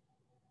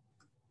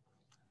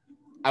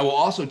 I will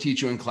also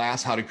teach you in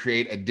class how to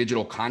create a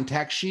digital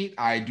contact sheet.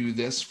 I do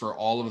this for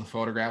all of the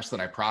photographs that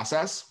I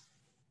process.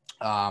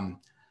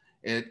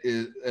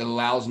 It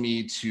allows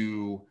me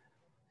to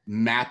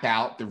map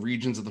out the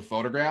regions of the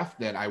photograph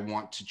that I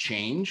want to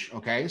change.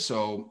 Okay,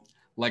 so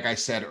like I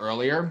said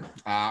earlier,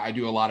 I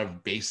do a lot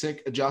of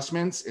basic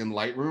adjustments in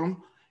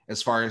Lightroom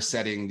as far as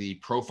setting the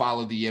profile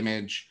of the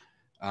image,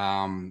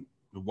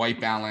 the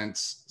white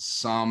balance,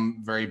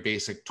 some very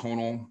basic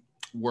tonal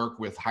work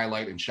with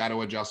highlight and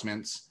shadow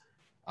adjustments,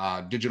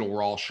 digital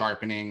raw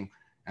sharpening,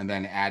 and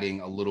then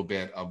adding a little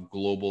bit of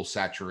global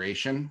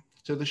saturation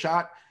to the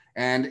shot.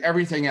 And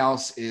everything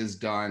else is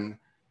done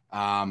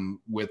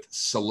with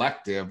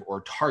selective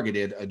or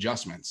targeted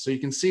adjustments. So you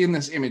can see in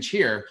this image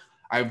here,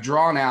 I've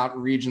drawn out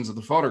regions of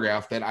the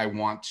photograph that I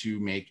want to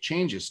make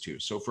changes to.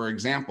 So for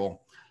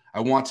example, I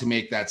want to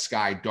make that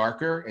sky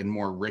darker and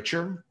more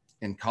richer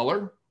in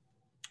color.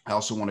 I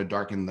also want to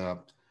darken the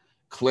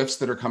cliffs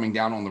that are coming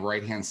down on the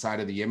right-hand side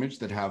of the image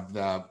that have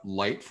the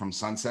light from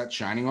sunset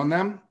shining on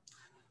them.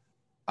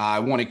 I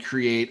want to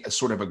create a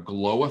sort of a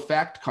glow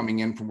effect coming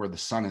in from where the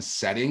sun is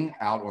setting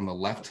out on the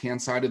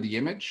left-hand side of the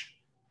image.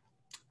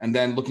 And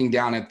then looking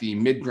down at the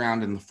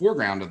midground and the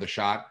foreground of the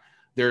shot,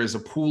 there is a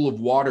pool of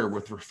water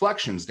with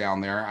reflections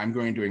down there. I'm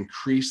going to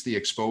increase the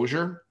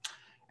exposure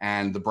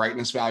and the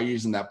brightness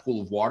values in that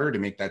pool of water to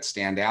make that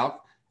stand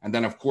out. And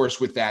then of course,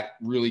 with that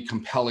really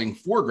compelling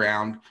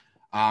foreground,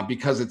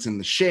 because it's in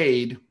the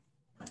shade,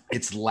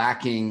 it's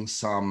lacking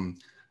some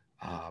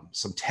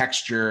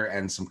texture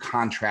and some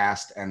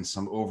contrast and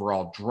some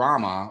overall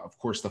drama. Of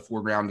course, the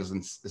foreground is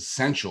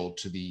essential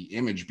to the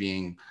image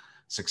being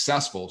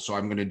successful. So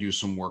I'm going to do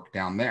some work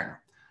down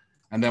there.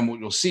 And then what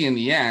you'll see in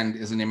the end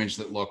is an image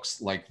that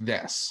looks like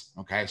this.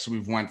 Okay, so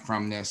we've went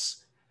from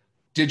this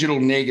digital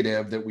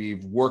negative that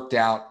we've worked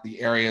out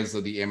the areas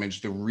of the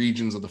image, the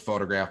regions of the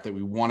photograph that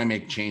we want to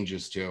make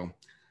changes to.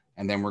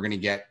 And then we're going to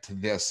get to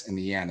this in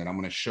the end. And I'm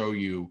going to show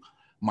you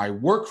my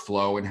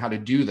workflow and how to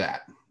do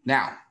that.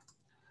 Now,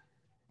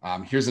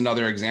 here's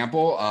another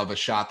example of a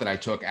shot that I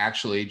took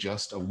actually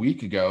just a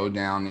week ago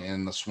down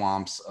in the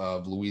swamps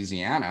of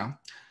Louisiana.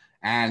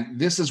 And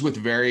this is with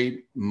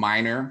very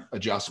minor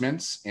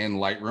adjustments in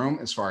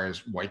Lightroom as far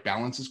as white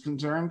balance is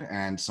concerned,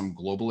 and some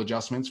global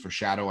adjustments for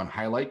shadow and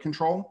highlight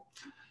control.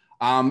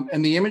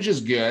 And the image is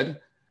good,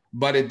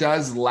 but it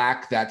does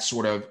lack that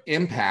sort of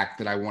impact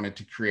that I wanted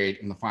to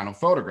create in the final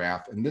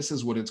photograph. And this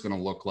is what it's going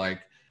to look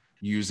like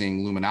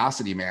using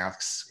luminosity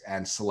masks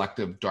and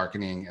selective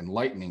darkening and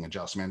lightening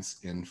adjustments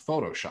in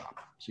Photoshop.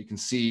 So you can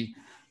see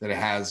that it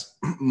has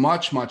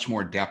much, much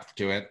more depth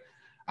to it.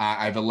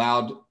 I've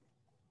allowed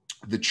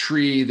the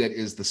tree that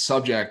is the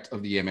subject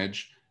of the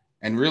image,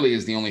 and really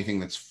is the only thing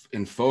that's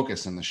in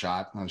focus in the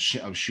shot. I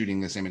was shooting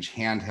this image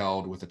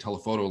handheld with a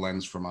telephoto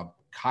lens from a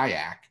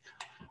kayak,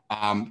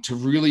 to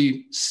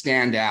really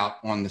stand out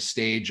on the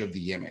stage of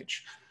the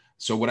image.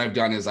 So what I've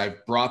done is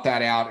I've brought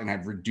that out and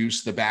I've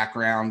reduced the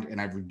background,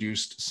 and I've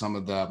reduced some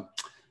of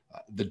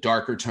the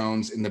darker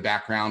tones in the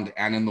background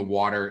and in the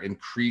water,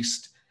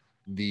 increased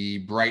the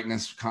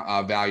brightness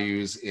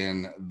values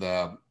in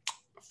the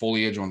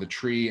foliage on the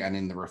tree and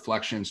in the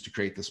reflections to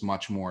create this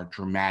much more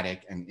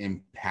dramatic and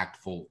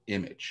impactful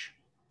image.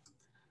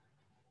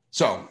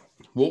 So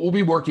what we'll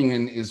be working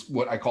in is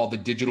what I call the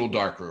digital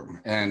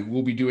darkroom, and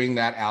we'll be doing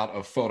that out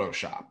of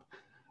Photoshop.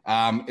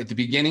 At the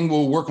beginning,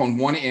 we'll work on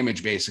one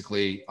image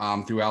basically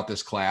throughout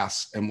this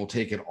class, and we'll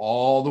take it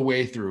all the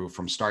way through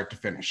from start to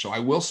finish. So I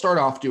will start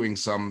off doing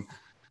some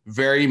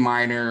very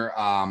minor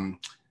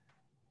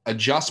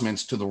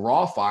adjustments to the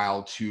raw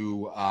file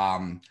to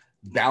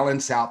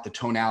balance out the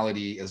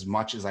tonality as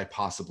much as I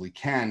possibly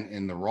can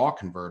in the raw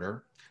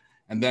converter.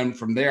 And then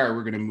from there,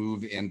 we're going to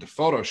move into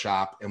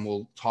Photoshop, and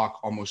we'll talk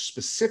almost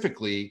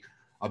specifically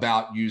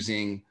about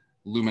using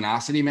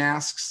luminosity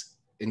masks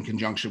in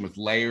conjunction with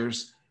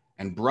layers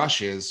and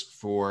brushes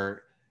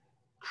for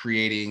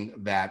creating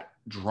that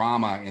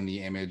drama in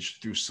the image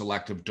through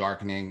selective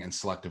darkening and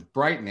selective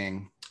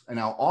brightening. And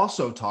I'll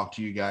also talk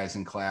to you guys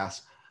in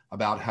class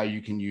about how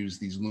you can use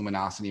these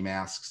luminosity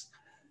masks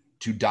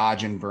to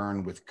dodge and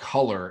burn with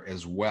color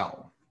as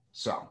well.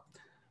 So,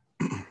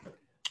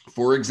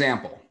 for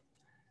example,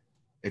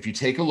 if you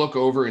take a look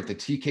over at the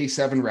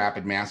TK7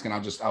 Rapid Mask, and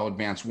I'll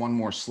advance one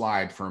more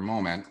slide for a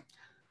moment.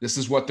 This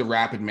is what the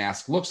Rapid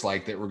Mask looks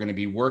like that we're going to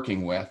be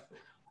working with.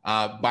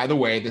 By the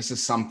way, this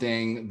is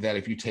something that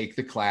if you take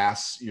the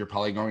class, you're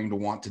probably going to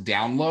want to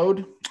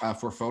download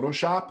for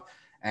Photoshop.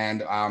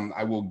 And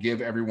I will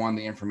give everyone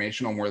the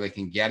information on where they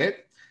can get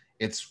it.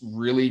 It's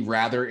really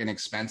rather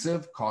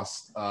inexpensive,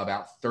 costs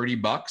about 30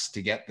 bucks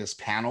to get this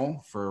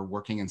panel for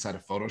working inside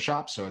of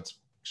Photoshop. So it's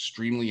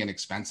extremely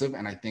inexpensive.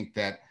 And I think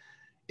that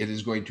it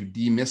is going to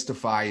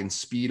demystify and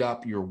speed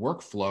up your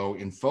workflow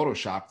in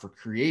Photoshop for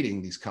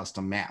creating these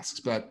custom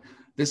masks. But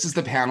this is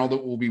the panel that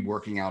we'll be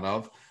working out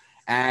of.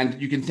 And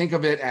you can think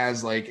of it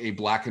as like a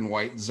black and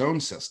white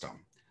zone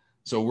system.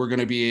 So we're going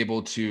to be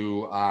able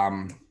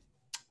to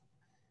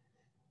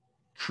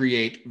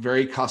create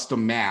very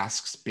custom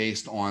masks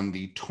based on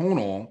the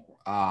tonal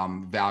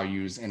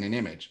values in an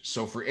image.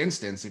 So for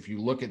instance, if you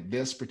look at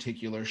this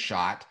particular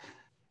shot,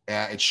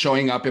 it's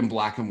showing up in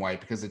black and white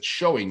because it's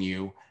showing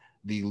you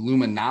the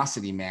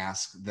luminosity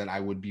mask that I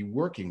would be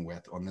working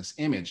with on this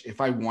image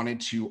if I wanted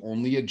to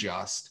only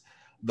adjust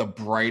the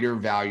brighter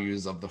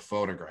values of the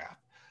photograph.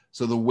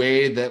 So the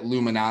way that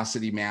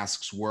luminosity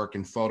masks work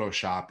in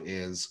Photoshop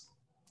is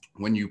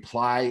when you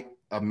apply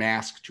a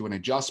mask to an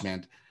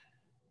adjustment,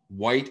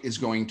 white is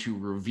going to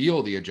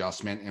reveal the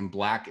adjustment and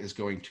black is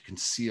going to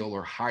conceal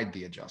or hide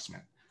the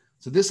adjustment.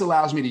 So this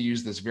allows me to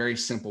use this very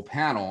simple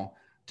panel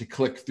to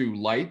click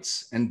through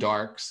lights and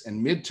darks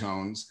and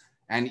midtones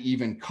and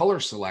even color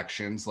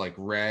selections like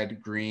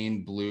red,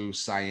 green, blue,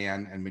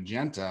 cyan, and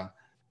magenta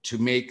to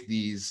make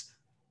these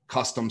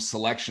custom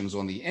selections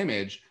on the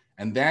image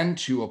and then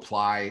to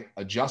apply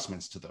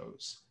adjustments to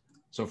those.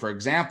 So for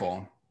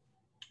example,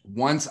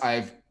 once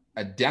I've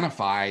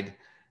identified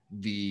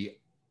the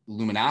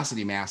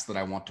luminosity mask that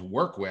I want to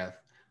work with,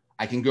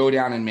 I can go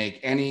down and make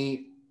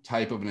any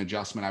type of an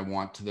adjustment I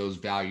want to those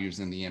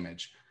values in the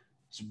image.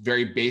 So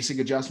very basic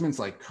adjustments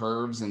like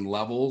curves and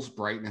levels,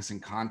 brightness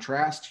and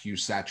contrast, hue,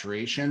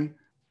 saturation,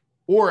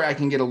 or I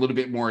can get a little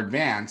bit more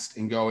advanced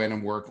and go in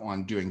and work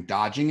on doing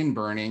dodging and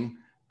burning,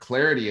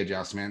 clarity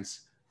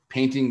adjustments,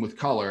 painting with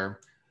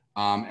color,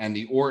 and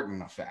the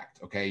Orton effect,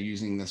 okay,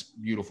 using this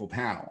beautiful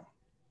panel.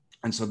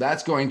 And so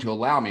that's going to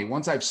allow me,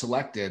 once I've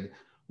selected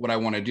what I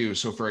want to do.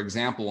 So for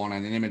example, on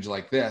an image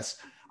like this,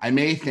 I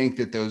may think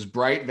that those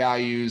bright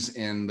values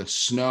in the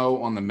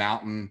snow on the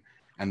mountain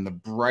and the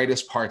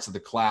brightest parts of the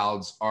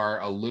clouds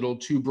are a little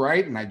too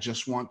bright, and I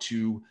just want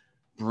to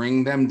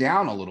bring them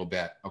down a little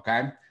bit,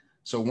 okay?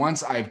 So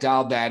once I've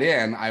dialed that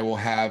in, I will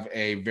have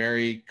a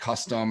very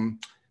custom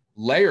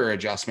layer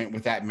adjustment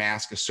with that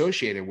mask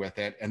associated with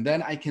it. And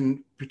then I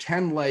can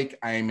pretend like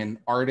I'm an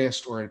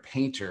artist or a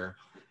painter,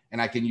 and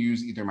I can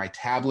use either my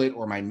tablet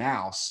or my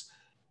mouse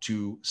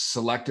to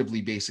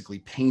selectively basically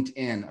paint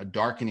in a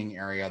darkening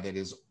area that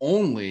is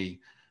only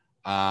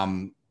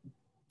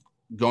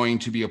going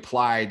to be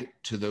applied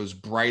to those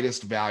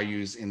brightest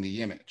values in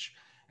the image.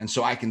 And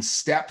so I can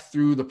step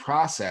through the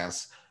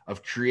process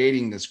of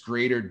creating this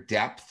greater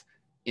depth,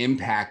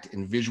 impact,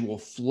 and visual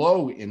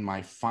flow in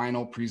my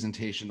final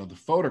presentation of the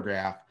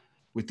photograph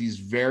with these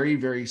very,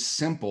 very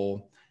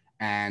simple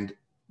and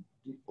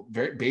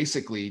very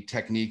basically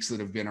techniques that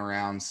have been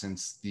around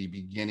since the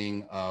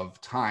beginning of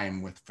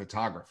time with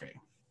photography.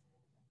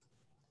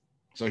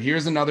 So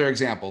here's another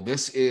example.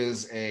 This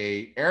is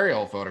an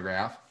aerial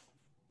photograph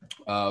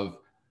of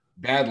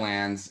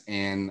Badlands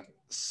in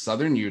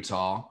southern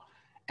Utah.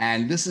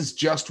 And this is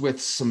just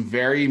with some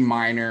very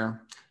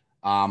minor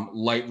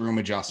Lightroom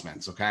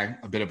adjustments, okay?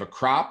 A bit of a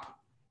crop,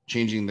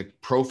 changing the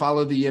profile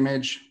of the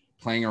image,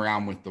 playing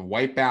around with the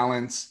white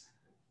balance,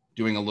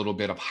 doing a little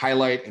bit of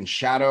highlight and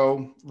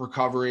shadow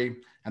recovery,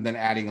 and then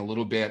adding a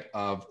little bit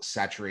of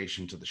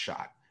saturation to the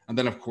shot. And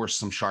then of course,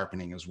 some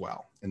sharpening as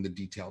well in the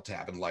detail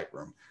tab in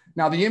Lightroom.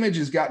 Now the image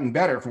has gotten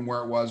better from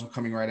where it was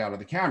coming right out of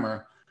the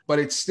camera, but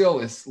it still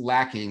is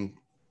lacking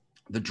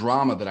the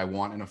drama that I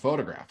want in a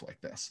photograph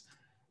like this.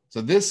 So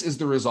this is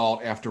the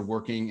result after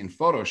working in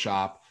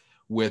Photoshop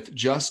with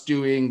just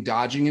doing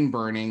dodging and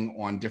burning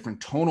on different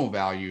tonal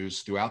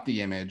values throughout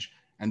the image,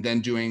 and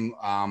then doing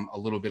a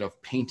little bit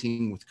of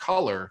painting with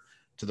color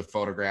to the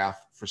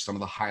photograph for some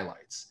of the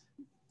highlights.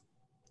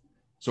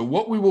 So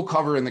what we will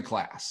cover in the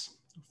class,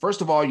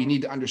 first of all, you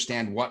need to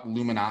understand what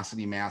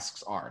luminosity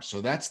masks are.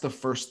 So that's the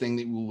first thing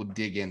that we will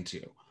dig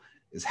into,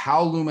 is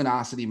how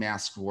luminosity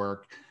masks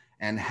work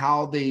and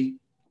how they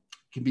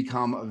can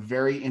become a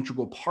very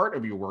integral part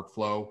of your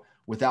workflow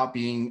without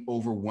being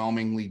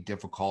overwhelmingly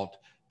difficult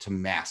to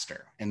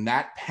master. And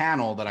that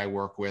panel that I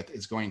work with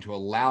is going to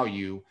allow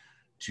you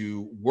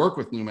to work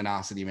with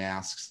luminosity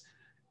masks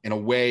in a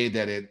way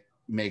that it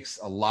makes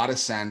a lot of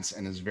sense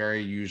and is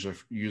very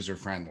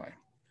user-friendly.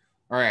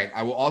 All right,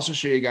 I will also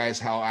show you guys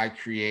how I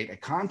create a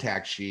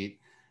contact sheet,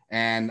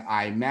 and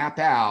I map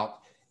out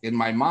in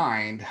my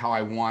mind how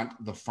I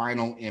want the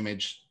final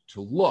image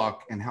to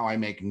look and how I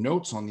make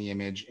notes on the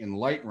image in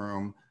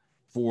Lightroom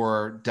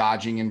for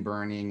dodging and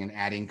burning and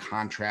adding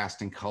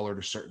contrast and color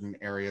to certain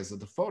areas of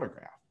the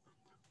photograph.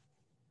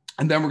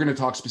 And then we're going to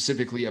talk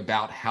specifically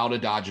about how to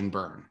dodge and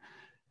burn,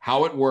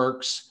 how it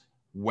works,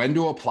 when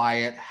to apply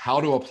it, how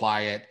to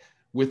apply it,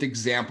 with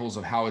examples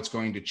of how it's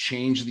going to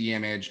change the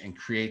image and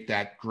create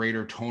that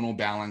greater tonal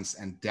balance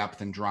and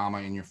depth and drama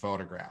in your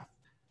photograph.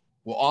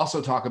 We'll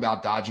also talk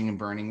about dodging and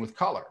burning with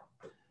color,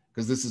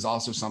 because this is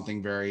also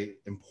something very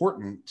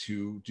important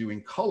to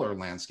doing color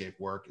landscape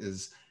work,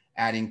 is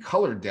adding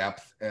color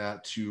depth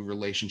to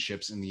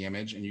relationships in the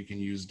image. And you can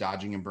use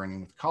dodging and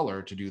burning with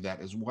color to do that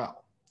as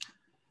well.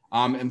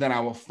 And then I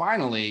will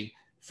finally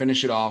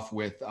finish it off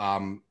with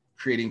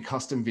creating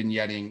custom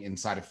vignetting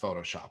inside of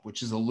Photoshop,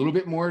 which is a little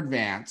bit more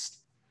advanced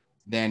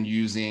than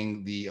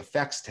using the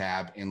effects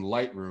tab in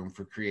Lightroom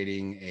for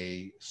creating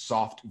a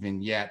soft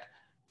vignette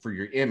for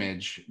your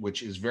image,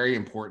 which is very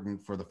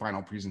important for the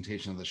final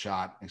presentation of the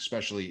shot,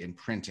 especially in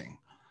printing.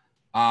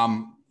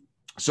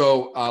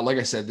 So like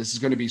I said, this is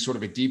going to be sort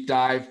of a deep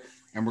dive,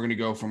 and we're going to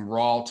go from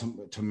raw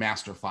to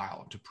master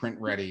file to print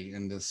ready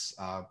in this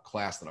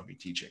class that I'll be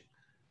teaching.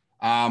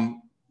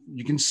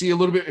 You can see a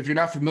little bit, if you're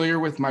not familiar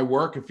with my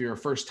work, if you're a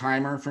first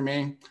timer for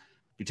me,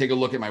 if you take a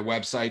look at my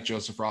website,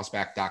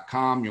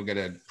 josephrossback.com, you'll get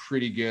a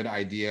pretty good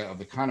idea of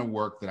the kind of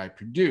work that I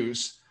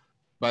produce.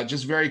 But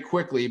just very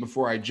quickly,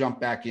 before I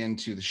jump back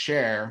into the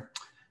share,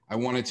 I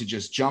wanted to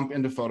just jump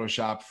into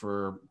Photoshop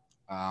for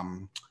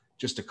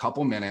just a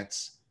couple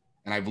minutes.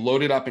 And I've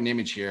loaded up an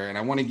image here, and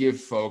I want to give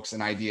folks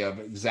an idea of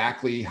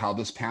exactly how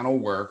this panel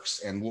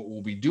works and what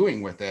we'll be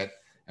doing with it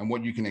and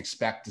what you can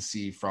expect to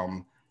see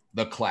from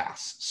the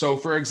class. So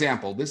for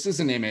example, this is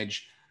an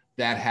image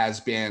that has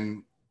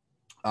been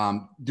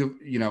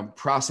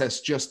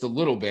processed just a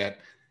little bit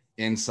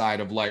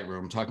inside of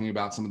Lightroom, talking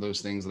about some of those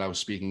things that I was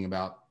speaking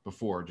about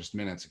before just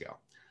minutes ago.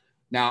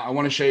 Now, I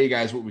want to show you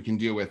guys what we can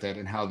do with it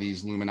and how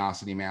these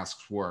luminosity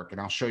masks work.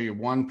 And I'll show you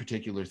one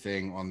particular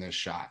thing on this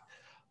shot.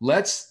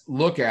 Let's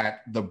look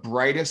at the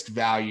brightest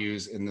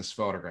values in this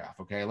photograph,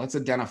 okay? Let's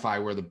identify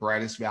where the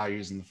brightest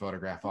values in the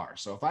photograph are.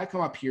 So if I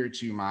come up here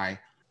to my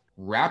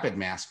rapid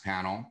mask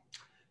panel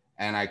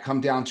and I come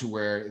down to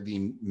where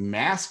the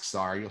masks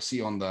are, you'll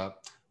see on the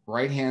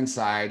right-hand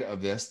side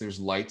of this, there's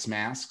lights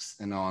masks,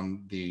 and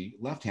on the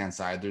left-hand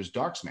side, there's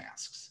darks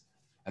masks.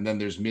 And then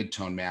there's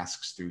mid-tone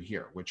masks through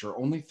here, which are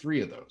only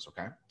 3 of those,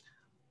 okay?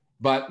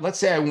 But let's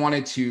say I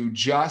wanted to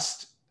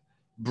just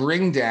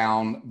bring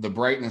down the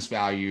brightness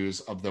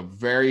values of the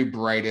very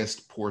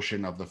brightest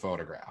portion of the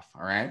photograph,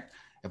 all right?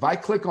 If I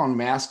click on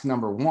mask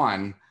number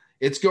 1,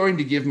 it's going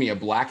to give me a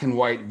black and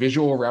white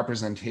visual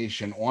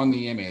representation on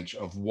the image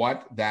of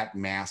what that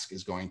mask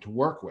is going to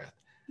work with.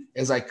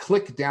 As I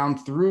click down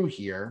through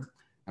here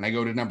and I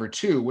go to number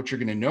 2, what you're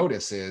going to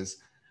notice is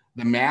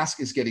the mask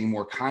is getting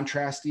more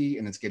contrasty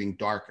and it's getting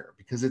darker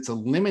because it's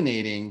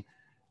eliminating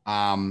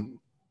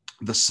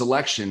the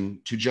selection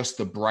to just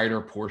the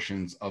brighter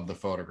portions of the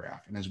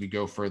photograph. And as we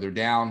go further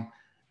down,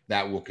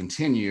 that will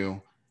continue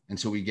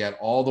until we get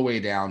all the way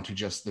down to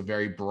just the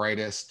very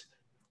brightest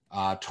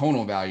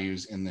tonal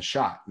values in the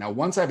shot. Now,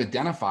 once I've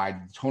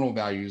identified the tonal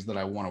values that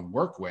I want to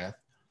work with,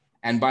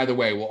 and by the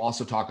way, we'll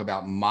also talk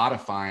about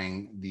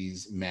modifying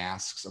these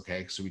masks,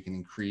 okay? So we can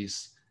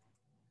increase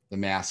the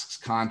mask's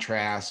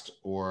contrast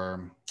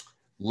or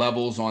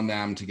levels on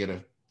them to get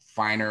a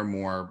finer,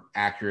 more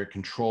accurate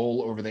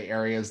control over the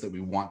areas that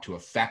we want to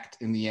affect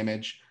in the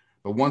image.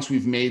 But once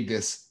we've made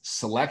this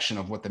selection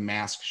of what the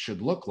mask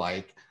should look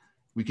like,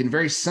 we can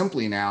very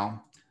simply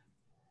now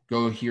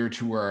go here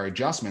to where our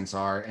adjustments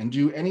are and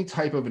do any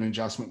type of an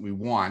adjustment we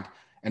want.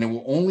 And it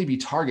will only be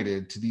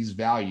targeted to these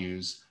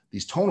values,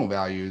 these tonal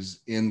values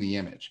in the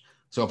image.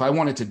 So if I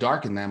wanted to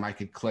darken them, I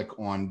could click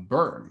on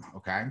burn,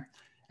 okay?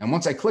 And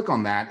once I click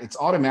on that, it's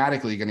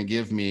automatically going to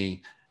give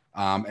me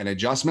an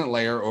adjustment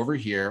layer over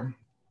here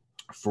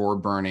for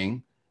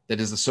burning that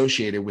is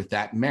associated with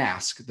that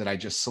mask that I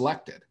just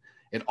selected.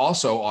 It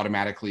also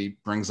automatically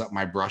brings up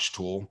my brush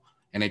tool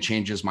and it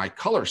changes my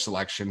color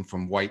selection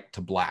from white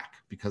to black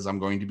because I'm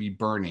going to be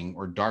burning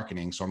or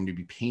darkening. So I'm going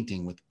to be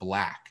painting with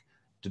black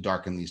to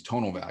darken these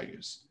tonal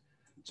values.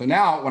 So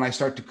now when I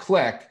start to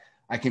click,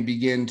 I can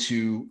begin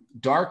to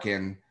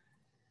darken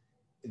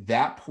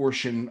that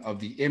portion of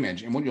the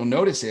image. And what you'll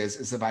notice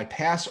is if I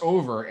pass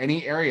over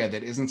any area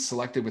that isn't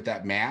selected with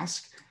that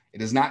mask,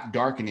 it is not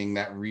darkening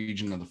that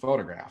region of the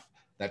photograph,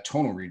 that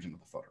tonal region of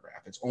the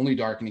photograph. It's only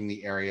darkening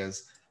the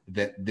areas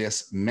that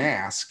this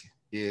mask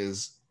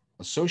is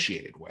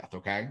associated with,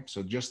 okay?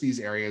 So just these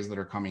areas that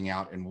are coming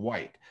out in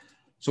white.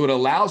 So it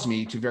allows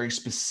me to very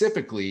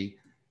specifically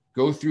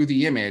go through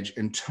the image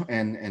and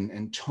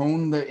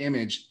tone the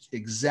image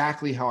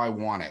exactly how I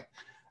want it.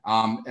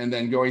 And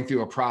then going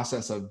through a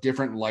process of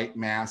different light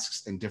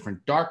masks and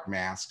different dark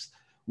masks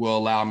will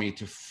allow me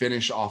to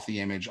finish off the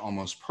image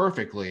almost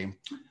perfectly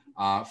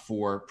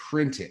for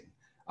printing.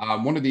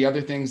 One of the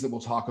other things that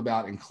we'll talk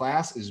about in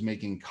class is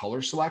making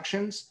color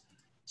selections.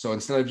 So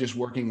instead of just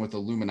working with a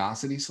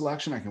luminosity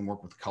selection, I can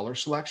work with color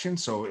selection.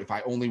 So if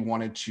I only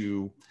wanted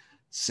to,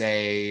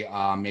 say,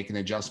 make an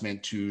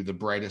adjustment to the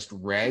brightest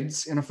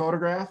reds in a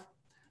photograph,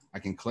 I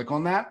can click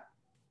on that.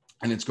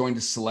 And it's going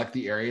to select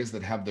the areas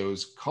that have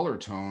those color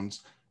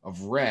tones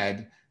of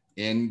red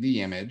in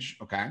the image,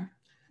 okay?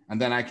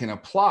 And then I can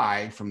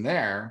apply from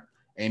there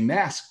a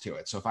mask to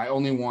it. So if I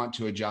only want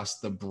to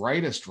adjust the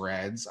brightest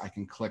reds, I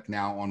can click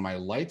now on my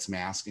lights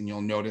mask, and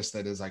you'll notice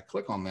that as I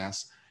click on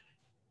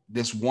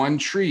this one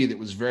tree that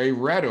was very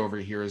red over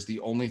here is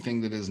the only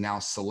thing that is now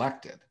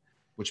selected,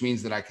 which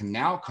means that I can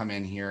now come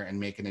in here and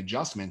make an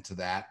adjustment to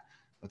that.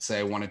 Let's say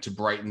I wanted to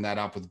brighten that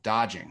up with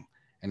dodging.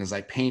 And as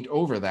I paint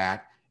over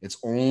that, it's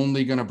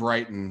only going to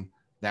brighten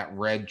that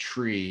red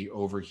tree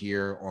over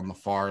here on the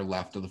far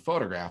left of the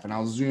photograph. And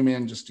I'll zoom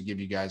in just to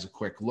give you guys a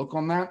quick look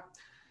on that.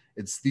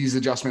 These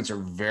adjustments are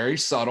very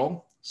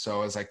subtle.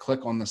 So as I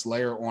click on this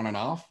layer on and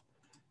off,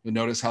 you'll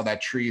notice how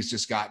that tree has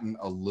just gotten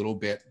a little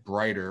bit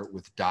brighter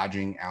with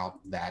dodging out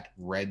that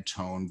red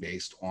tone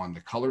based on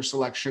the color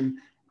selection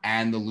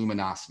and the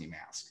luminosity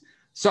mask.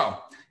 So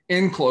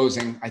in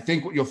closing, I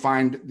think what you'll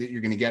find that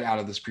you're going to get out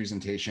of this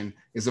presentation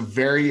is a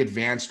very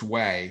advanced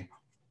way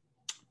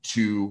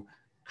to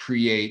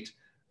create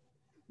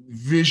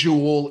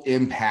visual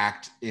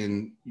impact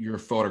in your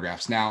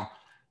photographs. Now,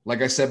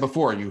 like I said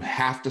before, you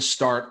have to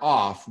start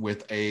off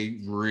with a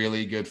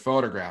really good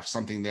photograph,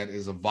 something that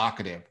is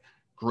evocative,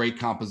 great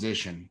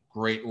composition,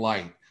 great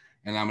light.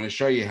 And I'm going to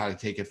show you how to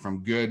take it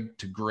from good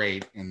to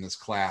great in this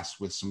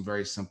class with some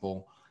very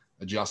simple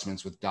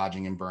adjustments with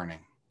dodging and burning.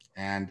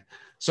 And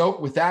so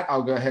with that,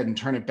 I'll go ahead and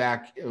turn it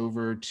back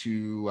over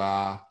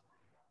to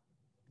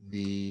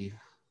the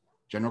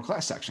general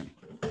class section.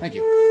 Thank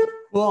you.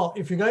 Well,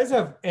 if you guys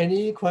have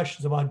any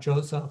questions about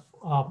Joseph,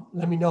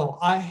 let me know.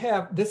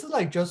 This is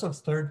like Joseph's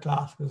third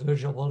class with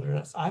Visual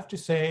Wilderness. I have to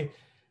say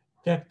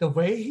that the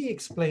way he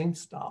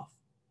explains stuff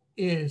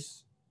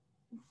is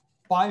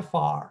by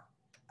far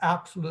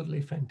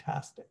absolutely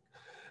fantastic.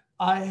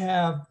 I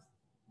have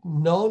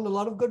known a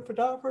lot of good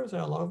photographers. There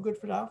are a lot of good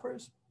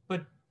photographers,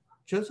 but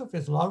Joseph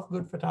is a lot of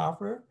good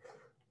photographer,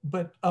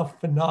 but a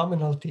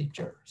phenomenal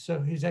teacher. So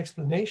his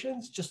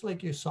explanations, just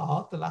like you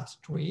saw the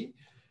last three,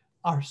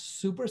 are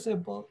super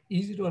simple,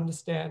 easy to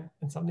understand,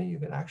 and something you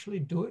can actually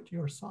do it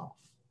yourself,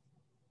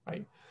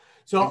 right?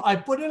 So I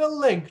put in a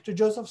link to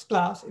Joseph's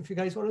class. If you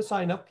guys want to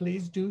sign up,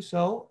 please do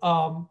so.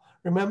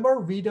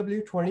 Remember,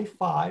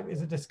 VW25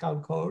 is a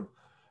discount code.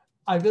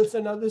 I will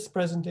send out this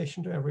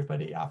presentation to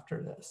everybody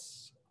after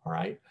this, all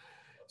right?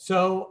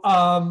 So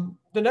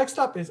the next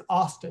up is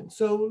Austin.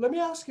 So let me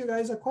ask you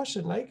guys a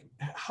question. Like,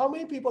 how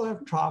many people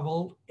have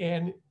traveled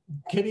and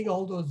getting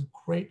all those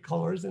great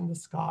colors in the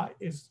sky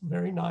is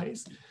very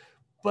nice,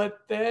 but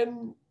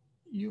then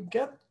you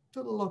get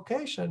to the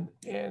location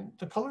and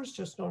the colors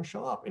just don't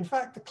show up. In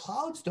fact, the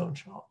clouds don't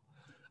show up.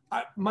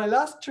 my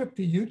last trip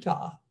to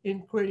Utah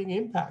in creating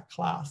impact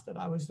class that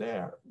I was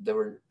there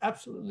were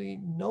absolutely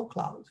no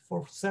clouds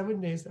for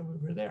 7 days that we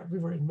were there. We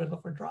were in the middle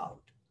of a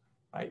drought,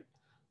 right?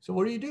 So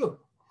what do?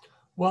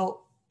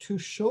 Well, to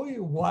show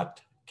you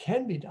what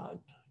can be done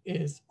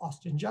is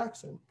Austin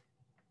Jackson.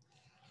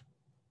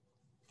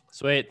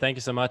 Sweet. Thank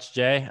you so much,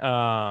 Jay.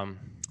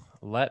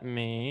 Let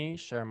me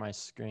share my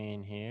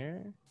screen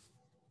here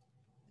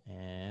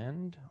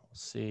and we'll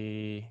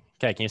see.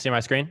 Okay. Can you see my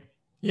screen?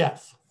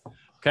 Yes.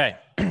 Okay.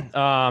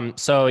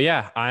 So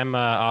yeah, I'm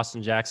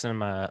Austin Jackson.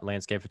 I'm a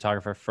landscape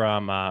photographer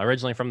from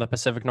originally from the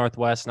Pacific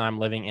Northwest, and I'm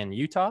living in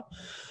Utah.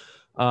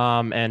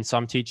 And so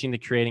I'm teaching the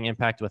Creating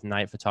Impact with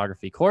Night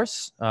Photography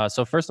course.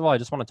 So first of all, I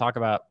just want to talk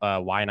about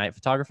why night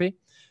photography.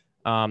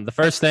 The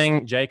first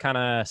thing, Jay kind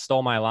of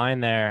stole my line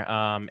there,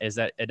 is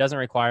that it doesn't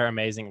require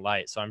amazing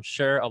light. So I'm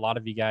sure a lot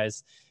of you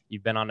guys,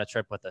 you've been on a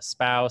trip with a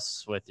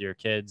spouse, with your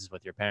kids,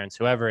 with your parents,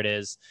 whoever it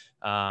is,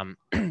 and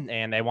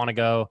they want to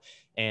go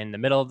in the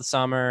middle of the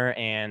summer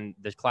and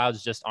the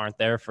clouds just aren't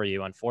there for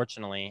you,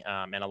 unfortunately.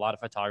 And a lot of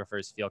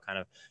photographers feel kind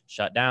of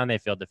shut down. They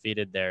feel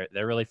defeated. They're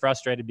really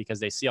frustrated because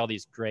they see all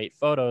these great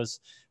photos,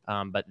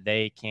 but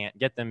they can't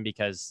get them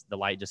because the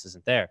light just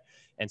isn't there.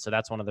 And so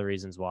that's one of the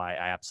reasons why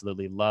I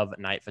absolutely love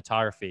night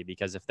photography,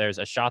 because if there's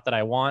a shot that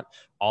I want,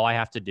 all I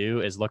have to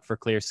do is look for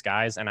clear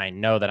skies and I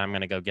know that I'm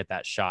going to go get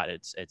that shot.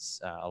 It's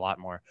a lot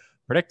more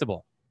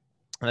predictable.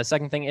 And the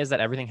second thing is that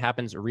everything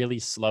happens really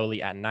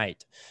slowly at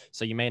night.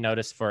 So you may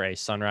notice for a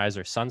sunrise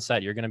or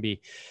sunset, you're going to be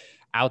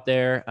out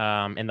there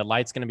and the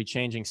light's going to be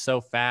changing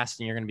so fast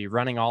and you're going to be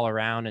running all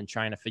around and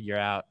trying to figure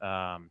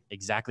out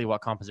exactly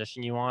what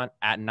composition you want.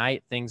 At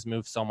night, things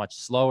move so much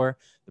slower.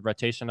 The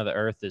rotation of the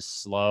earth is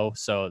slow.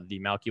 So the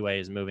Milky Way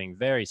is moving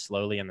very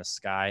slowly in the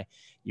sky.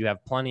 You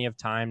have plenty of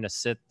time to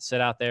sit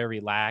out there,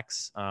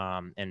 relax,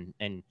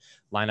 and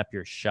line up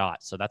your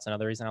shot. So that's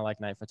another reason I like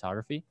night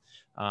photography.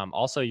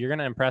 Also, you're going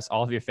to impress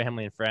all of your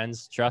family and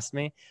friends. Trust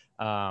me.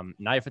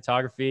 Night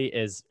photography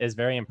is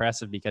very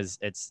impressive because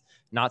it's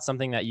not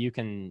something that you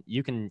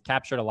can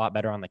capture it a lot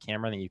better on the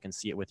camera than you can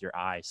see it with your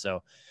eye.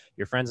 So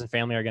your friends and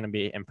family are going to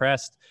be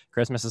impressed.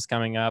 Christmas is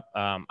coming up.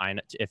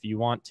 If you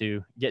want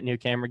to get new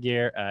camera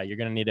gear, you're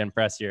going to need to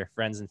impress your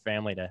friends and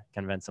family to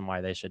convince them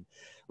why they should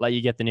let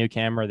you get the new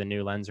camera, the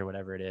new lens, or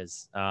whatever it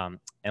is.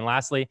 And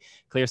lastly,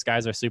 clear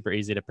skies are super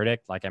easy to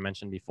predict, like I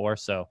mentioned before.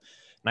 So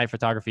night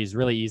photography is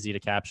really easy to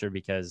capture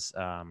because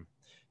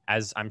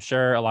as I'm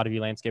sure a lot of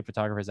you landscape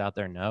photographers out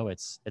there know,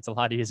 it's a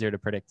lot easier to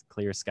predict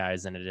clear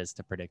skies than it is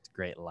to predict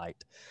great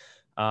light.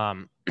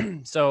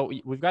 So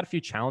we've got a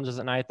few challenges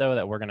at night, though,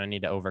 that we're going to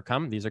need to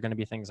overcome. These are going to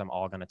be things I'm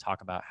all going to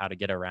talk about how to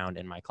get around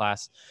in my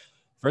class.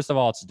 First of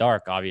all, it's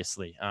dark,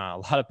 obviously. A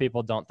lot of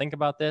people don't think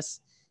about this.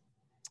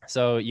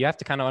 So you have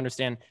to kind of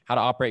understand how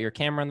to operate your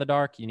camera in the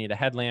dark. You need a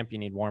headlamp, you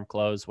need warm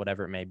clothes,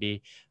 whatever it may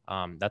be.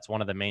 That's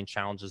one of the main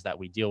challenges that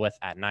we deal with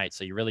at night.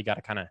 So you really got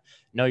to kind of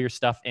know your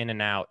stuff in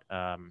and out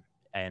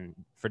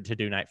to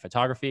do night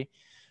photography.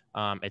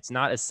 It's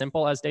not as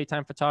simple as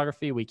daytime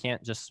photography. We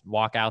can't just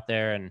walk out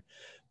there and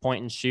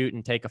point and shoot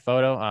and take a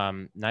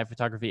photo. Night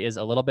photography is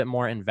a little bit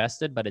more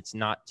invested, but it's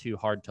not too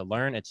hard to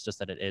learn. It's just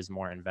that it is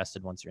more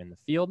invested once you're in the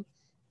field.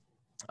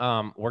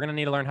 We're going to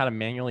need to learn how to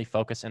manually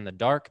focus in the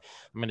dark.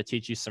 I'm going to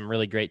teach you some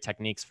really great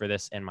techniques for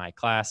this in my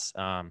class.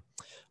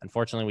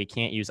 Unfortunately, we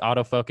can't use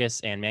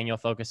autofocus, and manual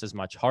focus is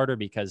much harder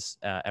because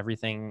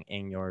everything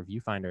in your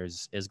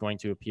viewfinders is going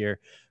to appear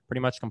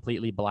pretty much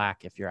completely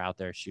black if you're out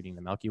there shooting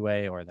the Milky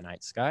Way or the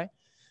night sky.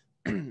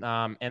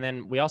 And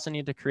then we also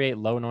need to create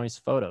low noise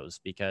photos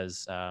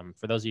because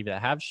for those of you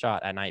that have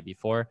shot at night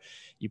before,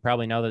 you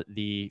probably know that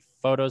the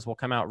photos will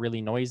come out really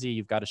noisy.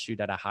 You've got to shoot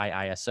at a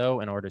high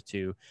ISO in order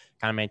to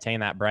kind of maintain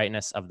that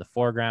brightness of the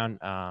foreground.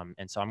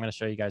 And so I'm going to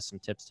show you guys some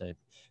tips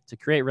to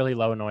create really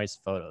low noise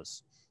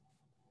photos.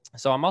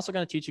 So I'm also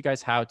going to teach you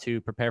guys how to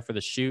prepare for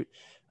the shoot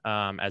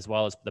as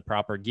well as the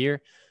proper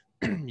gear.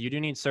 You do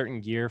need certain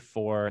gear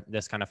for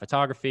this kind of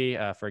photography.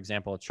 For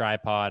example, a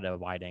tripod, a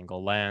wide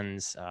angle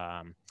lens,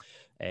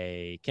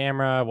 a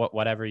camera,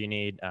 whatever you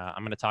need.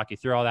 I'm going to talk you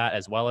through all that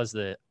as well as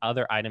the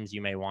other items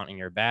you may want in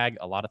your bag.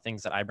 A lot of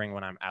things that I bring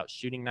when I'm out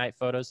shooting night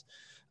photos.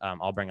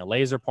 I'll bring a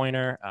laser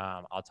pointer.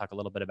 I'll talk a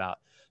little bit about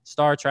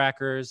star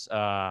trackers.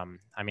 I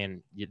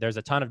mean, there's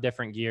a ton of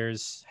different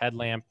gears,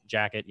 headlamp,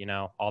 jacket,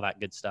 all that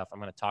good stuff. I'm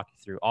going to talk you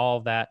through all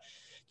of that.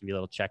 Give you a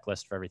little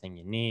checklist for everything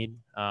you need.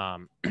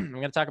 I'm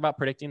going to talk about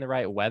predicting the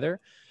right weather.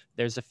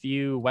 There's a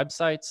few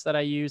websites that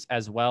I use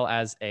as well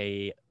as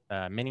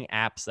mini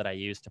apps that I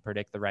use to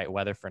predict the right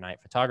weather for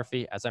night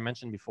photography. As I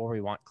mentioned before, we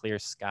want clear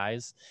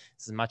skies.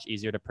 This is much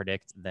easier to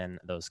predict than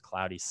those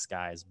cloudy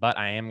skies, but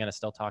I am going to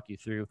still talk you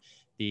through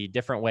the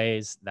different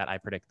ways that I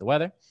predict the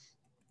weather.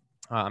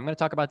 I'm going to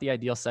talk about the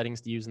ideal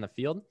settings to use in the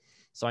field.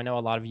 So I know a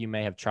lot of you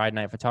may have tried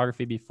night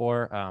photography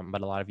before,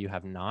 but a lot of you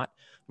have not.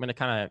 I'm going to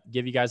kind of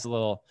give you guys a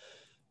little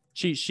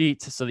cheat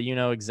sheet so that you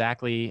know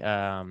exactly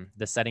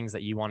the settings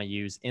that you want to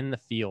use in the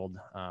field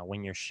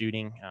when you're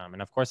shooting.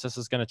 And of course, this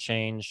is going to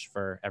change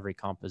for every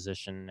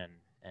composition and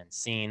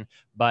scene.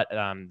 But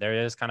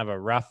there is kind of a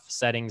rough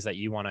settings that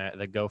you want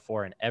to go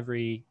for in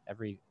every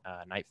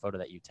night photo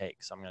that you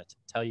take. So I'm going to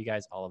tell you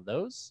guys all of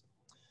those.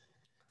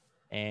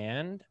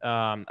 And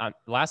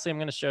lastly, I'm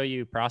going to show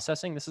you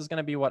processing. This is going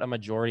to be what a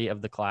majority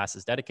of the class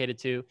is dedicated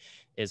to,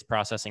 is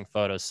processing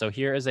photos. So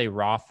here is a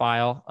raw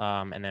file,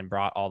 and then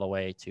brought all the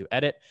way to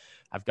edit.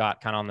 I've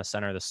got kind of on the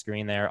center of the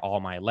screen there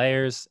all my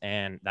layers,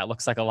 and that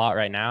looks like a lot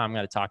right now. I'm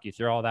going to talk you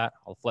through all that.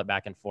 I'll flip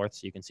back and forth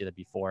so you can see the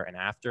before and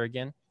after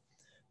again.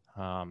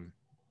 So I'm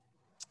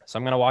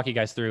going to walk you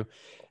guys through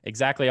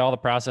exactly all the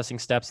processing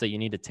steps that you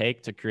need to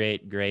take to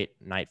create great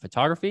night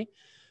photography.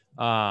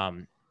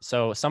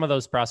 So some of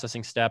those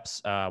processing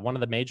steps, one of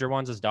the major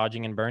ones is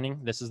dodging and burning.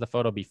 This is the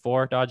photo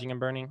before dodging and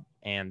burning,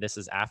 and this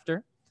is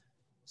after.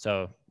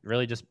 So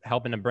really just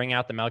helping to bring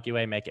out the Milky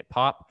Way, make it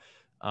pop.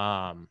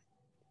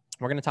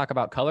 We're going to talk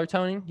about color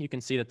toning. You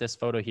can see that this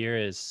photo here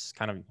is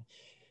kind of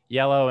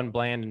yellow and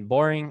bland and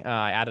boring.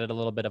 I added a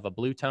little bit of a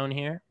blue tone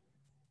here.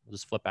 We'll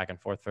just flip back and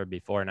forth for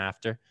before and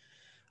after.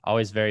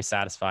 Always very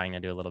satisfying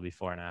to do a little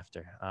before and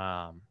after.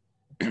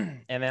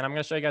 And then I'm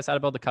going to show you guys how to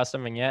build a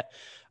custom vignette.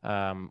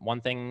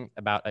 One thing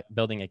about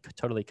building a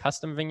totally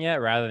custom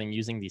vignette rather than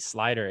using the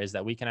slider is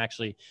that we can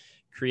actually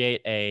create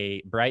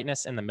a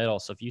brightness in the middle.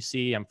 So if you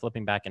see, I'm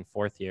flipping back and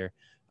forth here.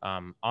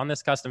 On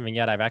this custom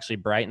vignette, I've actually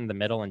brightened the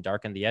middle and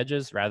darkened the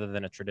edges rather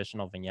than a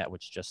traditional vignette,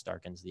 which just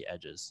darkens the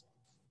edges.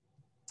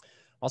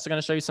 I'm also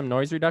going to show you some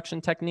noise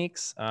reduction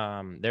techniques.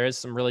 There is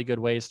some really good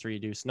ways to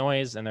reduce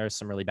noise, and there's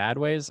some really bad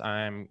ways.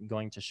 I'm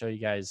going to show you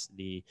guys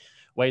the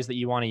ways that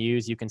you want to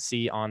use. You can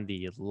see on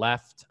the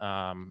left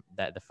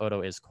that the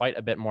photo is quite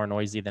a bit more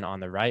noisy than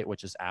on the right,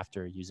 which is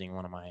after using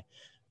one of my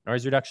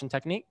noise reduction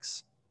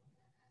techniques.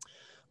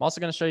 I'm also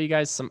going to show you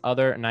guys some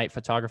other night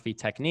photography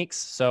techniques.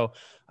 So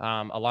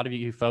a lot of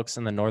you folks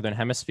in the Northern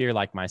Hemisphere,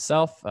 like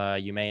myself,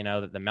 you may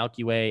know that the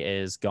Milky Way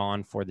is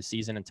gone for the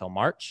season until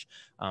March.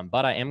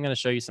 But I am going to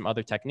show you some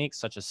other techniques,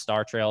 such as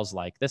star trails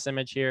like this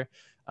image here.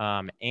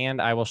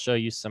 And I will show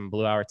you some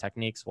blue hour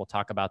techniques. We'll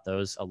talk about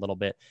those a little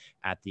bit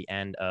at the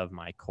end of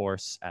my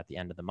course at the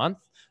end of the month,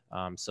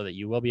 so that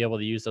you will be able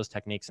to use those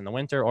techniques in the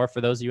winter. Or for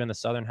those of you in the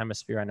Southern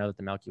Hemisphere, I know that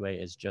the Milky Way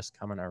is just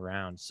coming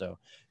around, so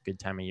good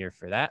time of year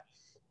for that.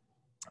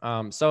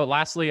 So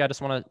lastly, I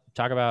just want to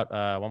talk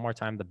about one more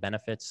time the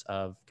benefits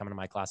of coming to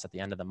my class at the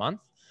end of the month.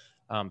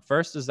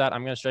 First is that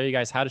I'm going to show you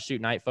guys how to shoot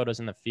night photos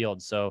in the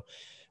field. So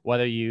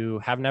whether you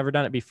have never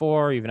done it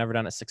before, you've never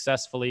done it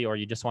successfully, or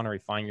you just want to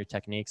refine your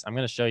techniques, I'm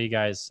going to show you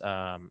guys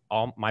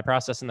all my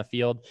process in the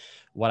field,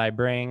 what I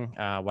bring,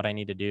 what I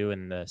need to do,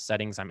 and the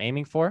settings I'm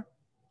aiming for.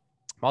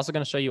 I'm also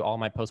going to show you all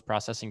my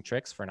post-processing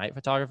tricks for night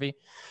photography.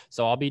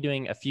 So I'll be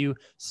doing a few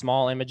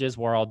small images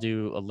where I'll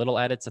do a little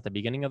edits at the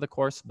beginning of the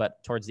course,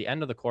 but towards the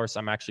end of the course,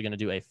 I'm actually going to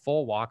do a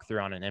full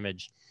walkthrough on an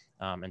image.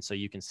 And so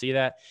you can see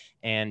that.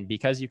 And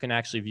because you can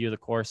actually view the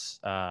course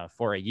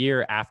for a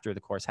year after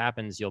the course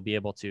happens, you'll be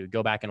able to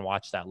go back and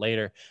watch that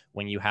later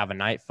when you have a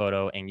night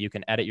photo, and you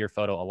can edit your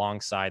photo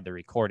alongside the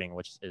recording,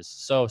 which is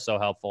so, so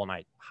helpful. And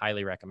I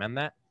highly recommend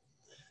that.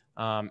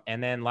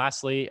 And then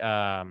lastly,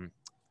 I'm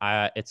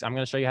going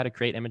to show you how to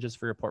create images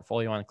for your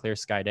portfolio on clear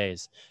sky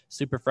days.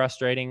 Super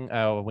frustrating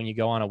when you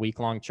go on a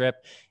week-long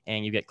trip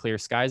and you get clear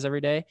skies every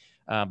day.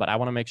 But I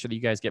want to make sure that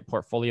you guys get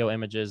portfolio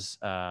images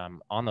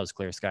on those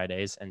clear sky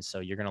days. And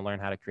so you're going to learn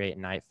how to create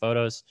night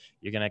photos.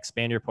 You're going to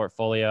expand your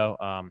portfolio.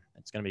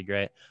 It's going to be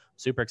great.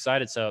 Super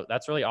excited. So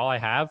that's really all I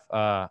have.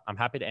 I'm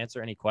happy to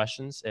answer any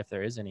questions if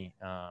there is any.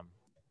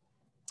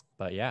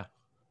 But yeah.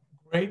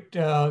 Great,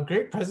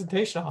 great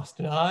presentation,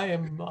 Austin.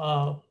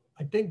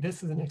 I think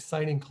this is an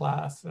exciting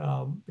class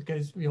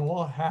because we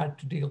all had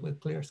to deal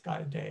with clear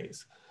sky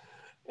days.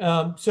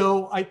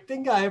 So I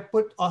think I have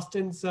put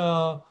Austin's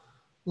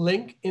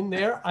link in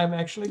there. I'm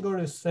actually going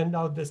to send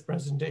out this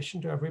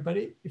presentation to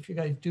everybody. If you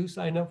guys do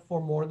sign up for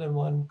more than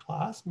one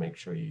class, make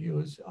sure you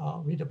use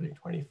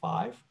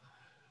VW25.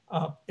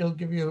 It'll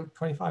give you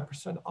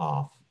 25%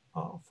 off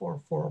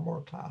for 4 or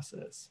more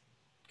classes.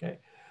 Okay.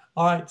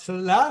 All right. So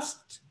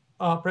last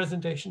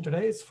presentation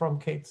today is from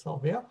Kate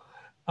Sylvia.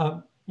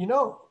 You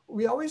know,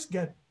 we always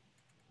get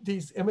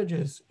these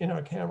images in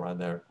our camera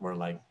that we're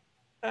like,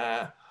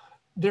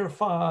 they're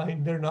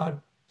fine, they're not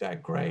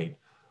that great.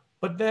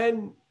 But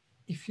then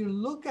if you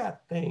look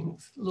at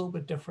things a little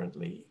bit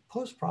differently,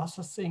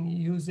 post-processing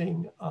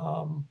using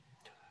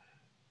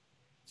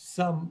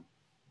some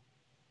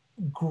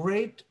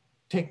great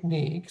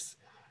techniques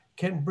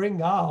can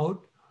bring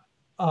out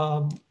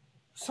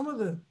some of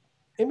the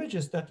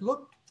images that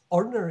look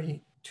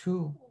ordinary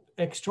to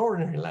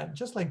extraordinary land,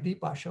 just like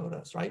Deepa showed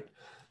us, right?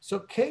 So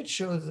Kate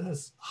shows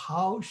us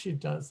how she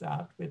does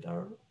that with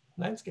her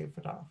landscape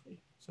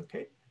photography. So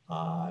Kate,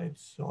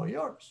 it's all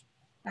yours.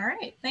 All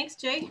right, thanks,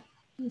 Jay.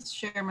 Let's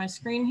share my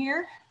screen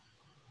here.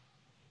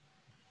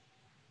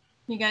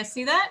 You guys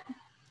see that?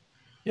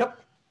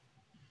 Yep.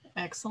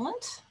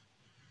 Excellent.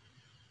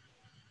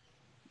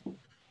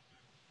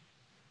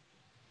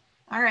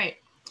 All right.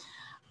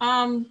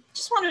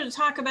 Just wanted to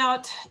talk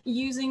about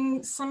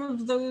using some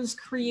of those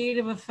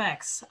creative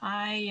effects.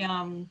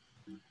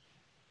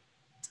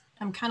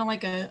 I'm kind of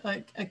like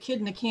a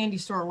kid in a candy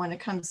store when it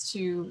comes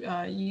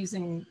to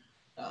using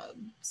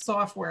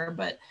software,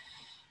 but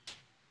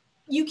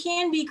you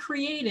can be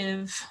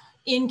creative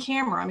in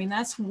camera. I mean,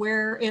 that's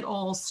where it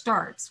all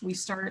starts. We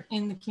start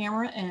in the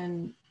camera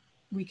and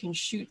we can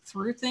shoot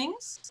through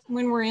things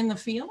when we're in the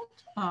field,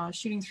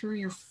 shooting through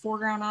your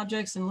foreground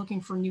objects and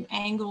looking for new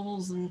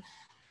angles and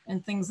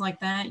things like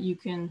that. You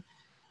can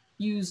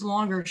use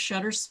longer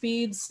shutter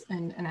speeds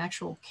and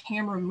actual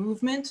camera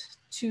movement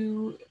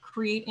to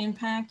create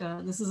impact.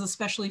 This is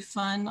especially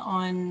fun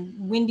on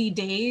windy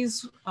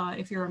days.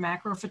 If you're a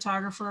macro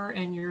photographer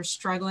and you're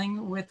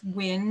struggling with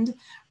wind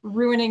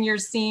ruining your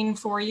scene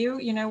for you,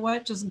 you know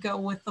what? Just go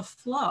with the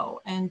flow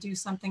and do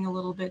something a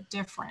little bit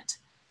different.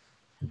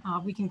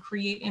 We can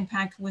create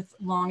impact with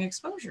long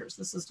exposures.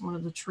 This is one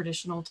of the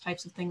traditional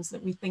types of things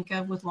that we think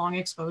of with long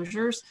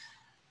exposures,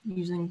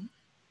 using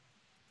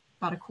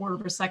about 1/4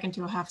 of a second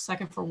to a 1/2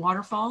 second for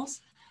waterfalls.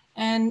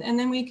 And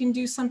then we can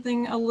do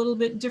something a little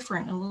bit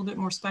different, a little bit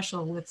more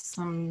special with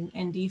some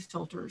ND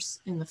filters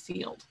in the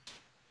field.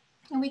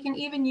 And we can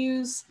even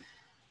use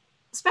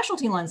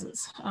specialty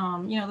lenses.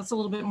 You know, that's a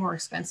little bit more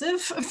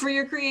expensive for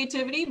your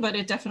creativity, but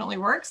it definitely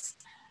works.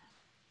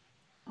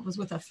 I was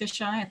with a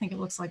fisheye. I think it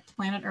looks like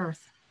planet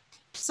Earth.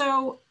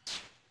 So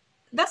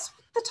that's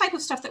the type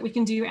of stuff that we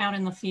can do out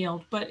in the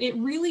field, but it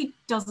really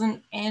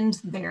doesn't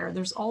end there.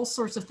 There's all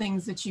sorts of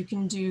things that you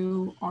can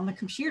do on the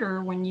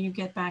computer when you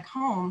get back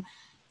home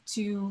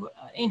to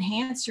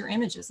enhance your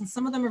images. And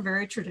some of them are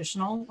very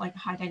traditional, like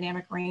high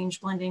dynamic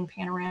range blending,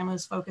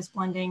 panoramas, focus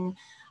blending.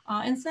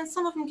 And then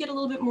some of them get a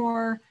little bit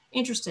more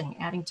interesting,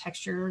 adding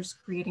textures,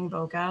 creating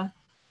bokeh.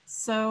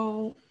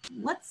 So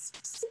let's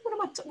see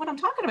what I'm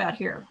talking about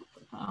here.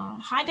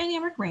 High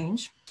dynamic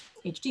range,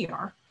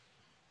 HDR,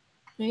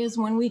 is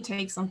when we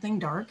take something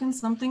dark and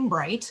something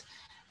bright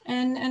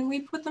and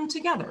we put them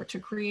together to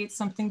create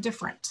something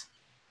different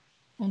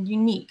and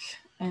unique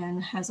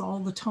and has all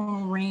the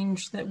tonal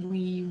range that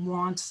we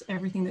want,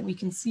 everything that we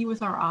can see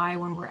with our eye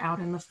when we're out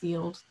in the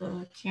field.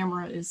 The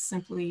camera is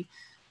simply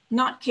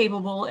not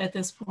capable at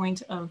this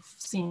point of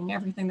seeing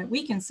everything that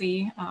we can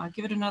see.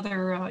 Give it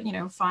another,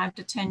 5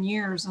 to 10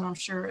 years, and I'm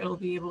sure it'll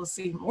be able to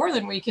see more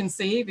than we can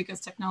see because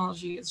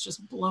technology is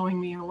just blowing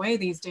me away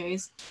these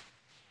days.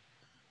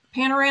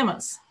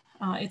 Panoramas.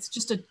 It's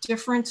just a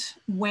different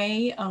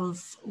way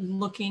of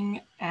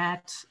looking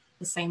at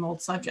the same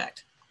old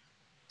subject.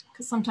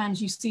 Because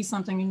sometimes you see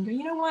something and you go,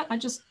 you know what,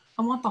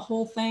 I want the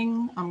whole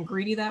thing. I'm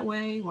greedy that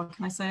way. What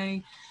can I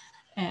say?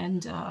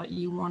 And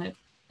you want it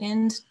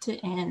end to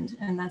end.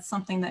 And that's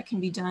something that can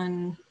be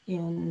done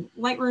in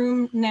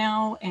Lightroom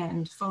now,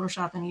 and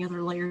Photoshop, any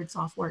other layered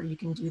software. You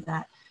can do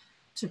that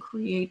to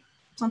create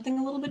something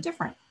a little bit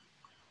different.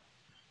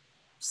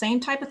 Same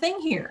type of thing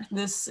here.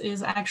 This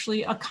is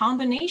actually a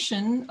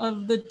combination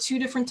of the two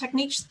different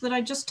techniques that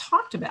I just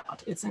talked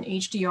about. It's an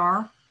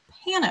HDR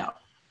pano,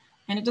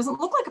 and it doesn't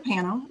look like a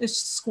pano. It's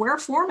square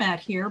format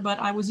here, but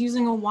I was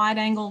using a wide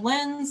angle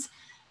lens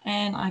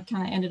and I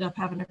kind of ended up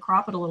having to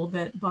crop it a little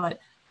bit,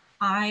 but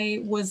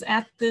I was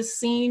at this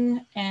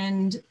scene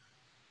and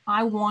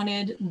I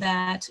wanted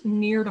that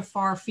near to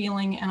far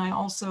feeling. And I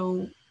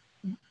also,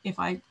 if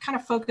I kind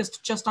of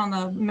focused just on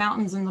the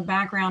mountains in the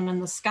background and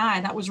the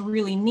sky, that was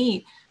really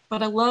neat.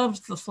 But I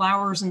loved the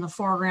flowers in the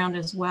foreground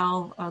as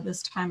well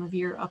this time of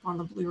year up on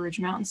the Blue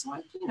Ridge Mountain. So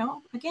I,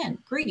 again,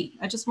 greedy.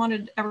 I just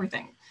wanted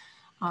everything.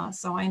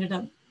 So I ended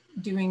up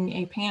doing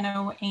a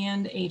pano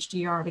and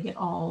HDR to get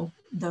all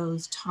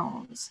those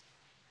tones.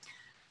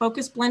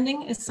 Focus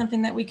blending is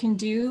something that we can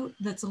do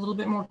that's a little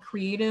bit more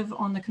creative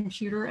on the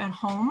computer at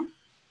home.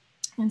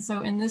 And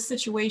so in this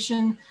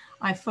situation,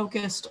 I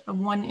focused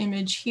one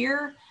image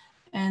here,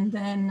 and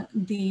then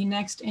the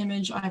next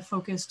image I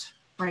focused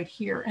right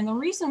here. And the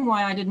reason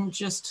why I didn't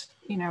just,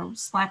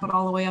 slap it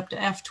all the way up to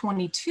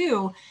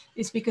f22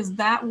 is because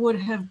that would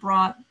have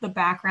brought the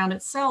background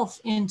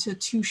itself into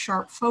too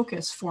sharp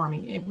focus for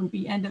me. It would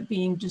end up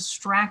being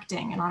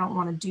distracting, and I don't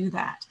want to do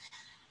that.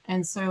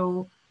 And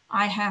so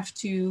I have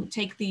to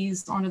take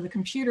these onto the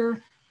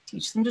computer,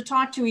 teach them to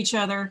talk to each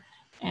other,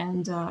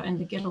 and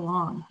to get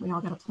along. We all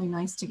got to play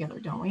nice together,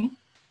 don't we?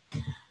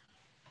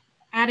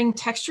 Adding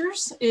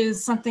textures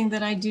is something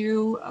that I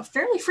do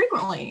fairly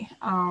frequently.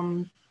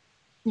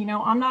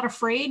 I'm not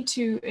afraid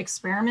to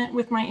experiment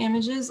with my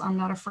images. I'm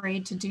not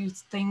afraid to do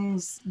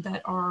things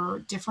that are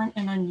different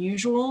and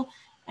unusual.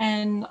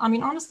 And I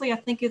mean, honestly, I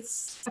think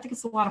it's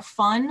a lot of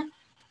fun,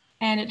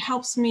 and it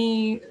helps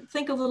me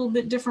think a little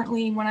bit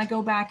differently when I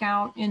go back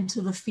out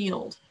into the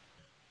field.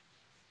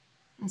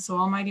 And so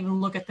I might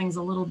even look at things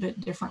a little bit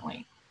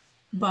differently.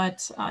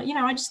 But,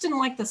 I just didn't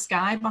like the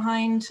sky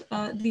behind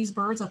these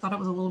birds. I thought it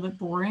was a little bit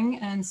boring.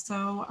 And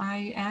so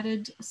I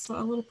added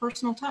a little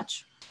personal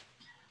touch.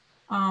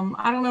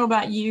 I don't know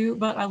about you,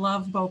 but I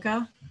love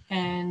bokeh.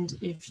 And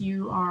if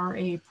you are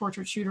a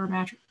portrait shooter,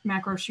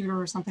 macro shooter,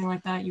 or something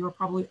like that, you are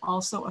probably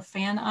also a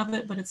fan of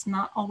it, but it's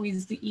not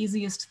always the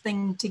easiest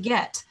thing to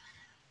get.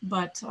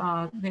 But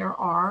there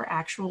are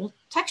actual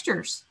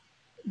textures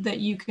that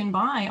you can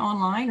buy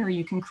online, or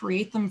you can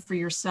create them for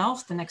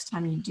yourself. The next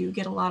time you do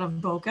get a lot of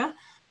bokeh,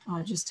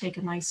 just take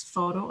a nice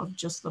photo of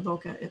just the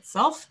bokeh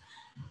itself.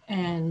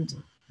 And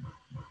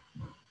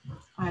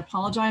I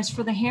apologize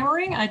for the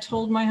hammering. I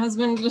told my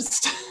husband to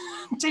just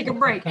take a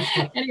break.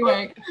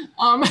 Anyway,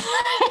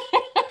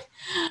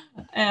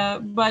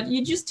 but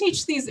you just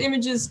teach these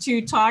images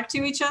to talk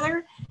to each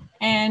other,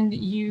 and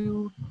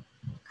you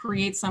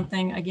create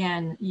something,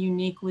 again,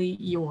 uniquely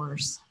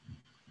yours.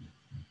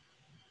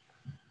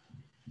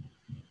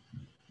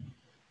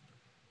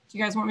 Do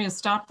you guys want me to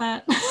stop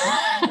that?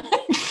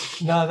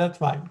 No, that's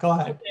fine. Go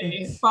ahead.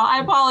 Okay. Well, I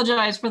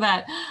apologize for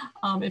that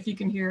if you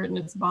can hear it and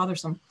it's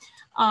bothersome.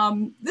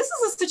 This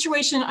is a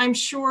situation I'm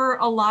sure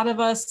a lot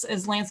of us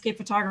as landscape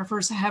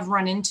photographers have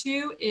run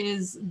into,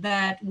 is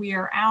that we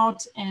are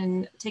out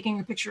and taking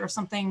a picture of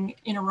something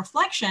in a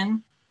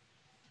reflection,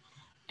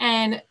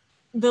 and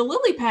the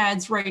lily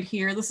pads right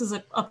here, this is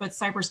up at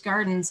Cypress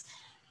Gardens,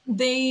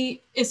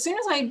 as soon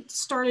as I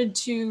started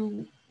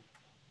to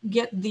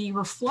get the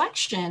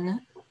reflection,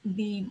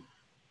 the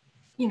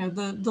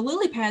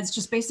lily pads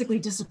just basically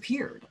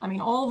disappeared. I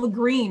mean, all the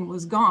green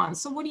was gone.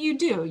 So what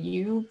do?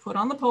 You put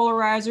on the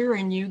polarizer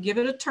and you give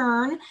it a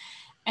turn,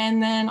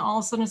 and then all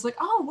of a sudden it's like,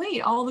 oh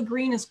wait, all the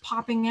green is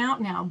popping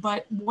out now.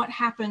 But what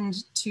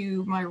happened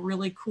to my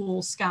really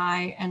cool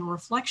sky and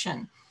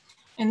reflection?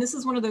 And this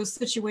is one of those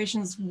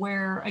situations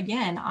where,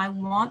 again, I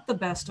want the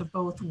best of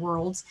both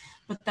worlds,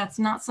 but that's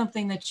not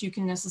something that you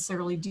can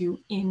necessarily do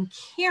in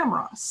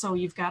camera. So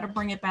you've got to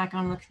bring it back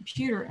on the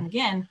computer. And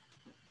again,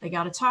 they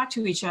got to talk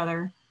to each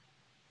other,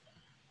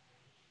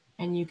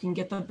 and you can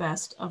get the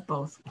best of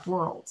both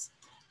worlds.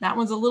 That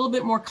one's a little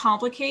bit more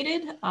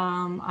complicated.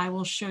 I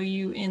will show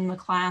you in the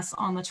class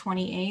on the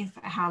 28th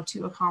how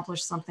to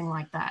accomplish something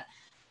like that.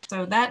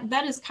 So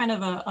that is kind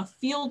of a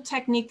field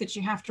technique that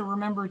you have to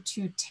remember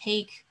to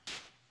take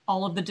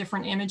all of the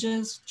different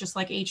images, just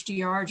like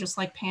HDR, just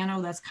like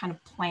Pano. That's kind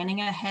of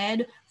planning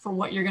ahead for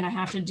what you're going to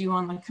have to do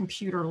on the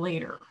computer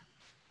later.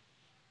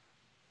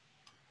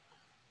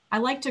 I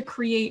like to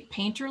create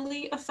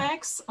painterly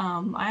effects.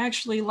 I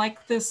actually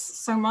like this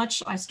so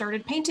much, I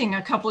started painting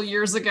a couple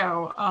years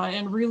ago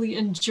and really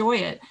enjoy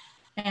it.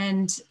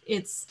 And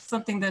it's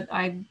something that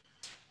I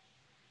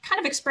kind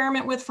of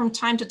experiment with from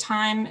time to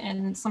time,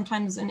 and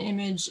sometimes an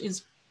image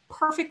is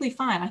perfectly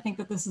fine. I think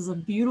that this is a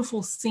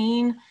beautiful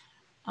scene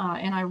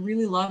and I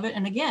really love it.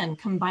 And again,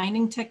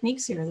 combining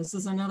techniques here. This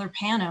is another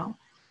Pano.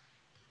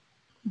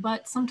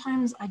 But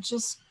sometimes I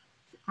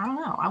don't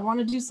know, I want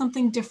to do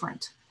something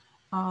different.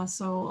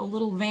 So a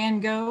little Van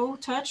Gogh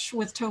touch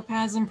with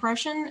Topaz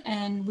Impression,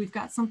 and we've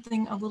got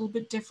something a little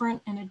bit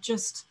different, and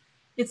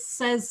it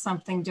says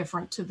something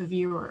different to the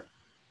viewer.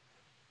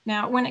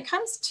 Now, when it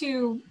comes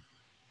to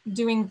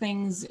doing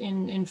things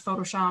in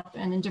Photoshop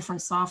and in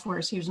different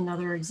softwares, here's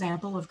another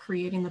example of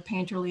creating the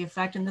painterly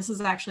effect. And this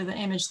is actually the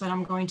image that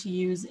I'm going to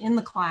use in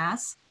the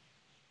class.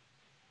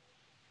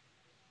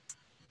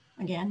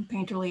 Again,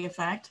 painterly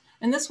effect.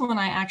 And this one,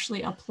 I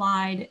actually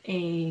applied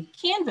a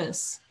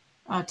canvas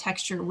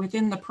texture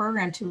within the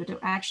program to it to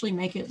actually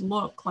make it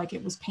look like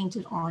it was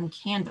painted on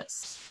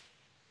canvas.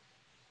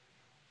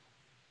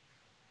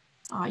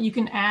 You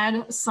can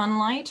add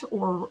sunlight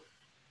or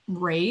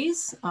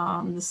rays.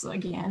 This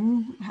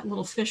again, a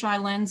little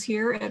fisheye lens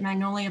here at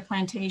Magnolia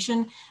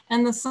Plantation,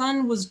 and the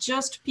sun was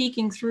just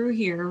peeking through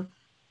here.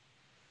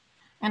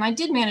 And I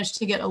did manage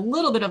to get a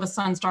little bit of a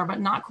sun star, but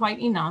not quite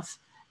enough.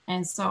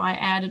 And so I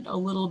added a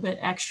little bit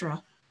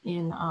extra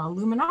in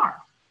Luminar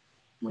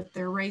with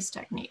their rays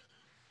technique.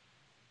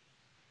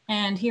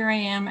 And here I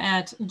am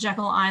at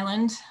Jekyll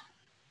Island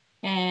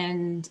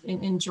and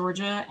in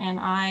Georgia, and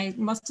I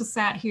must have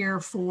sat here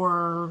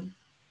for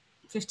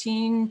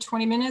 15,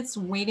 20 minutes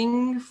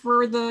waiting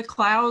for the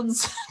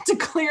clouds to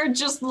clear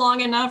just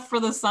long enough for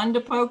the sun to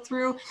poke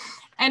through,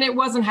 and it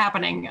wasn't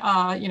happening,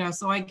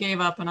 so I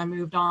gave up and I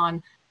moved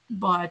on.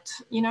 But,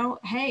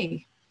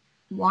 hey,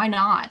 why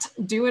not?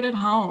 Do it at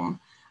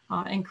home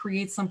and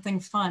create something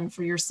fun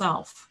for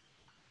yourself.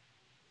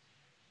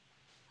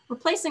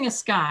 Replacing a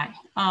sky.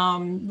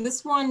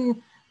 This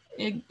one,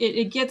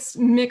 it gets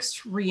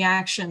mixed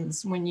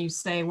reactions when you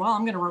say, well,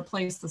 I'm going to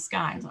replace the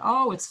sky.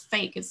 Oh, it's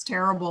fake, it's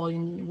terrible,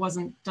 and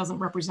it doesn't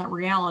represent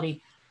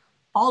reality.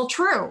 All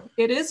true,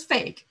 it is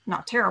fake,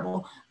 not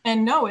terrible.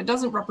 And no, it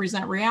doesn't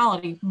represent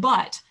reality,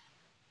 but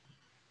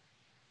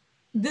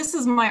this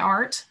is my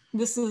art.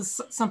 This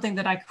is something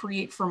that I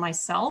create for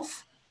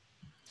myself.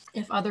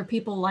 If other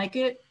people like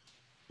it,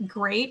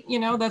 great,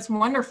 that's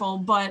wonderful,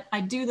 but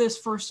I do this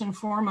first and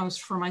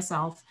foremost for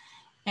myself.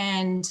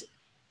 And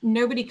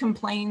nobody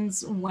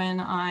complains when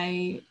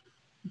I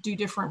do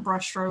different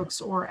brushstrokes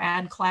or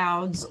add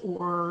clouds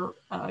or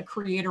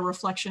create a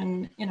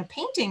reflection in a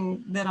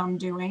painting that I'm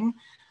doing.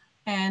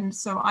 And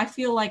so I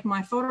feel like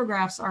my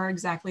photographs are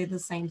exactly the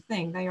same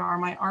thing. They are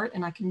my art,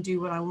 and I can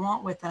do what I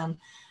want with them.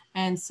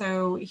 And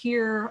so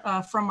here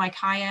from my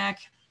kayak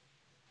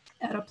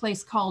at a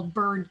place called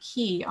Bird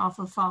Key off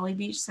of Folly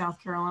Beach, South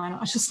Carolina,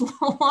 I just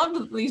loved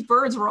that these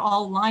birds were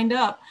all lined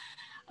up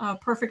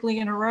perfectly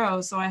in a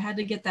row. So I had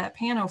to get that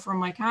pano from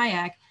my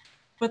kayak,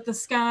 but the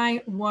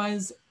sky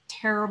was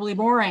terribly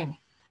boring.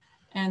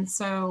 And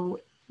so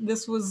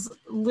this was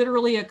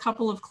literally a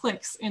couple of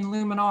clicks in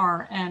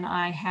Luminar, and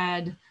I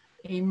had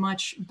a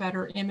much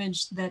better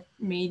image that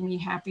made me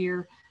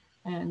happier.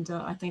 And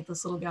I think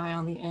this little guy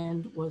on the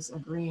end was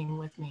agreeing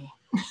with me.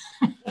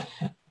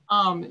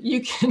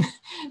 You can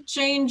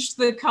change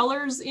the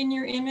colors in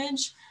your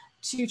image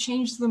to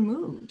change the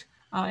mood.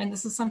 And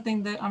this is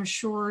something that I'm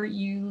sure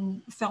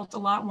you felt a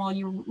lot while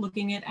you were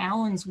looking at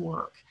Alan's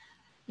work,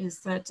 is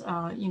that,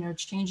 you know,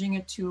 changing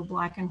it to a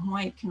black and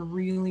white can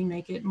really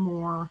make it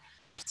more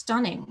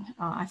stunning.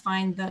 I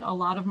find that a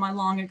lot of my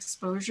long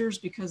exposures,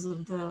 because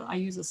of I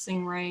use a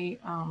Stingray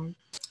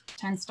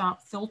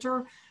 10-stop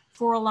filter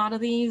for a lot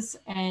of these,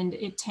 and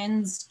it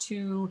tends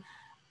to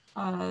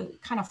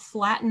kind of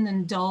flatten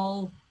and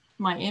dull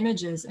my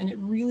images, and it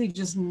really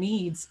just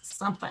needs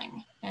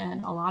something.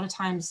 And a lot of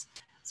times,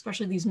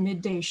 especially these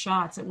midday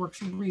shots, it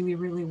works really,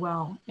 really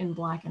well in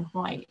black and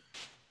white.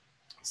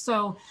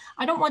 So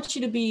I don't want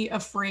you to be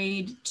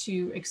afraid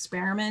to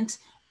experiment.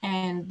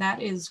 And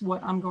that is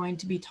what I'm going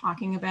to be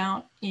talking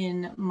about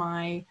in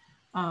my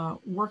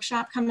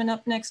workshop coming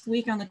up next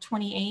week on the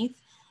 28th,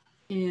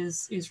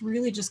 is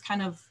really just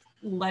kind of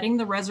letting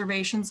the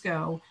reservations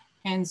go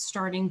and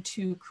starting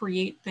to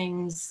create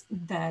things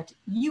that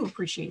you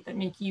appreciate, that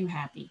make you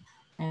happy,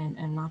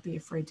 and not be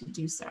afraid to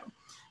do so.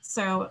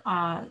 So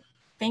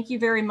thank you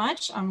very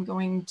much. I'm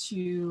going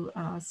to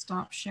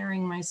stop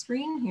sharing my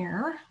screen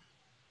here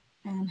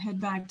and head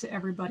back to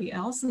everybody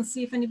else and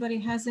see if anybody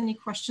has any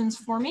questions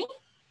for me.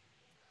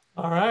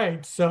 All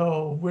right,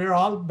 so we're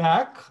all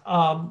back.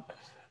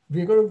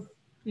 We're going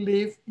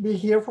to be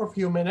here for a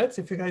few minutes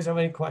if you guys have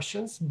any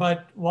questions.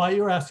 But while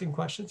you're asking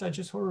questions, I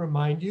just want to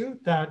remind you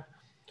that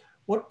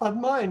what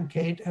Padma and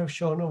Kate have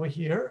shown over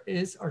here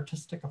is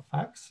artistic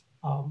effects.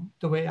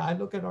 The way I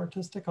look at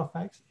artistic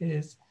effects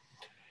is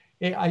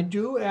I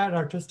do add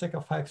artistic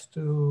effects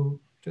to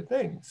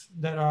things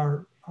that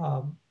are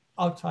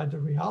outside the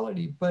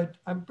reality, but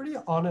I'm pretty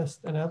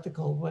honest and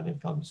ethical when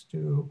it comes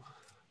to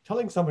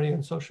telling somebody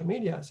on social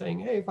media, saying,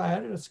 hey, if I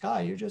added a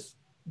sky, you just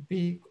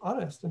be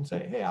honest and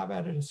say, hey, I've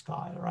added a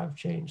sky or I've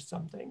changed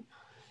something.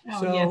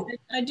 Oh, so, yes.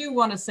 I do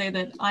want to say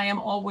that I am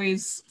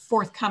always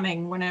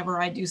forthcoming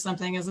whenever I do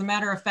something. As a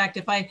matter of fact,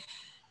 if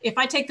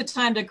I take the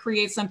time to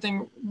create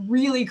something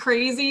really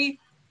crazy,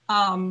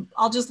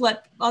 I'll just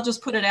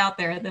put it out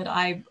there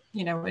that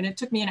you know, and it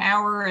took me an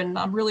hour, and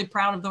I'm really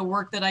proud of the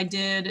work that I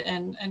did.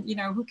 And you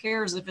know, who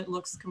cares if it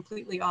looks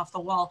completely off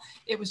the wall?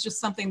 It was just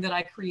something that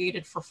I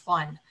created for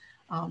fun.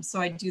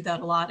 So I do that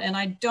a lot, and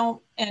I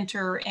don't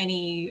enter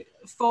any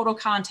photo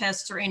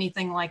contests or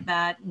anything like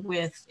that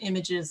with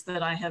images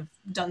that I have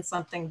done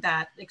something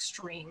that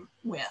extreme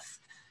with.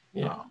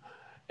 Yeah.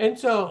 And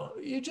so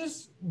you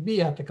just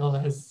be ethical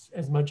as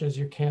much as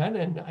you can.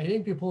 And I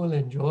think people will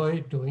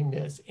enjoy doing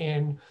this.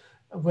 And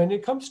when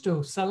it comes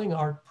to selling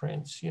art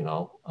prints, you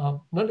know,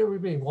 not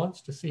everybody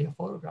wants to see a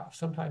photograph.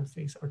 Sometimes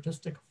these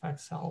artistic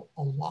effects sell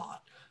a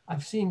lot.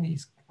 I've seen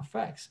these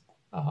effects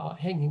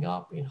hanging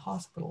up in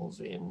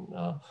hospitals, in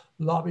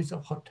lobbies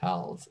of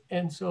hotels.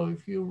 And so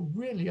if you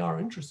really are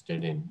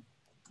interested in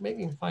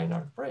making fine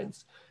art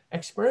prints,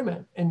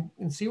 experiment and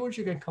see what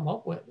you can come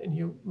up with, and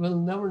you will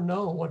never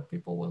know what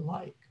people will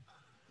like.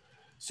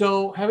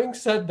 So having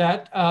said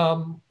that,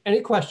 any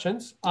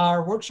questions?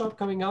 Our workshop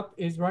coming up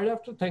is right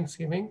after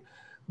Thanksgiving.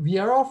 We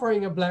are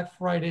offering a Black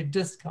Friday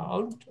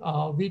discount,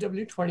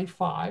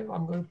 VW25.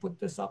 I'm going to put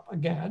this up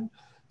again.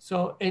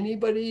 So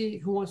anybody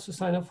who wants to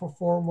sign up for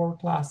 4 more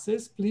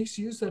classes, please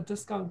use that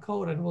discount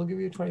code and we'll give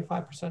you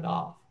 25%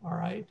 off, all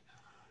right?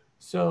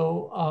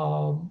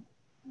 So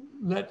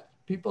let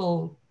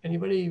people,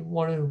 anybody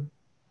want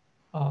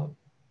to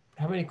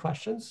have any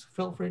questions,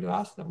 feel free to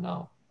ask them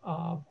now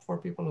for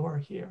people who are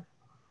here.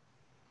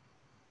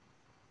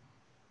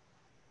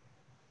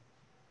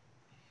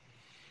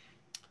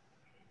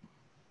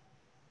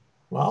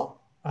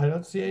 Well, I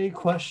don't see any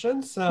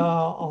questions.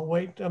 I'll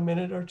wait a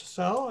minute or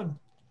so and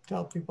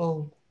tell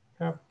people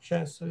have a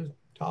chance to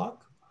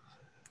talk.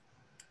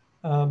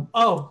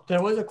 Oh,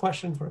 there was a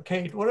question for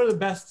Kate. What are the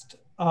best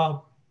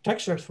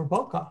textures for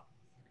bokeh?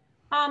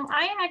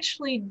 I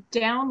actually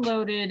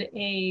downloaded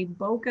a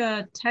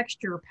bokeh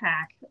texture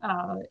pack.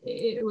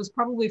 It was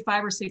probably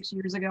 5 or 6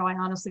 years ago. I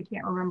honestly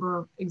can't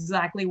remember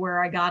exactly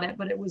where I got it,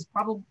 but it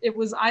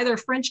was either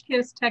French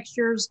Kiss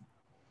Textures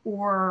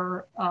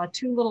or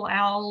Two Little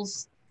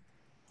Owls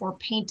for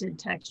painted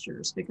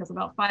textures, because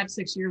about 5,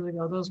 6 years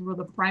ago, those were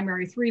the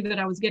primary 3 that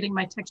I was getting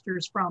my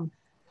textures from.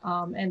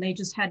 And they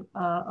just had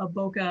a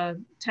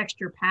bokeh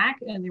texture pack,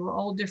 and they were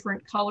all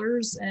different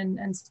colors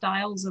and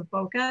styles of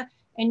bokeh.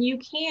 And you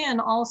can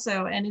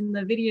also, and in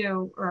the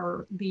video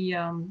or the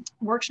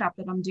workshop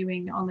that I'm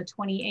doing on the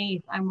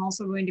 28th, I'm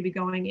also going to be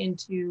going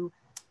into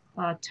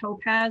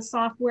Topaz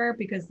software,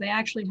 because they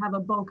actually have a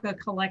bokeh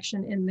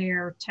collection in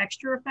their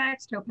texture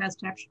effects, Topaz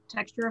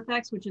texture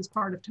effects, which is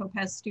part of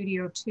Topaz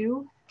Studio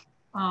 2.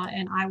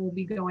 and I will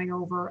be going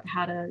over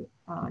how to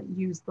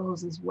use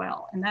those as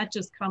well. And that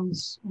just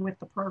comes with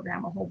the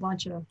program, a whole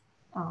bunch of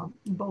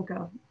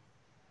bokeh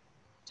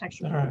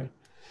texture. All right.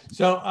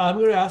 So I'm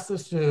going to ask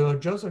this to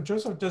Joseph.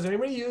 Joseph, does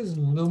anybody use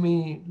Lumenzia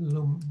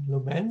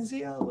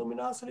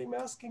luminosity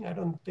masking? I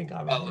don't think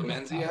I've ever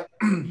Lumenzia?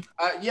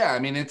 Yeah, I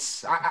mean,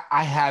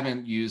 I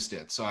haven't used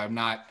it, so I'm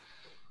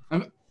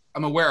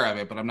aware of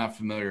it, but I'm not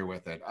familiar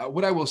with it.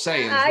 What I will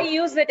say is I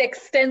use it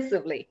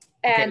extensively,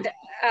 and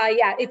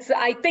yeah,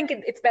 I think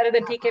it's better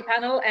than TK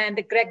panel,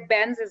 and Greg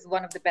Benz is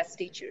one of the best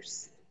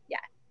teachers. Yeah.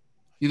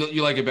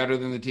 You like it better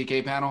than the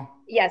TK panel?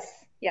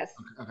 Yes. Yes.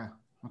 Okay.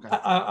 Okay.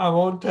 I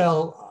won't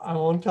tell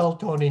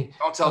Tony.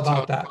 Don't tell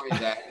about Tony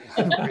that.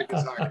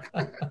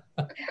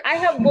 I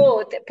have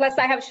both. Plus,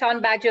 I have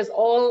Sean Badger's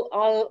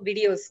all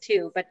videos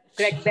too. But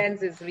Greg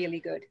Benz is really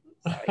good.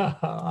 Sorry.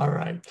 All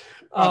right.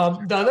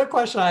 The other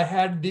question I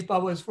had,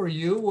 Deepa, was for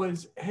you.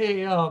 Was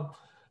hey,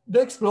 the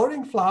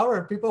exploding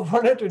flower. People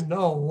wanted to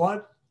know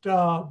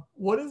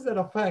what is that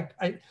effect?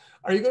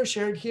 Are you going to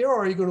share it here,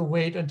 or are you going to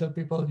wait until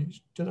people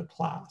do the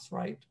class?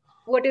 Right.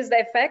 What is the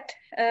effect?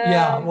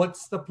 Yeah,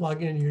 what's the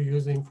plugin you're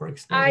using for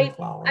exploding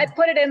flower? I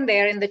put it in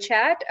there in the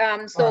chat.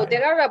 So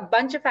there are a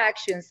bunch of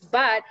actions,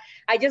 but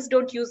I just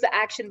don't use the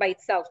action by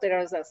itself. There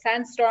is a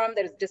sandstorm,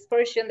 there is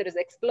dispersion, there is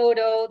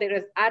explodo, there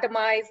is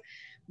atomize.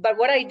 But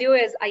what I do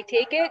is I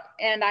take it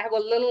and I have a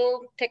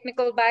little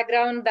technical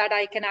background that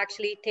I can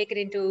actually take it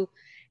into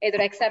either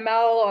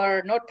XML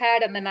or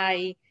Notepad, and then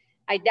I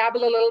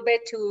dabble a little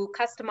bit to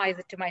customize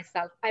it to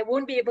myself. I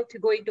won't be able to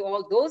go into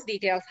all those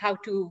details, how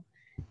to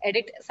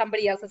edit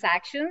somebody else's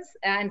actions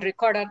and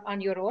record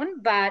on your own,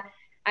 but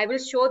I will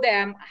show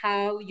them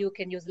how you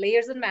can use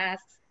layers and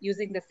masks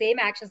using the same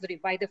actions that you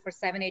buy them for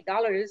 $7,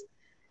 $8,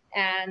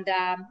 and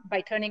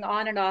by turning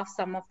on and off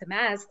some of the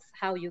masks,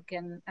 how you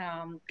can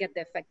get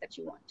the effect that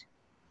you want.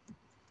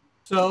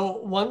 So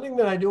one thing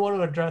that I do want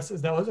to address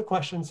is there was a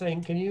question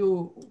saying, can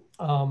you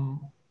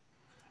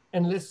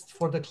enlist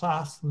for the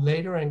class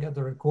later and get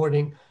the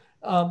recording?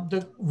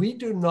 We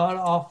do not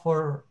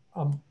offer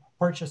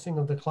purchasing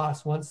of the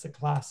class once the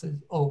class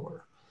is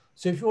over.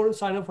 So if you want to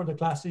sign up for the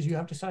classes, you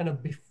have to sign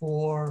up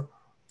before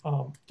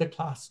the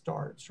class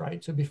starts,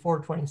 right? So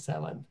before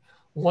 27th.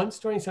 Once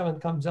 27th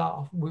comes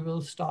off, we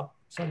will stop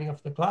signing up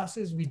for the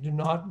classes. We do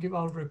not give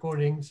out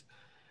recordings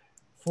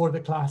for the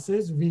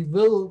classes. We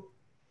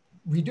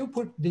do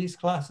put these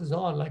classes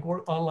on, like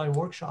online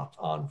workshops,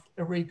 on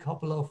every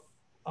couple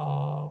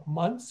of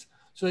months.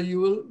 So you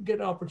will get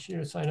an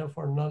opportunity to sign up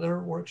for another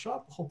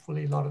workshop.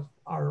 Hopefully a lot of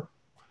our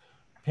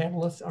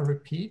panelists are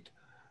repeat,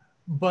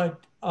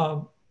 but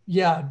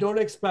yeah, don't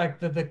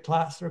expect that the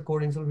class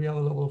recordings will be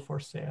available for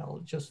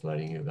sale. Just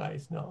letting you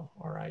guys know.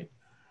 All right.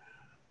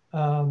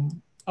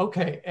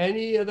 Okay.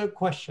 Any other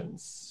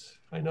questions?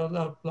 I know that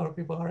a lot of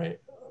people are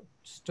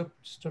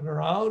stood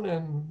around,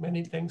 and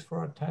many thanks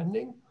for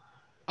attending.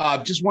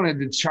 Just wanted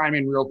to chime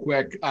in real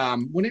quick.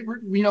 When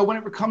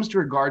it comes to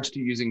regards to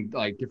using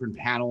like different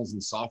panels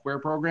and software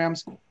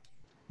programs,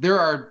 there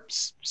are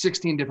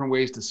 16 different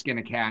ways to skin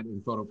a cat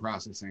in photo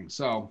processing.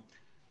 So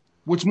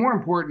what's more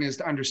important is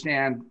to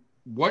understand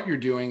what you're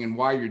doing and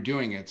why you're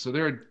doing it. So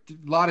there are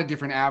a lot of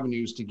different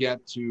avenues to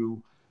get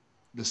to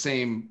the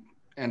same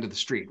end of the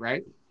street,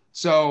 right?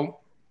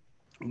 So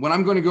when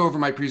I'm going to go over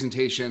my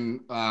presentation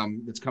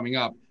that's coming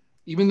up,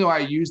 even though I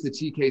use the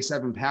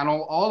TK7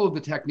 panel, all of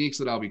the techniques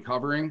that I'll be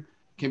covering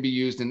can be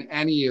used in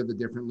any of the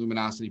different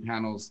luminosity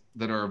panels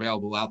that are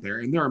available out there.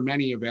 And there are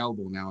many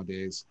available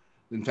nowadays.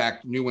 In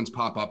fact, new ones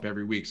pop up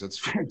every week. So it's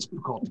very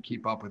difficult to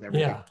keep up with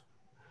everything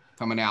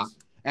coming out.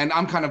 And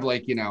I'm kind of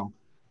like,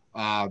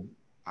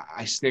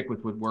 I stick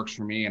with what works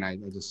for me. And I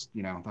just,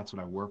 that's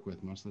what I work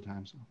with most of the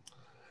time. So.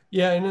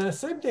 Yeah, and the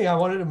same thing I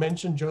wanted to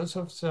mention,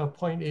 Joseph's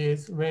point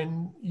is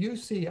when you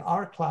see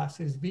our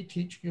classes, we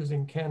teach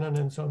using Canon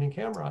and Sony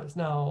cameras.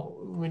 Now,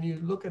 when you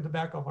look at the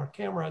back of our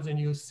cameras and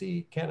you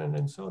see Canon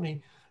and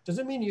Sony,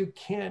 doesn't mean you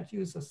can't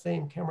use the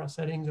same camera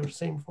settings or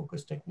same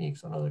focus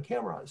techniques on other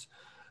cameras.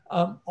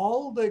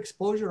 All the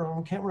exposure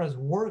on cameras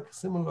work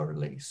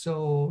similarly.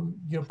 So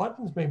your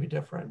buttons may be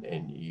different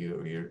and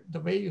the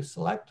way you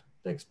select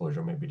the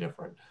exposure may be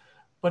different,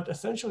 but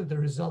essentially the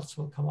results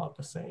will come out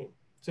the same.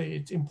 So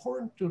it's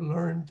important to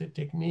learn the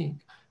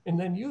technique and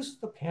then use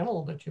the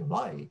panel that you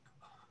like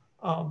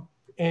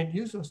and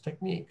use those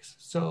techniques.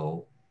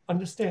 So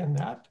understand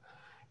that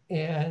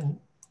and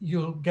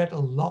you'll get a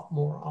lot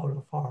more out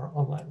of our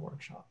online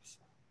workshops.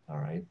 All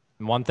right.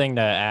 One thing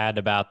to add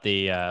about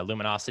the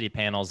luminosity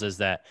panels is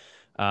that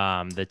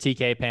the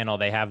TK panel,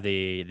 they have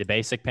the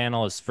basic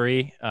panel is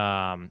free.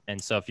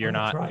 And so if you're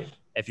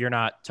if you're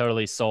not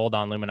totally sold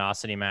on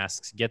luminosity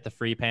masks, get the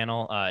free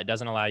panel. It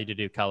doesn't allow you to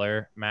do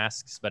color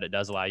masks, but it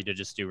does allow you to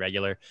just do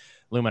regular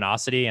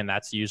luminosity. And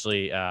that's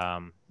usually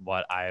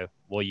what I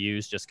will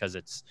use just because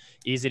it's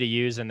easy to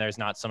use and there's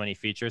not so many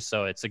features.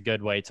 So it's a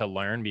good way to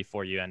learn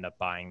before you end up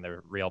buying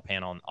the real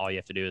panel. And all you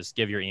have to do is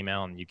give your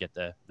email and you get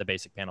the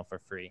basic panel for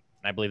free.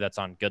 And I believe that's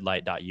on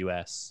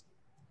goodlight.us.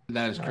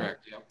 That is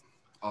correct. Yep.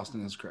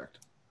 Austin is correct.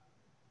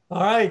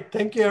 All right,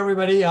 thank you,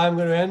 everybody. I'm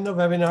going to end the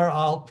webinar.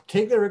 I'll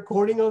take the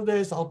recording of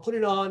this, I'll put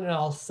it on, and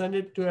I'll send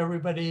it to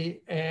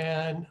everybody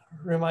and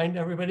remind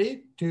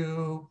everybody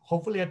to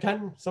hopefully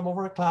attend some of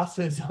our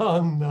classes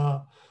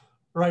on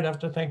right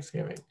after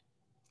Thanksgiving.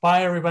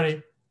 Bye,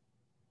 everybody.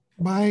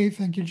 Bye.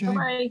 Thank you, Jay.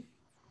 Bye.